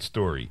my lead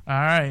story. All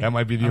right. That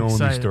might be the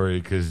only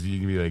story because you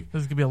can be like...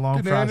 This is going to be a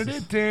long process.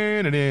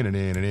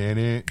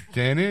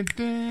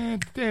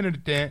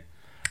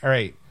 All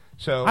right.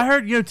 So I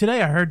heard,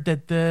 today I heard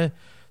that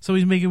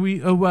somebody's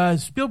making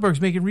Spielberg's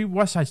making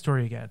West Side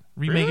Story again.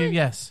 Remaking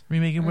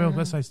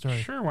West Side Story.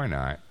 Sure, why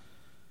not?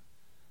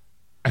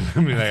 I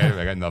mean,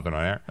 I got nothing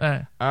on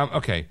there.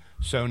 Okay,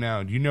 so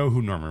now do you know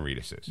who Norman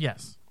Reedus is?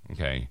 Yes.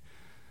 Okay.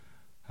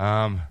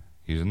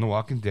 He's in The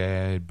Walking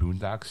Dead,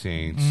 Boondock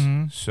Saints.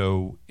 Mm-hmm.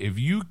 So if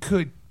you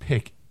could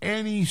pick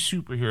any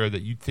superhero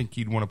that you think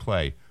you'd want to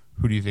play,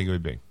 who do you think it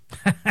would be?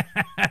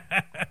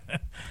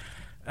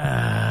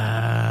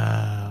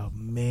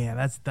 Man,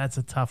 that's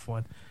a tough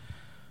one.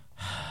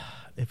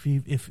 If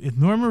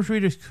Norman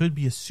Reedus could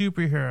be a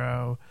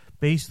superhero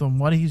based on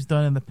what he's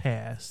done in the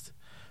past,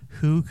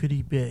 who could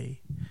he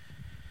be?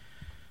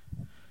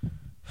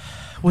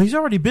 Well, he's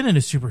already been in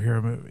a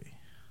superhero movie.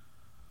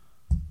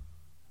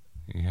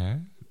 Yeah,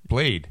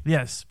 Blade.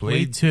 Yes,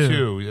 Blade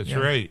 2. That's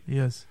right.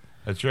 Yes,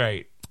 that's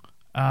right.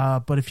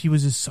 But if he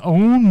was his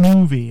own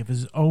movie,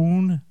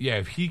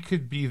 if he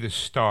could be the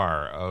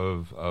star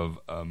of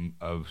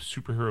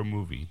superhero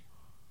movie.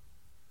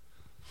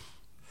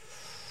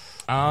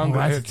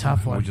 That's a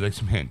tough one. Would you like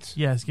some hints?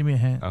 Yes, give me a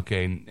hint.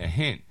 Okay, a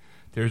hint.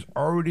 There's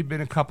already been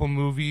a couple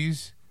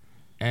movies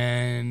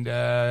and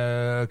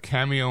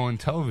cameo on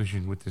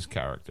television with this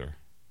character.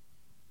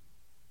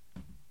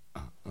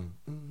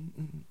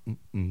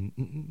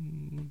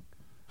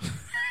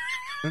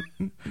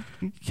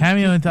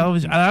 Cameo in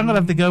television. I'm gonna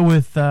have to go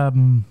with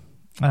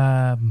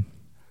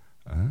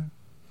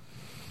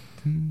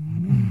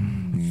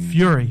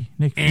Fury.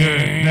 Nick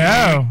Fury.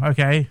 No,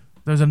 okay.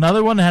 There's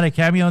another one that had a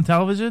cameo on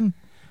television.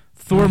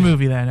 Thor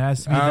movie then it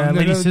has to be that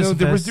Lady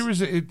Sisyphus. There was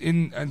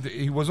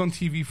he was on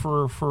TV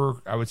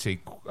for I would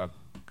say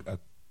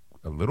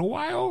a little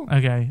while.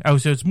 Okay. Oh,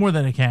 so it's more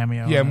than a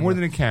cameo. Yeah, more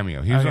than a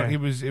cameo. He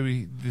was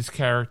this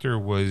character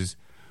was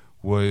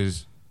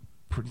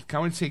I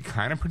would say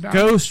kind of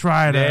predominant. Ghost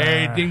Rider.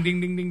 Hey, ding ding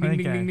ding ding ding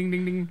ding ding ding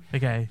ding ding.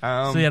 Okay.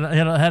 So he had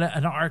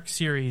an arc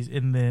series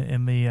in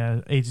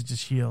the Agents of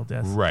S.H.I.E.L.D.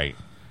 Yes. Right.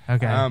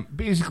 Okay.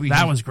 Basically,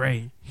 that was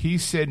great. He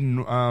said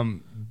it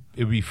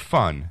would be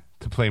fun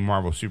to play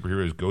Marvel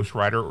superheroes Ghost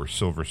Rider or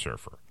Silver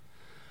Surfer.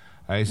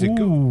 I said,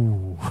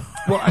 ooh.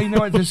 Well, you know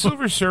what? The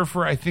Silver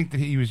Surfer, I think that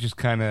he was just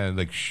kind of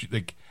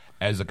like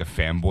as like a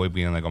fanboy,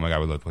 being like, "Oh my god, I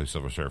would love to play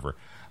Silver Surfer."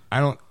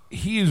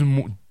 He is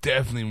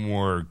definitely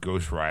more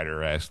Ghost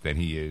Rider-esque than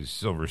he is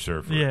Silver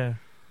Surfer. Yeah.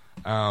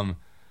 I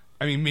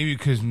mean, maybe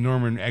because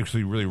Norman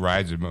actually really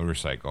rides a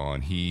motorcycle,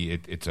 and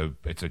it's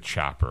a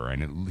chopper,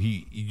 and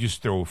you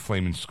just throw a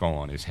flaming skull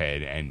on his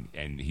head,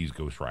 and he's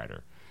Ghost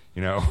Rider.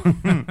 You know.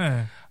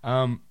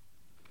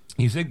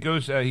 He said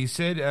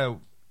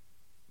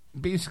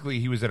basically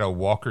he was at a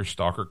Walker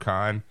Stalker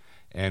Con,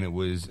 and it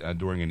was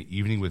during an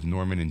evening with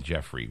Norman and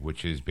Jeffrey,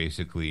 which is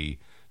basically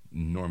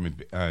Norman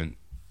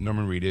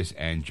Reedus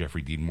and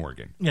Jeffrey Dean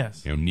Morgan.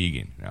 Yes. You know,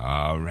 Negan.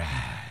 All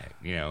right.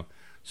 You know,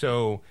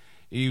 so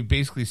he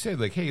basically said,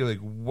 like, hey, like,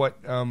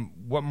 what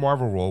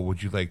Marvel role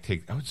would you like to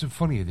take? Oh, it's so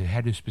funny. It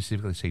had to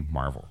specifically say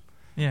Marvel.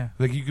 Yeah.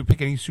 Like, you could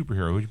pick any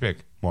superhero. Who'd you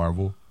pick?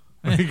 Marvel.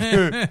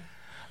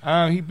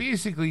 He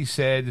basically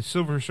said the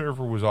Silver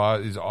Surfer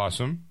is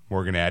awesome.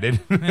 Morgan added.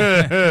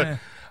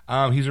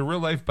 He's a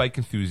real-life bike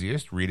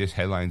enthusiast. Reedus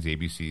headlines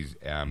ABC's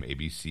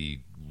ABC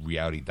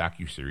reality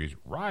docuseries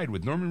Ride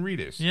with Norman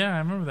Reedus. Yeah, I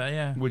remember that,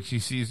 yeah. Which he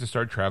sees to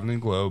start traveling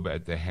the globe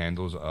at the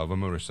handles of a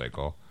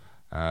motorcycle.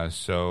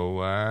 So,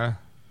 what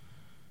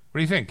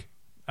do you think?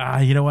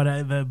 You know what?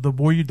 The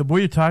more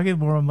you're talking, the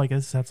more I'm like,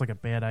 this sounds like a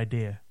bad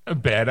idea. A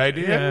bad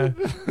idea?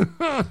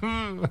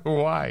 Yeah.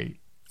 Why?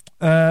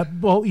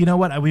 Well, you know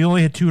what? We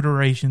only had 2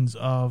 iterations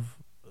of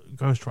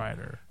Ghost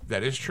Rider.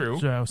 That is true.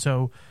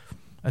 So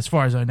as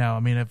far as I know, I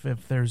mean,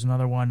 if there's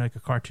another one, like a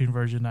cartoon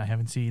version I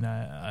haven't seen,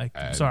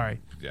 I'm sorry.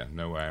 Yeah,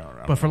 no, I don't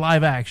know. But for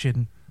live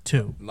action,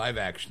 2. Live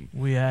action.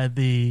 We had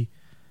the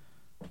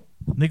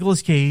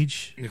Nicolas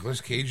Cage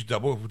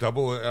double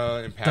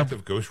impact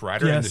of Ghost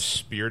Rider, yes. And the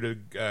Spirit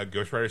of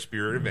Ghost Rider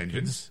Spirit of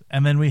Vengeance.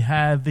 And then we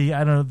had the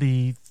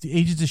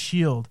Agents of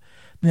S.H.I.E.L.D.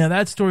 Now,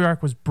 that story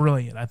arc was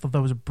brilliant. I thought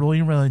that was a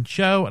brilliant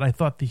show, and I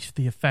thought the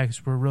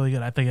effects were really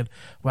good. I think,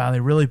 wow, they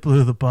really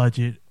blew the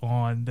budget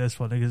on this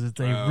one because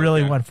they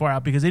really went far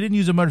out because they didn't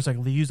use a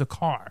motorcycle. They used a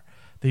car.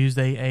 They used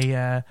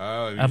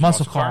a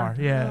muscle car.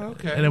 Yeah. Oh,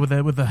 okay. And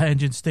with the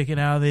engine sticking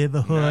out of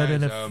the hood.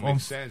 Nice. And it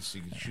makes sense.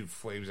 You can shoot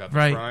flames out the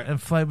right, front.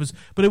 and flame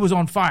but it was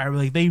on fire.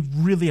 Like, they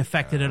really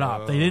affected it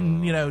up. They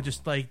didn't,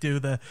 just like do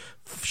the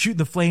shoot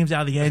the flames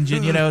out of the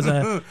engine,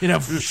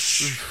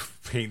 as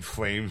paint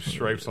flame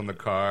stripes on the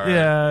car.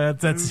 Yeah,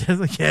 that's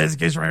it's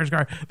Ghost Rider's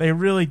car. They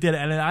really did it,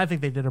 and I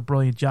think they did a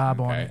brilliant job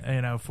on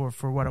it.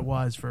 For what it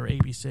was for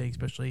ABC,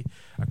 especially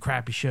a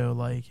crappy show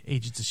like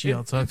Agents of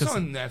S.H.I.E.L.D. It's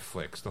on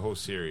Netflix, the whole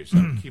series. So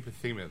I keep a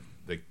theme of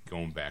like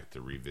going back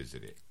to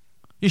revisit it.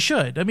 You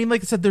should. I mean,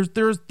 like I said,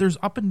 there's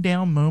up and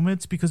down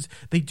moments because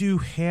they do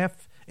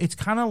half. It's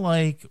kind of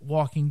like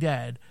Walking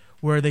Dead,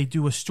 where they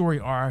do a story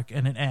arc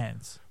and it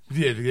ends.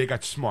 Yeah, they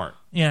got smart.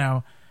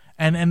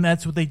 And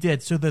that's what they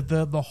did. So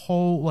the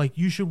whole, like,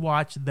 you should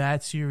watch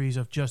that series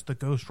of just the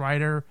Ghost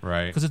Rider.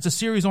 Right. Because it's a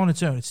series on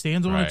its own. It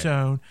stands on its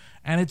own.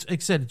 And it's, like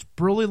I said, it's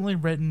brilliantly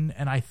written.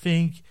 And I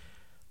think,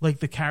 like,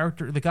 the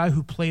guy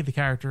who played the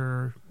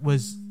character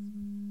was...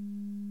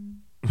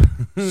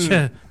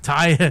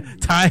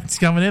 Tide's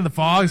coming in. The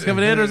fog's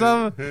coming in or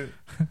something.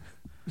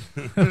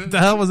 What the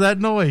hell was that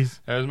noise?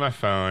 That was my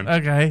phone.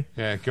 Okay.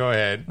 Yeah, go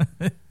ahead.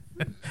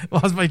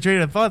 Lost my train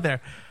of thought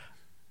there.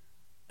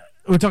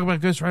 We're talking about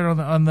Ghost Rider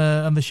on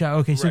the show.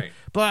 Okay, so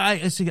but I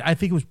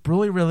think it was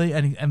really,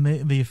 and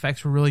the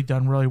effects were really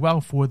done really well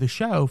for the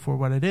show for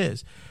what it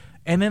is.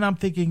 And then I'm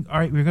thinking, all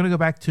right, we're going to go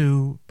back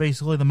to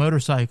basically the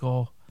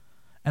motorcycle,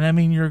 and I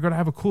mean, you're going to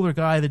have a cooler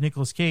guy than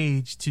Nicolas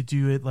Cage to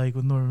do it like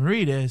with Norman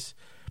Reedus,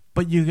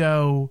 but you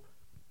go,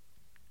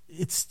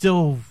 it's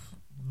still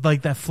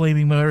like that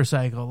flaming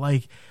motorcycle,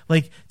 like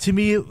to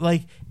me,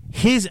 like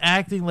his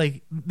acting,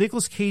 like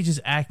Nicolas Cage's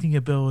acting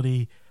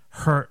ability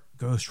hurt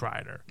Ghost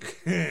Rider.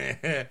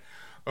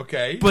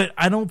 Okay. But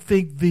I don't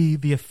think the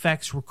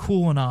effects were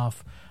cool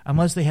enough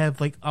unless they have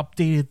like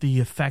updated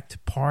the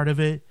effect part of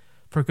it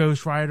for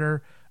Ghost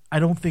Rider. I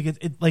don't think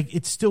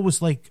it still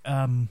was like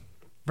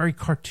very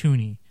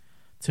cartoony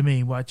to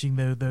me watching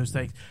those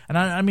things. And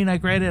I mean, I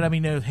granted, I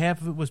mean,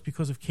 half of it was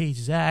because of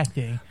Cage's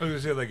acting. I was going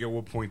to say, like, at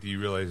what point do you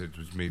realize it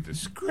was made the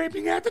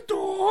scraping at the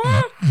door?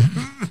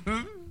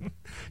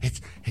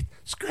 it's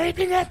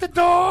scraping at the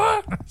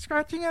door.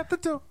 Scratching at the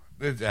door.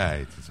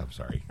 I'm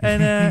sorry.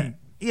 And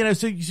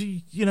so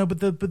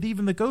but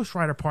even the Ghost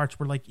Rider parts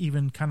were like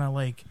even kind of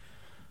like,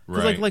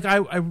 right. Like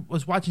I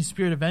was watching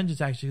Spirit of Vengeance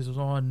actually because it was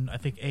on I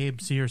think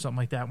AMC or something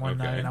like that one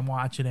night, and I'm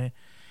watching it,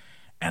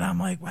 and I'm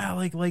like, wow,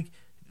 like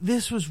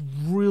this was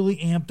really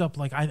amped up.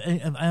 Like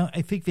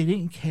I think they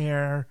didn't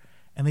care,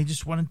 and they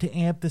just wanted to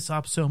amp this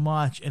up so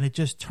much, and it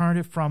just turned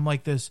it from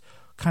like this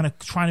kind of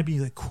trying to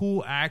be a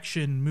cool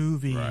action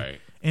movie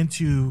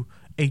into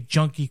a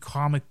junky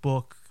comic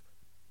book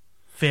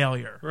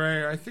failure.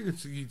 Right. I think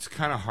it's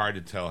kind of hard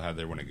to tell how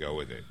they want to go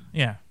with it.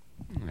 Yeah.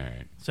 All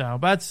right. So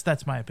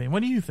that's my opinion.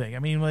 What do you think? I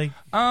mean, like,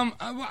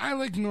 I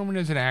like Norman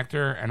as an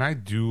actor, and I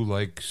do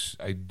like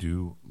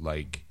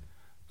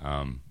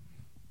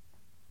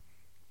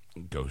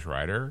Ghost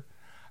Rider.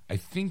 I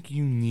think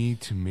you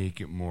need to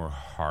make it more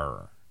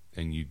horror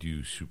than you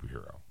do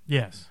superhero.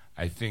 Yes.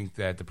 I think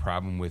that the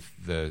problem with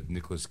the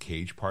Nicolas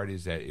Cage part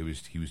is that he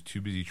was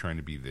too busy trying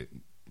to be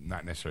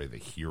not necessarily the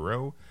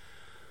hero,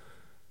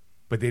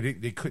 but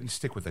they couldn't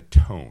stick with a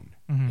tone.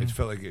 Mm-hmm. It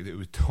felt like it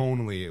was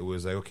tonally. It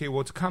was like, okay,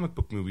 well, it's a comic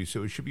book movie,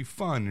 so it should be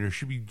fun and there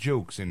should be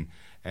jokes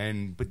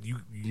but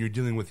you're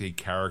dealing with a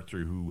character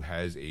who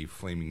has a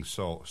flaming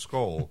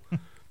skull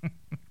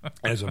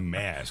as a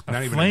mask,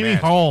 not even flaming a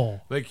mask.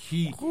 Hole. Like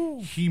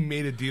he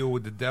made a deal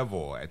with the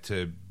devil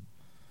to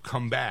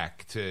come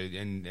back to,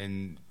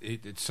 and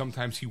it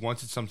sometimes he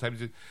wants it, sometimes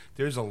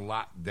there's a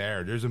lot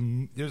there. There's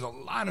a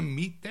lot of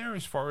meat there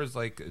as far as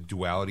like a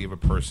duality of a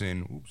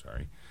person. Oops,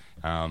 sorry.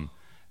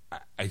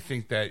 I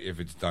think that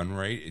if it's done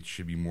right, it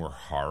should be more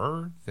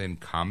horror than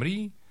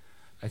comedy.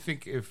 I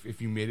think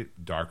if you made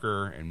it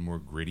darker and more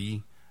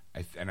gritty,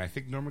 I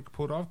think Norman could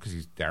pull it off because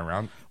he's down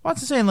around. Well,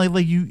 that's the saying.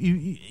 Like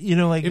you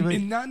know, like,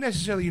 and not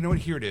necessarily. You know what?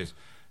 Here it is.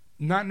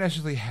 Not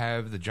necessarily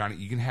have the Johnny.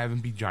 You can have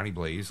him be Johnny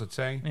Blaze, let's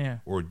say, yeah,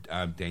 or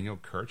Daniel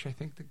Kirch. I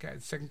think the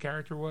second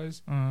character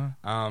was.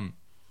 Uh-huh.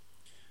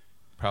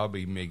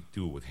 Probably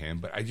do it with him,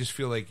 but I just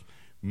feel like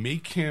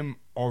make him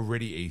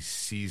already a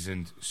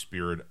seasoned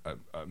spirit.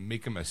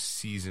 Make him a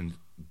seasoned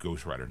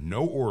Ghost Rider.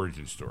 No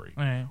origin story,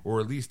 right.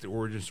 Or at least the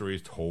origin story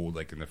is told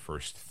like in the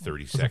first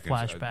 30 seconds,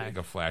 like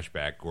a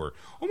flashback, or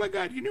oh my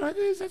god, you know how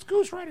this? That's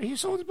Ghost Rider. He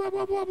sold blah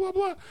blah blah blah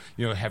blah.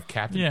 You know, have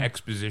Captain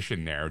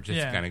Exposition there, just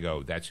to kind of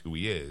go, that's who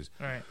he is.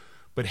 Right.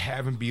 But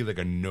have him be like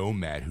a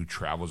nomad who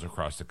travels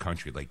across the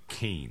country, like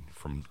Kane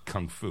from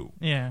Kung Fu.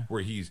 Yeah,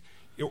 where he's.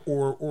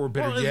 Or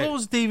better yet, as long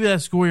as David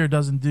S. Goyer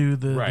doesn't do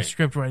the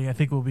script writing, I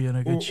think we'll be in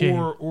a good shape.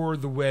 Or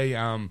the way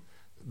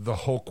the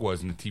Hulk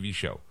was in the TV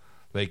show,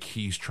 like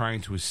he's trying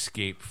to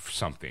escape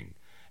something,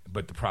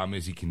 but the problem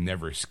is he can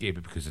never escape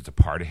it because it's a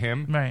part of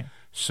him. Right.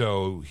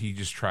 So he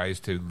just tries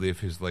to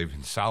live his life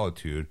in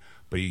solitude,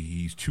 but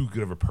he's too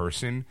good of a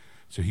person,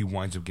 so he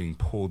winds up getting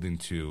pulled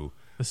into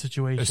a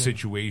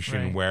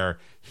situation where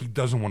he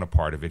doesn't want a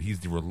part of it. He's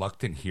the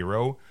reluctant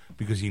hero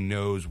because he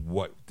knows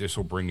what this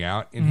will bring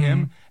out in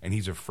him, and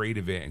he's afraid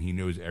of it, and he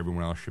knows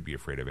everyone else should be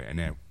afraid of it. And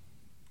then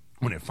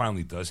when it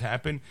finally does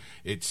happen,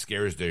 it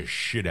scares the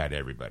shit out of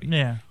everybody.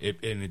 Yeah,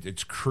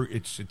 it's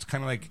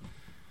kind of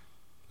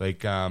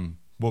like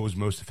what was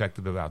most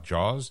effective about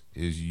Jaws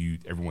is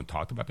everyone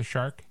talked about the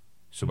shark,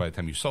 so by the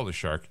time you saw the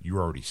shark, you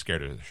were already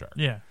scared of the shark.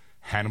 Yeah,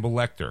 Hannibal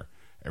Lecter.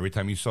 Every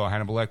time you saw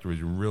Hannibal Lecter, it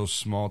was real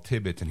small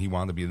tidbits, and he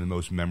wanted to be the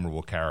most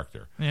memorable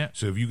character. Yeah.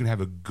 So if you can have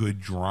a good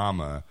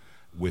drama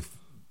with,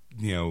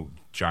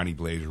 Johnny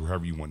Blaze or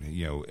whoever you want,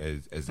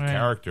 as a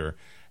character,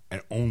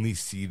 and only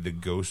see the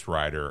Ghost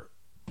Rider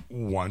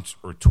once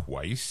or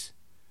twice,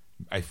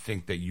 I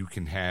think that you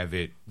can have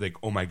it like,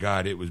 oh my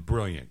god, it was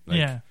brilliant.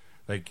 I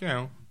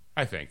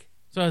think.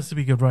 So it has to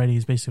be good writing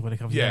is basically what it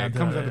comes down to. Yeah, it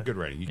comes down to good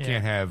writing. You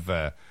can't have,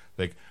 and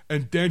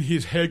then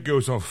his head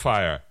goes on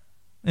fire.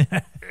 All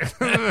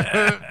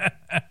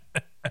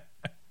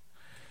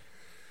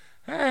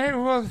right,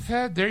 well,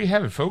 there you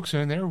have it, folks.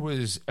 And there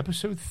was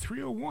episode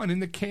 301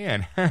 in the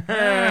can. Let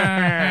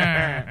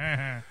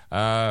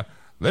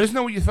us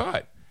know what you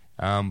thought.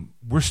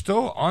 We're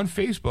still on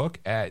Facebook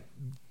at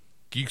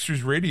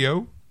Geeksters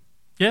Radio.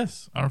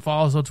 Yes, or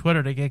follow us on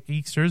Twitter to get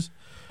Geeksters.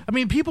 I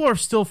mean, people are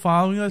still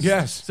following us.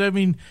 Yes. So, I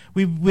mean,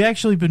 we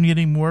actually been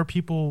getting more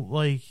people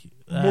like...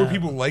 more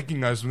people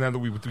liking us now that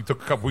we took a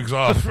couple weeks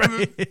off.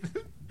 Right.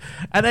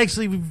 And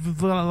actually, we've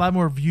got a lot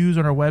more views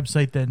on our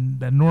website than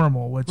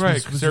normal.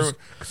 Because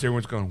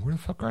everyone's going, where the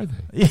fuck are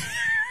they?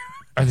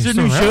 Are they Is there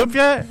a new show up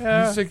yet?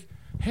 It's like,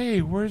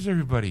 hey, where's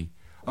everybody?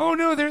 Oh,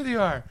 no, there they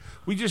are.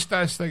 We just,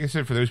 like I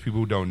said, for those people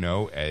who don't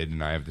know, Ed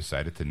and I have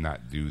decided to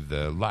not do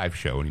the live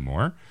show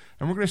anymore.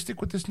 And we're going to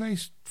stick with this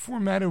nice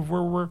format of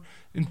where we're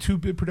in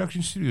 2-bit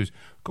production studios,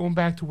 going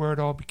back to where it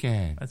all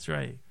began. That's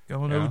right.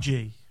 Going OG.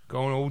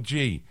 Going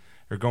OG.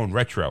 Or going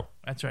retro.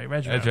 That's right,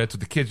 retro. That's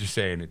what the kids are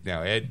saying it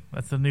now, Ed.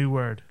 That's the new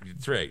word.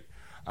 That's right.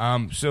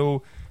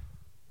 So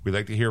we'd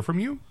like to hear from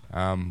you.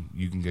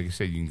 You can, like I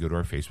said, you can go to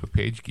our Facebook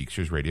page,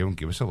 Geeksters Radio, and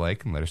give us a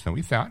like and let us know what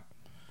you thought.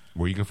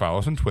 Or you can follow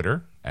us on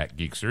Twitter at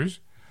Geeksters.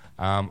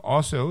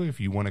 Also, if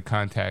you want to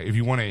I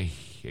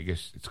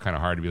guess it's kind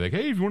of hard to be like,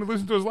 hey, if you want to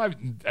listen to us live,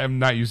 I'm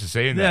not used to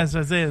saying that. Yeah, that's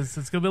what I say.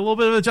 It's going to be a little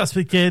bit of an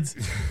adjustment, kids.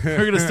 We're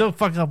going to still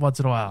fuck up once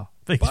in a while.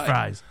 Thanks,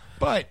 fries.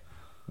 But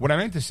What I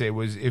meant to say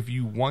was, if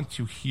you want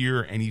to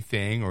hear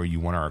anything or you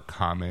want our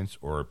comments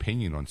or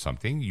opinion on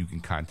something, you can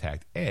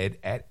contact Ed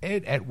at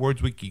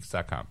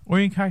wordswithgeeks.com.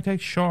 Or you can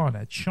contact Sean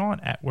at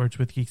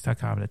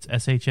wordswithgeeks.com. That's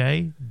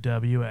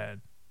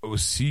SHAWN. We'll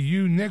see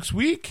you next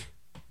week.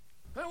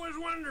 That was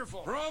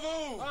wonderful.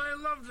 Bravo! I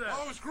loved that.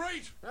 Oh, it was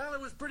great. Well, it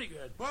was pretty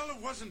good. Well,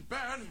 it wasn't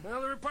bad.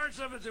 Well, there were parts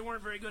of it that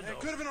weren't very good, though. It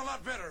could have been a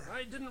lot better.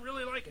 I didn't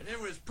really like it. It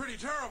was pretty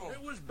terrible.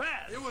 It was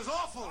bad. It was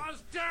awful. It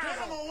was terrible.